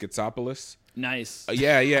Soderbergh's Schizopolis. Nice.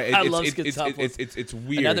 Yeah. I love Schizopolis. It's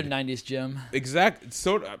weird. Another 90s gem. Exactly.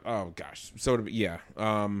 Oh gosh. Yeah.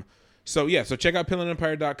 So check out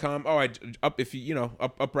PinlandEmpire.com. If you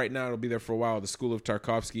up right now, it'll be there for a while. The School of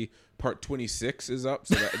Tarkovsky Part 26 is up.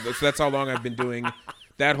 So that's how long I've been doing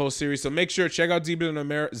that whole series. So make sure check out Zebras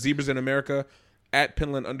in America at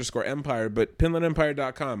Pinland_Empire, but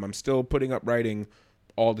PinlandEmpire.com. I'm still putting up writing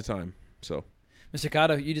all the time. So, Mr.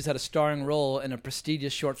 Cotto, you just had a starring role in a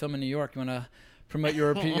prestigious short film in New York. You want to promote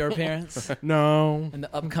your appearance? No. In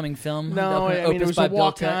the upcoming film? No, I mean, it was a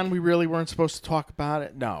walk-on. We really weren't supposed to talk about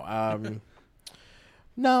it. No.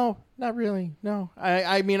 No, not really. No.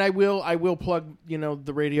 I mean, I will plug,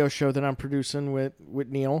 the radio show that I'm producing with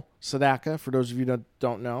Neil Sedaka. For those of you that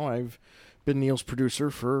don't know, I've been Neil's producer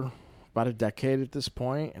for about a decade at this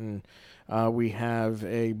point, and we have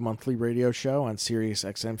a monthly radio show on Sirius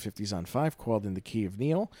XM 50s on 5 called In the Key of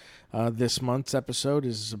Neil. This month's episode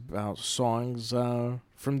is about songs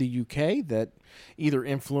from the UK that either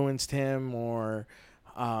influenced him or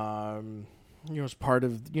is part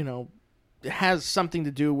of, has something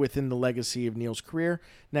to do within the legacy of Neil's career.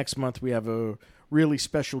 Next month we have a really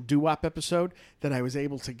special doo-wop episode that I was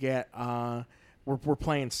able to get. We're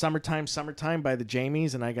playing Summertime by the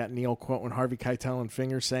Jamies, and I got Neil quoting Harvey Keitel and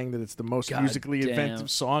Fingers saying that it's the most musically inventive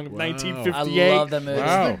song of 1958. I love that movie.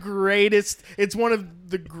 It's the greatest. It's one of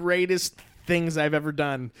the greatest things I've ever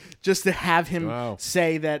done. Just to have him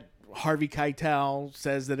say that Harvey Keitel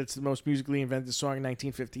says that it's the most musically inventive song in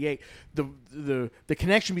 1958. The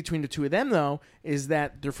connection between the two of them, though, is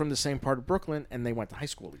that they're from the same part of Brooklyn and they went to high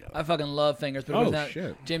school together. I fucking love Fingers. But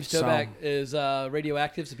shit. James Toback is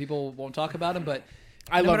radioactive, so people won't talk about him. But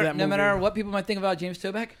I love that movie. No matter what people might think about James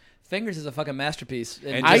Toback, Fingers is a fucking masterpiece.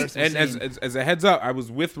 And as a heads up, I was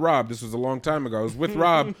with Rob. This was a long time ago. I was with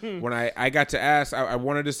Rob when I got to ask. I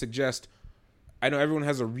wanted to suggest. I know everyone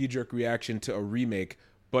has a knee-jerk reaction to a remake.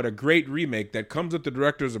 But a great remake that comes with the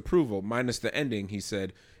director's approval, minus the ending, he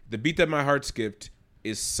said, The Beat That My Heart Skipped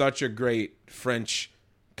is such a great French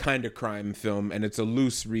kind of crime film, and it's a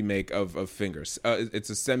loose remake of Fingers. It's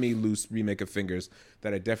a semi-loose remake of Fingers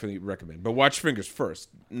that I definitely recommend. But watch Fingers first,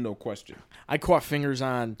 no question. I caught Fingers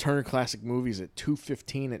on Turner Classic Movies at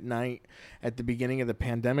 2:15 at night at the beginning of the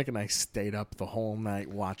pandemic, and I stayed up the whole night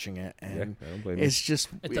watching it. And I don't blame it's just...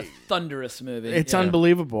 It's a thunderous movie. It's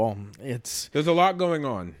unbelievable. There's a lot going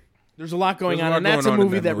on. There's a lot going on, and that's a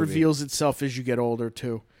movie that reveals itself as you get older,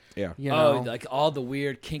 too. Yeah. Like all the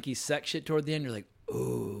weird, kinky sex shit toward the end, you're like,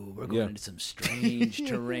 ooh, we're going into some strange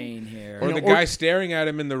terrain here. Or the guy staring at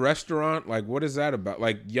him in the restaurant, like, what is that about?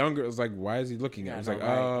 Like, younger, it was like, why is he looking at him? It's like,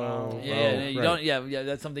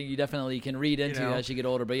 that's something you definitely can read into as you get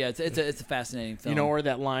older. But yeah, it's a fascinating film. Or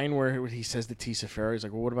that line where he says to Tisa Farrow, he's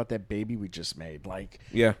like, well, what about that baby we just made? Like,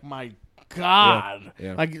 my God.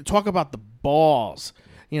 Yeah. Like, talk about the balls,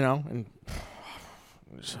 and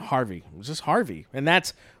Harvey. It was just Harvey. And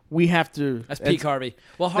that's... We have to... That's peak Harvey.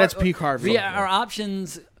 Well, that's peak Harvey. Yeah, our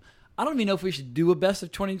options... I don't even know if we should do a best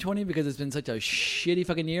of 2020 because it's been such a shitty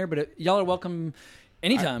fucking year, but y'all are welcome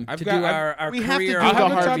anytime to do our we career. Have to do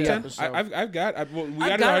the Harvey episode. I've got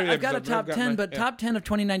a top 10, but top 10 of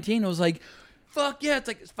 2019 was like... Fuck yeah, it's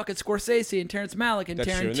like fucking Scorsese and Terrence Malick and That's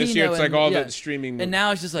Tarantino. True. And this year it's like all the streaming. And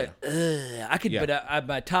now it's just like, I could, but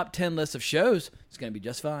my top 10 list of shows is going to be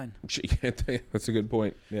just fine. That's a good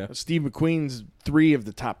point. Yeah. Steve McQueen's 3 of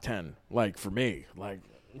the top 10, like for me,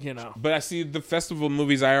 But I see the festival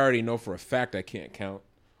movies I already know for a fact I can't count.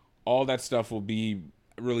 All that stuff will be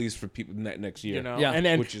released for people next year. Yeah. And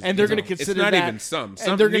they're going to consider it's not that, even some.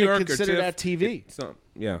 And they're going to consider that TV. So.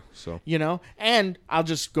 And I'll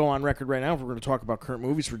just go on record right now. If we're going to talk about current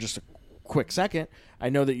movies for just a quick second. I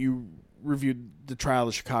know that you reviewed The Trial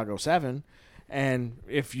of Chicago 7. And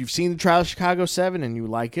if you've seen The Trial of Chicago 7 and you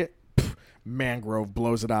like it, Mangrove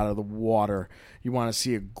blows it out of the water. You want to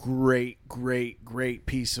see a great, great, great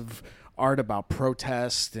piece of art about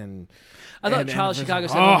protest and... I thought Trial of Chicago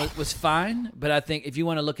 7 was fine, but I think if you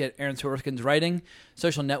want to look at Aaron Sorkin's writing,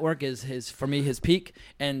 Social Network is for me his peak,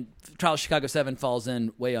 and Trial of Chicago 7 falls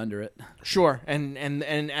in way under it. Sure, and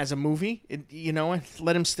as a movie,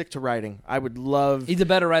 let him stick to writing. I would love. He's a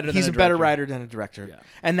better writer. He's a better writer than a director,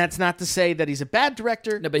 and that's not to say that he's a bad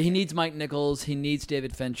director. No, but he needs Mike Nichols. He needs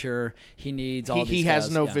David Fincher. He needs all these guys. He has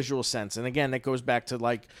no visual sense, and again, that goes back to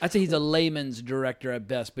I'd say he's a layman's director at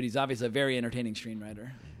best, but he's obviously a very entertaining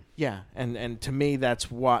screenwriter. Yeah, and to me,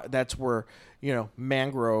 that's where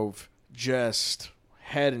Mangrove just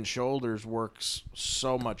head and shoulders works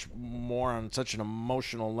so much more on such an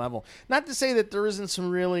emotional level. Not to say that there isn't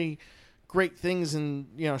some really great things in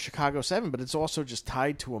Chicago 7, but it's also just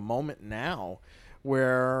tied to a moment now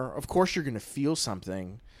where, of course, you're going to feel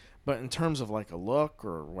something, but in terms of like a look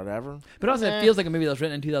or whatever. But also, it feels like a movie that was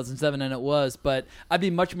written in 2007, and it was. But I'd be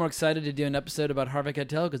much more excited to do an episode about Harvey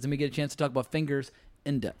Keitel because then we get a chance to talk about Fingers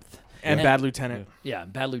in depth. And Bad Lieutenant. Yeah,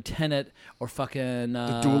 Bad Lieutenant or fucking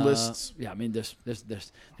The Duelists. Yeah, I mean, there's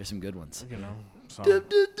some good ones. You know, so.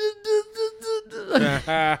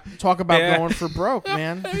 Talk about going for broke,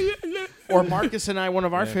 man. Or Marcus and I, one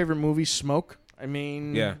of our favorite movies, Smoke. I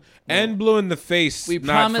mean, and Blue in the Face. We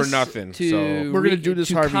not promised for nothing. to So we're gonna do this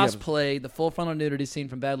to Harvey cosplay the full frontal nudity scene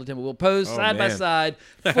from Bad Lieutenant. We'll post side by man. side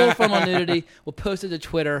full frontal nudity. We'll post it to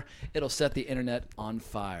Twitter. It'll set the internet on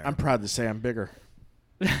fire. I'm proud to say I'm bigger.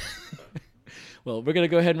 Well, we're going to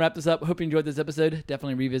go ahead and wrap this up. Hope you enjoyed this episode.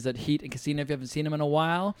 Definitely revisit Heat and Casino if you haven't seen them in a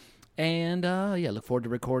while. And, look forward to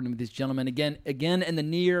recording with these gentlemen again in the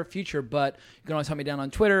near future. But you can always hunt me down on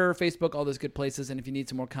Twitter, Facebook, all those good places. And if you need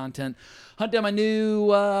some more content, hunt down my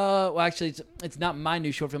new, it's not my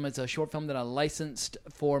new short film. It's a short film that I licensed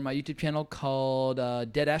for my YouTube channel called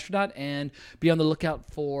Dead Astronaut. And be on the lookout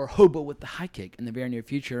for Hobo with the High Kick in the very near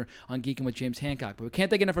future on Geeking with James Hancock. But we can't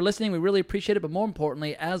thank you enough for listening. We really appreciate it. But more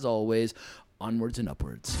importantly, as always, onwards and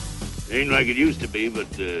upwards. Ain't like it used to be, but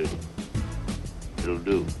it'll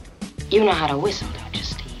do. You know how to whistle, don't you,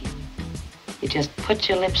 Steve? You just put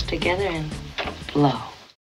your lips together and blow.